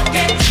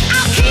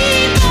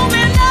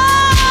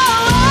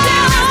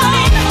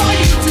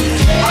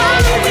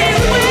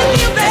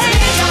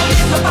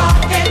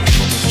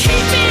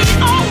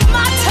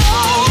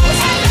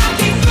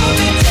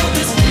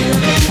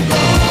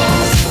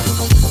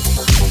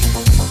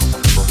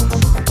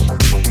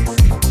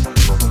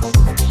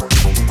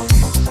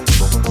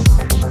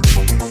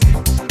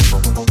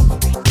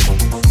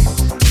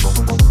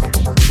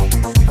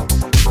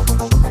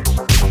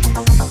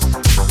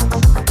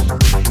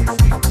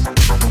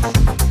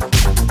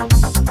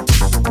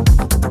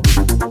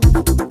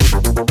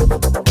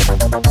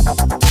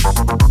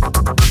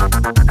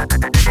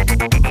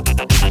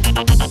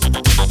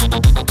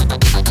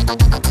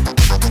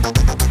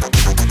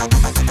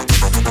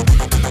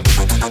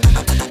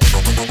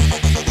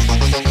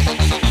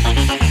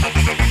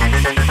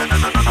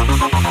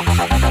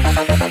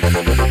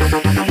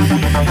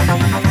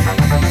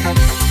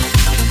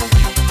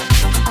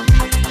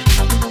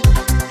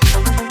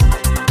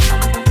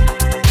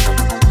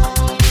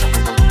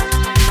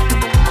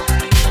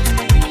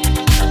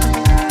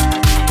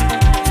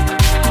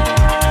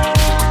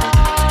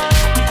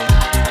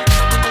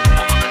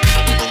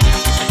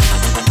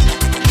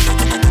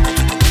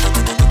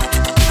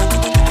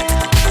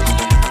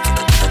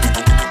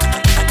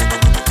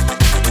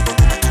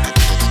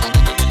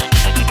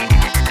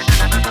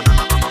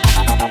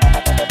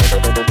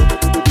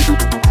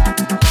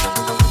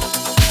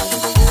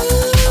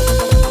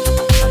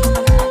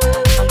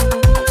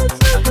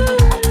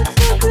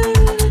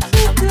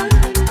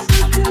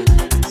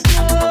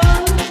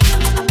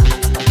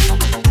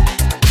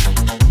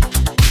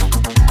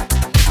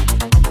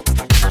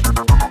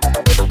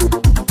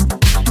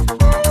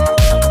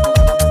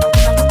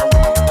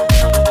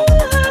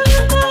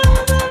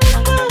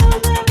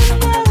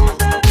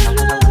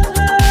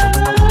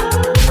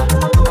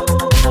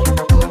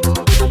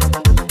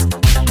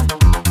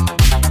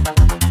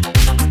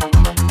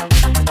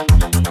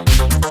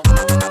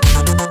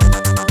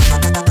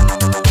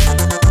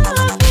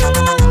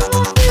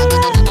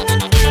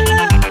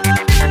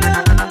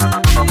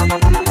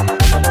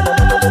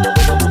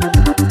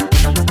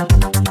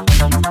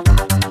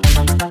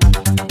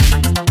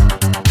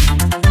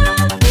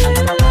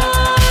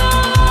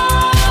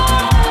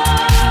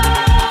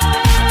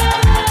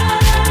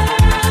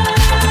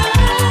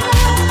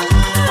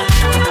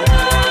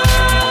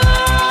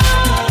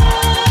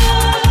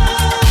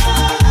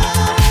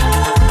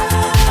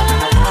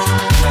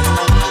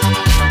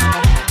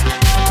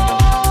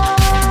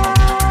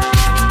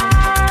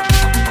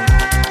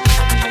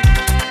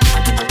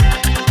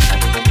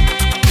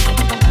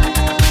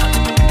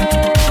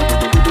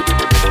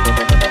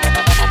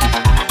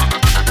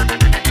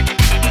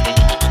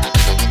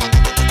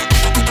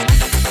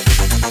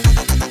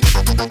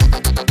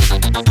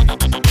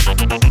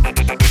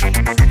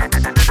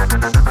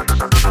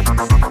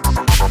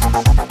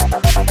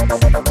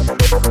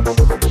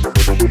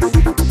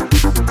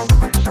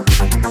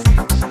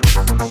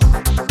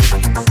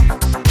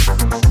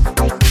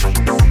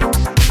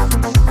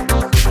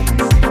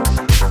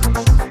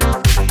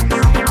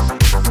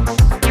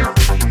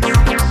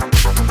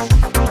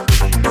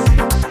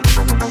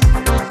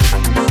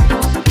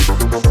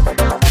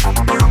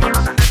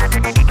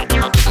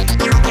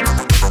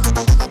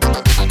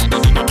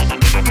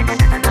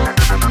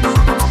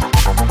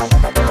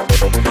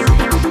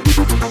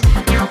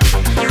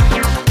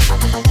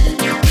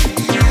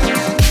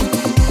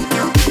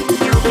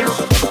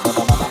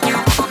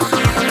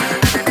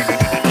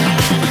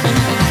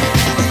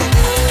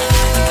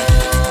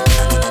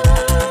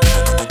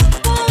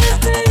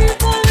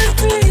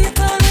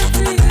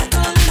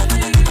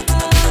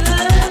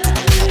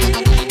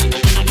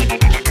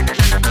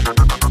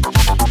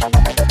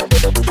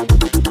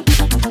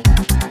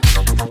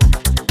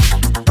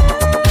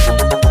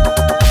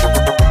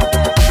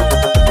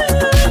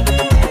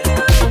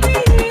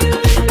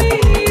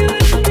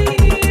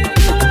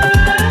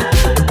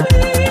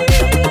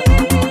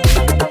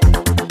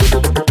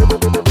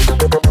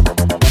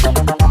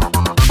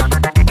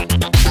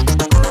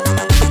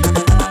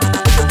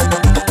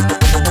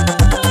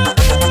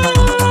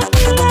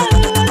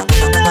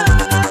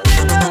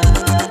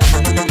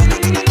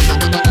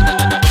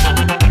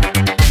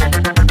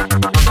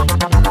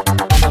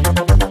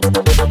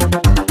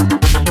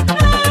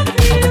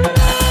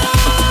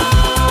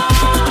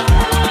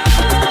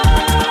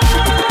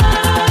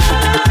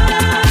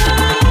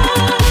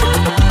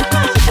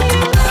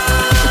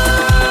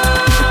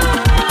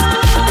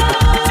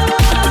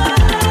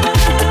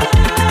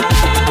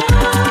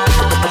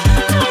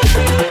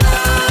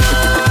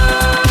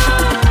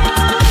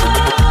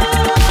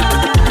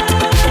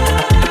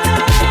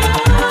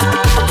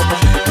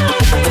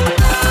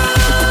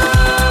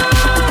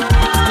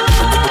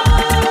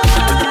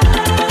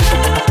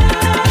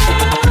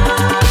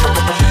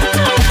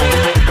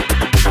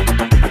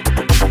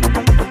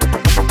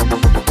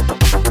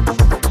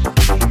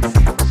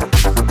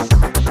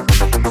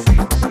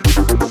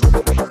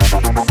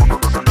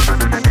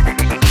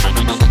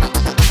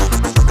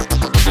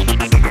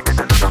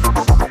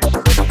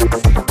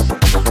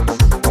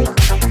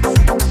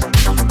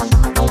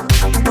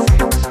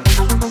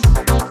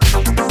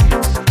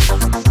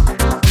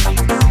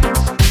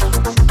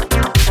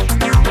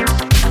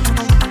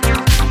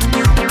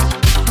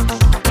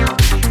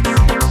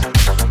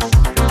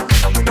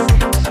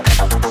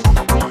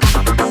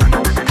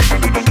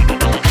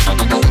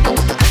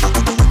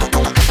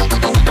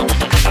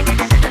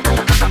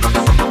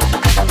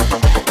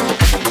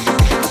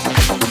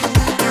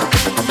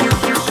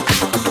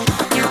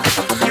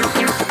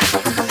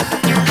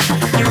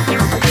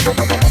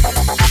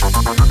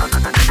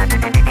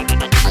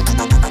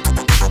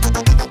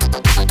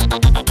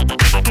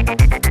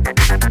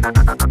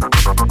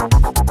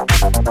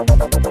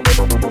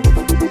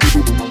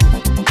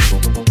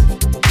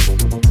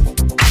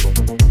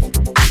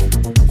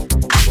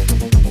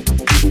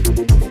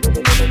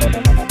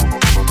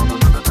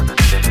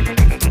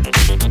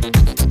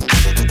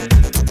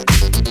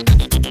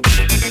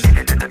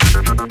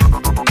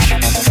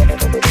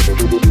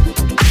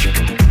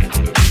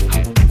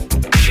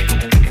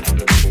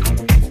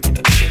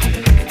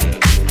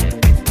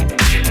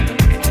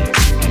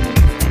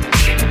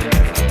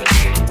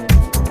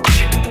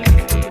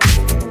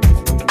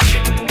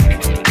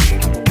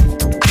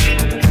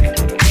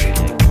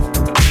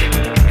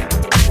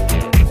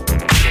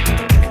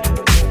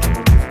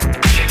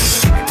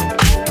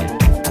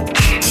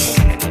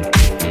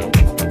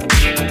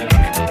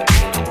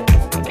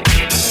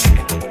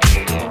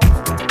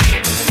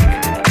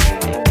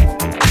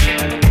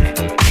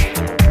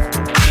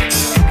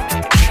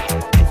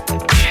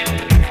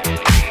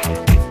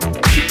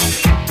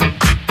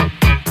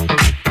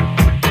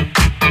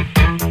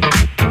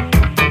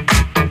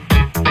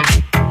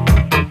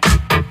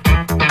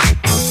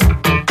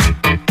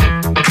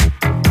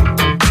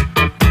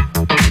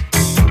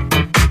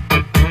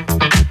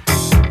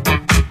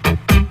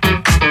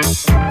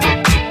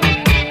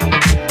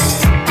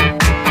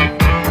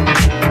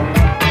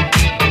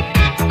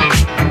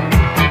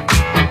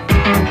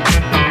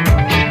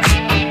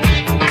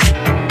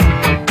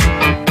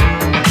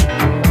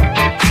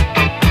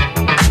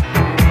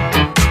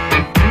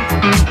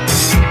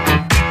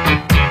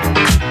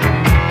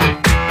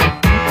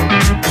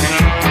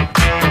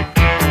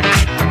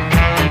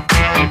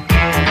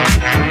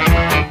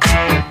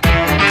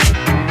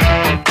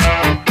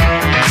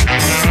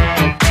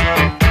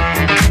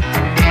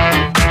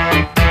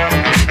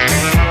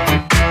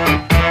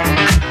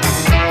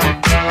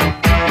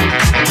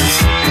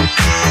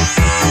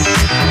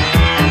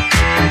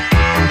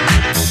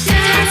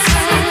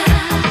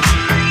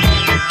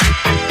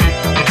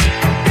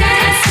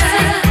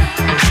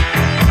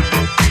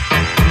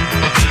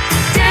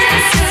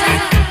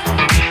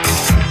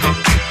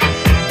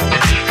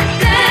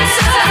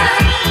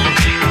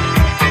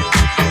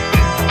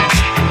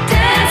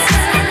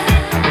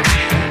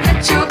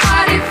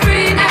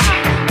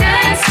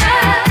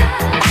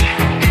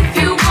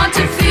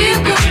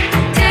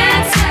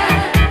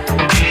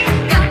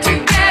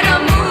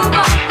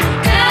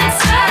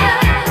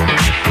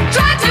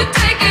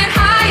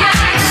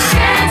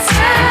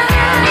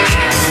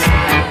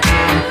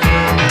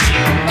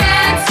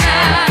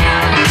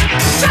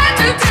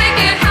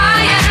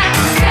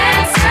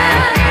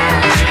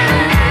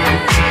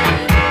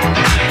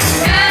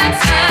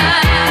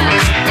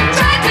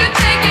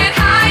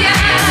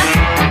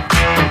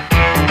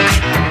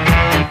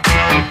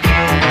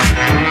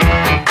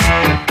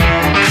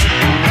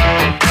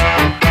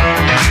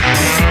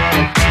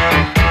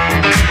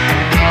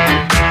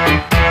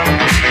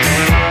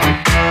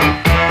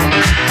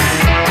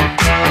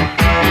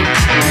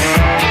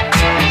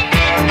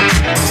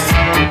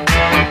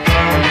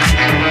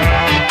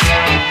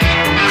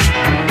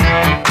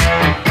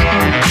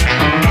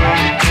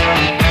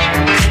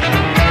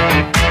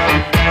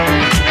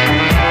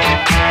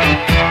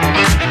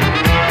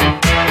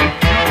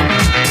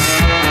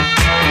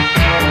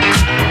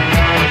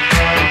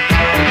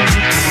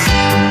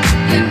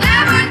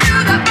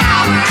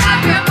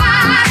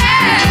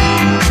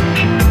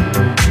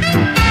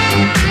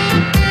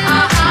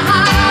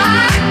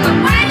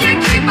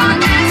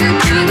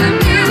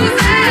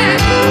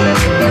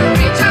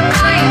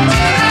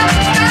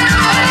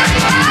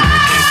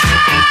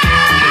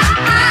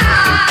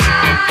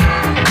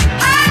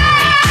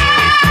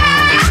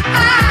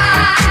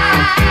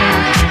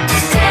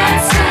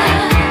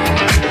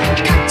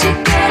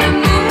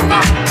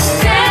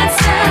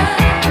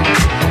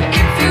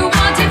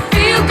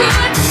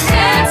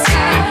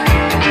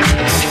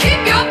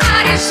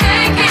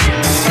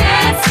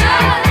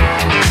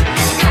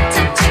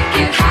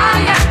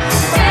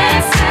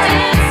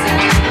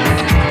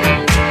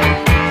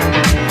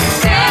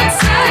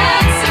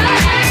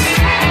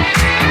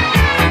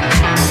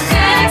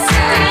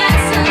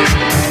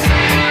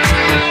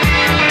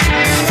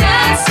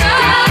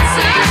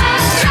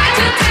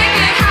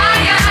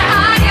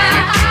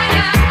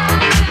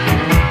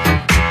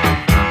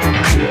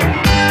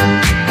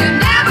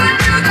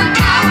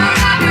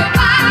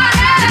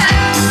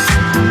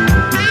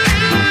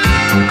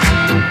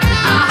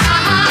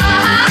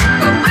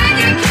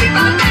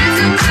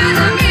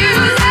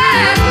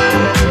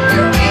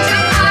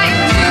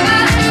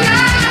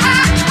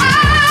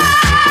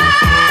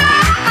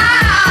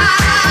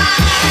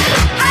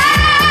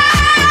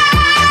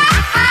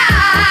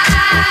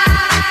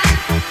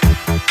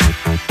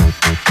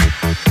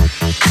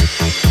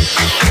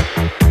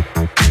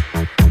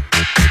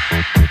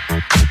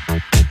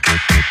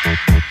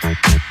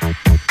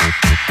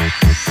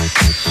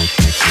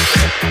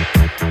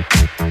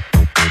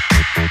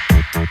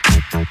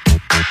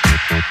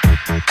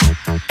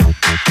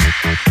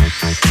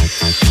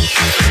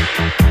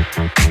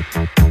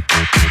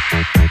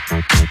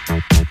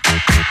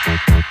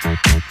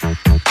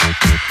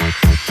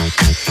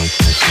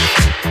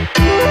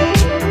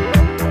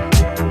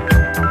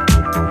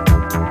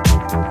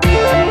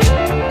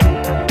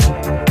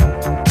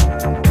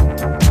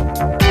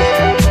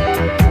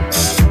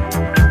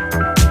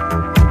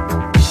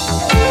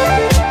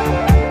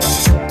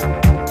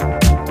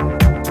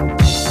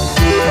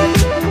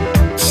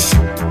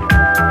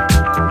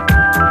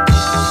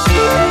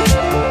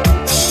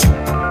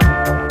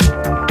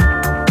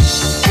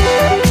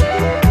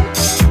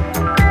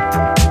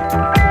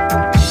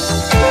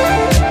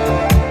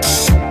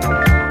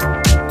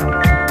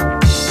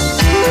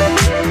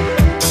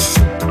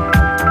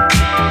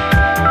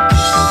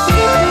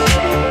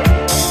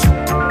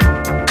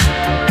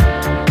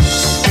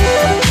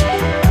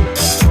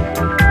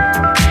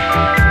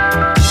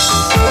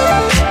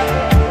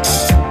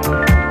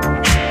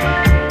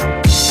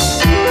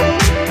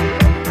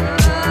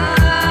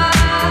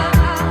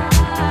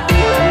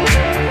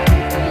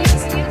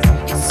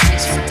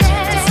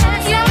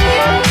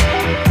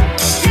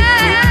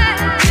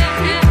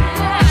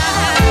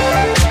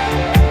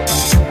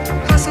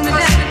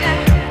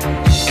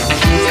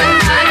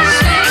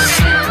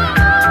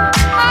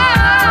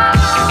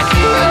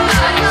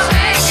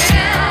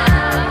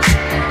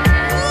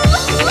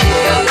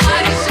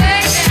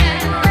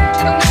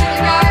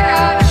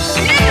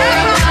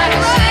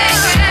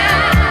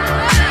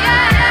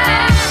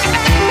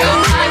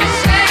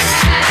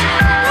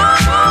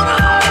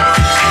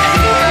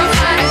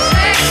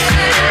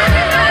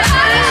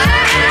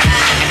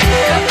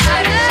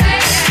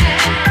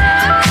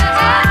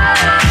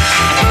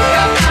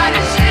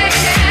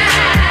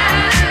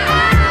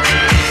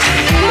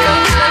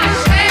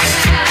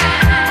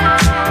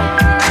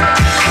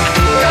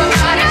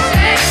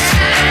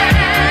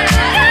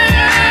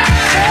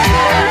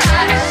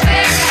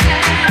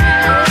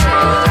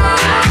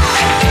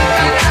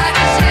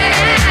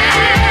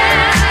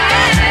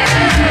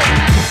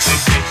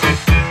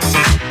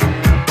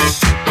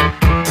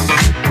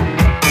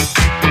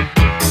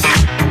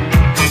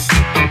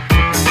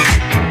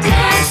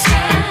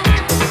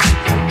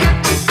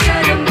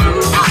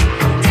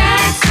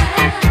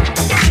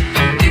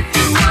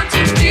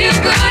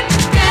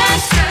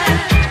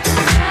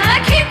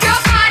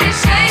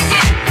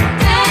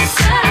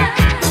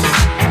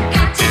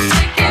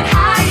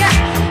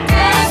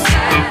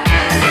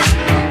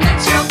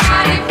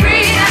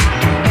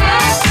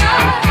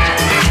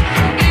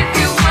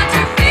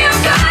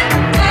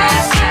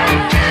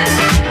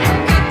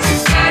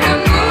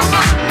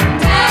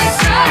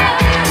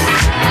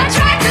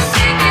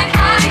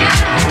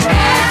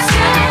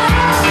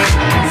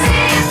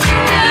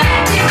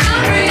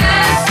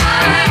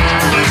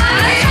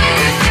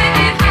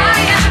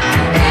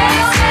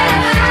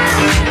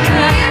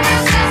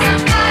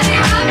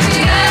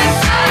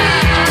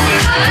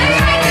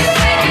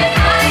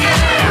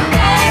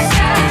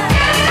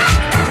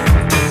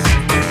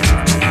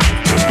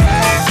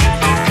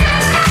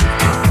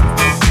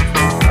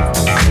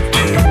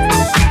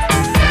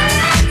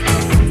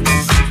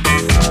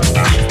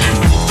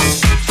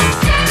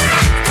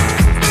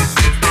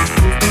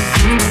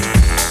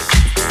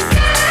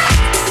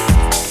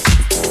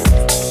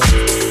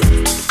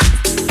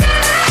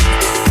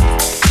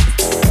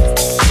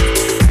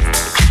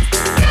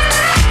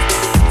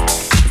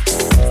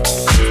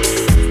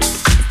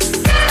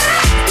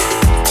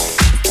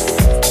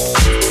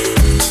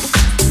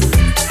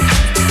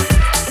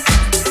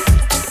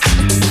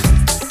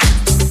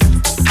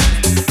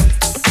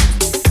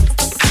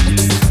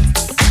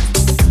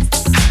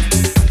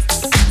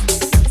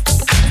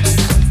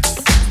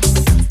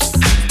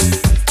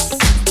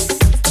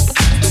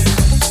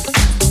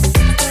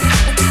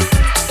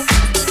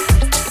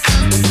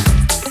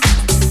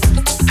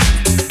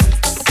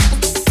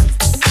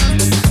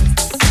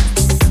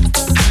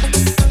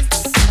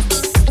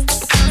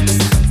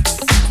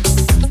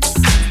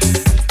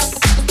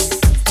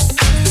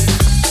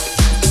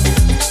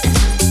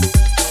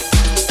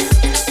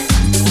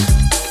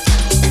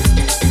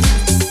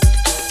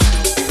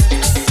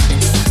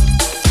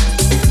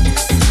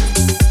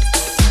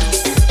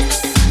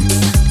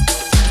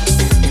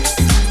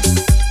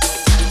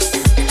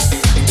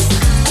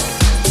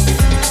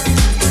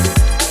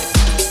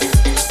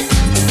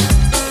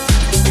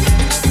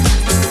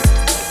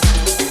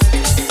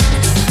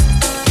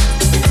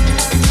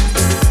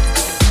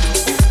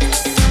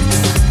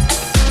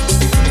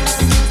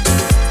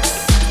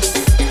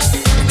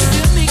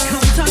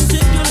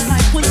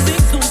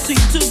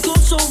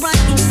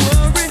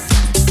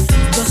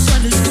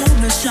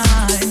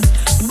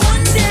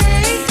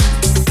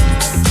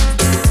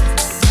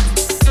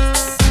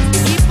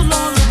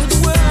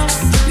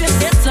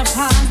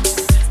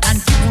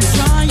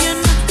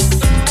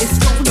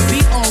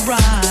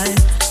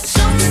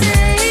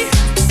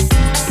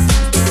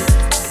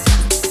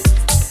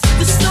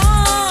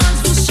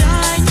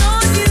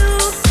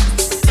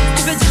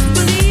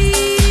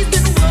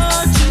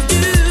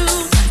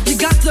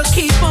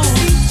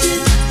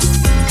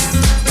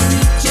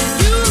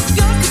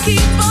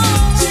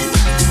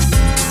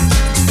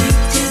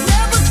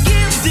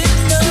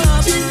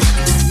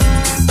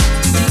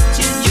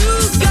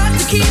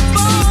One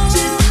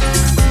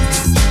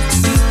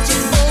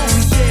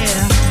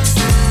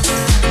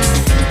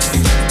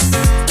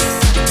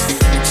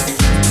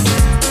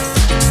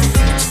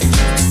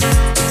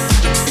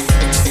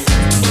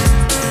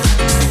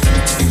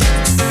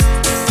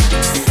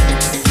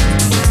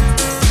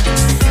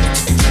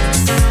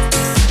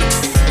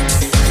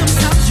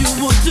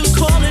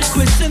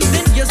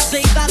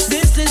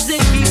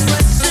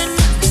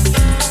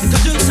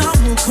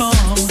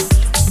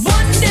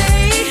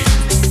day,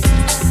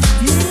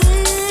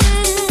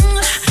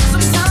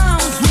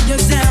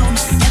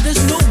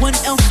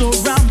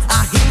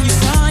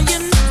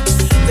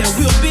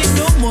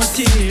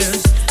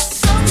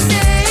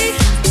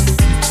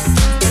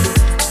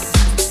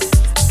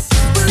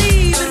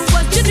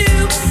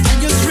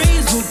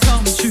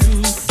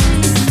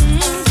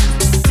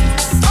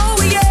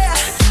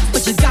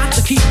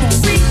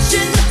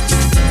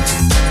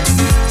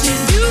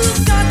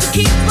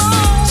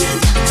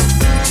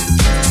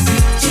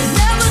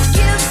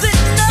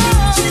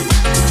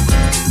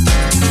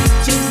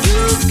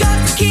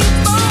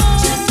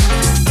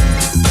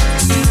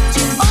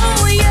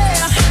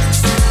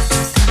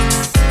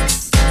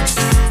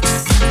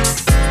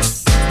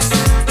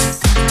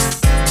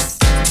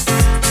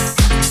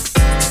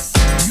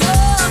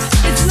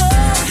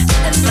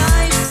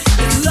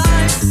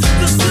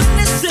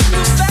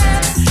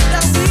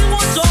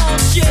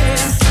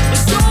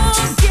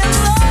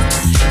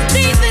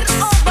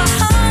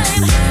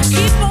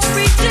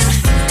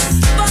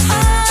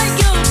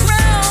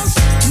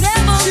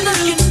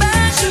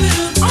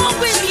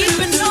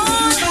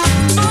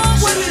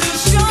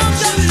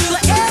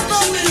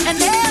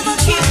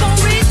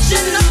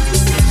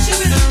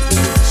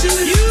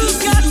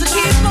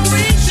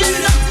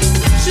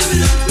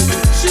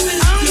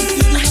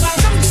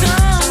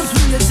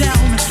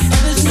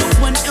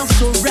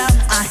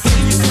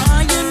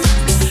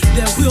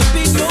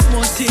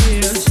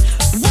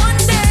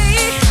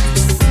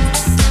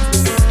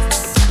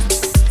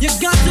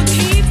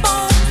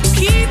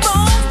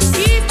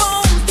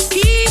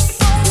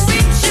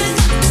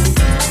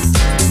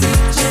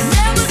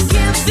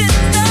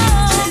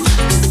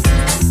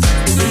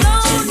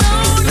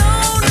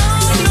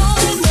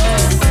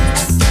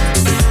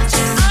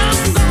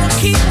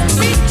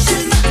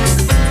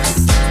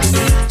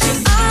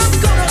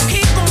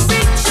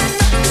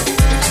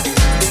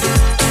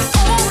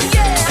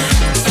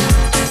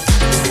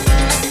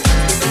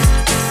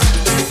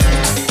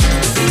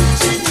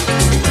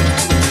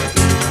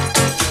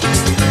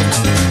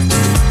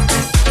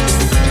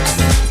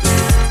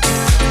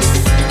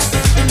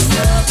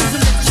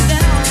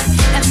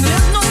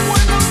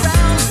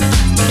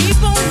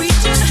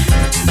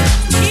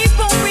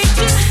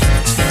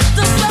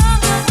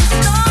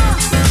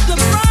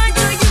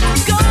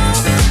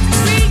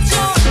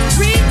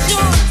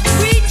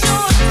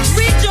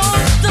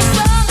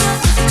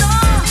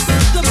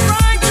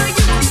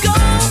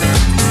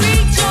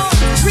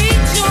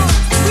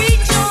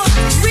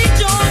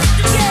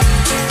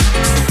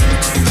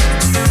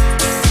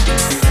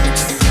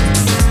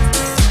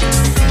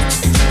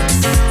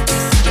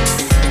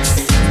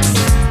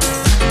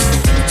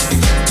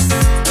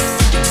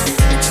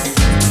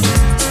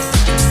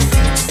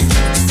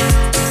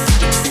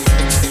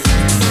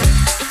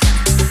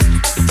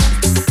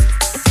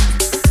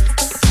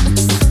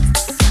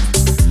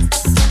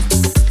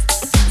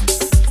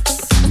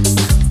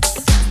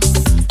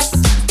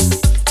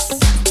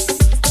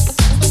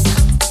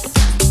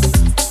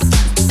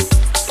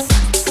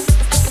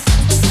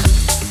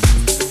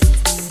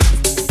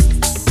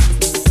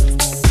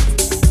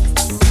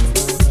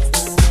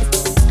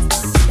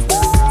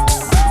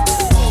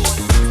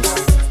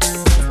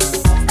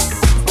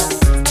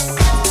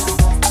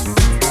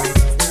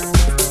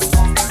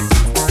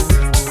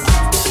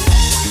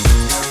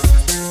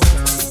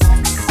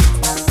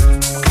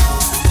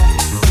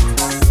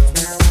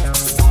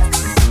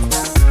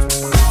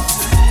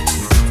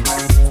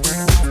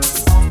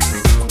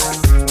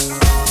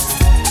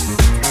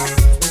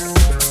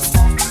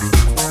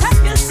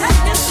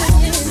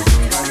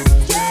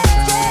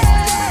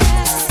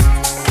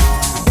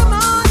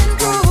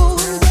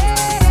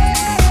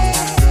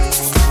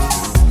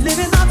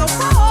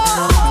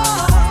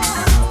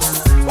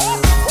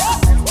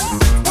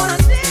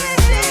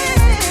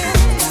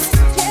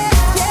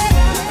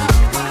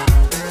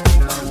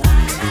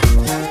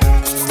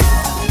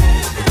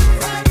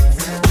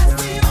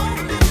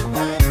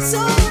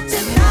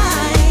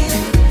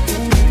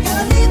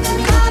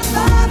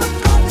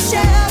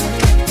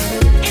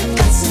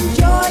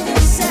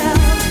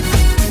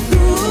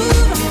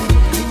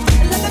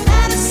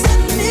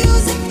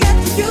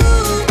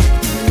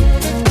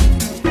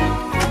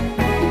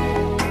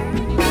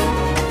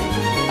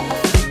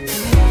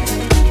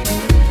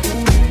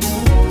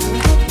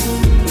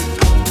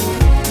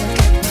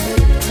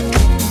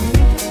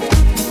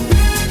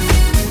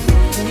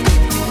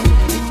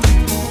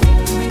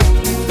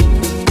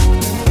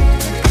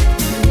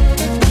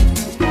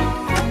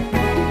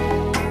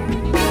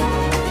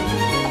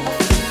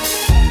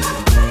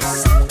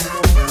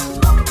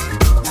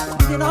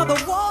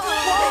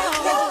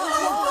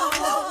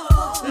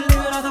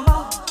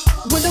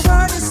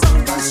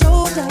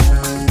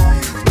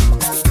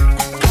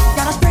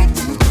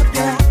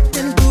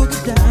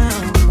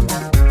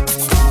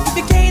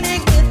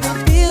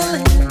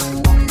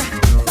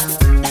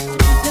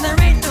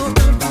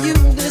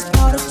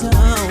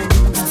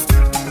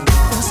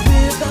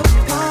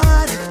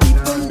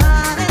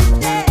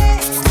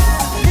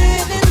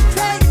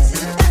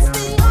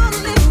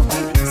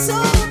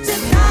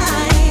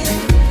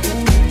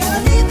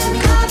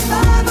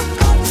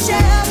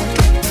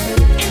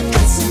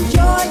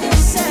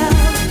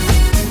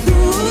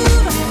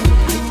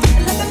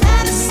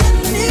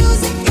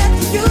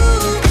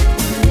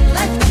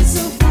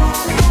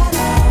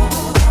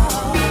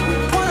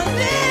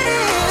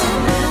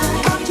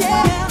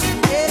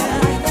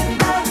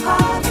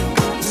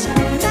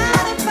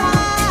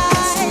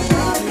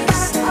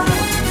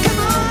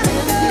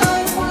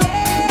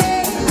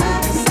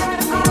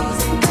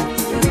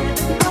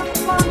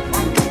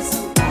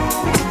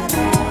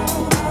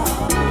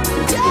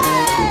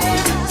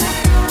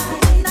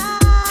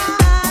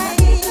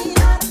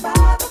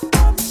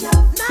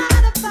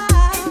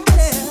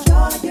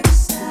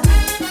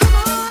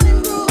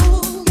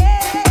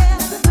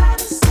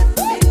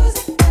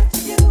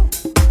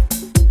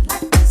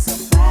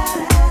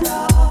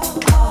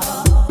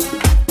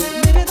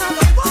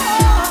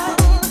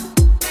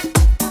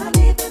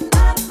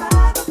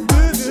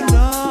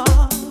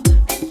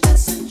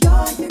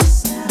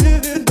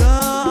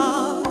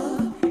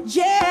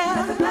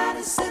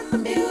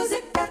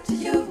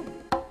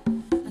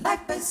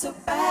 so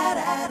bad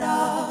at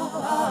all.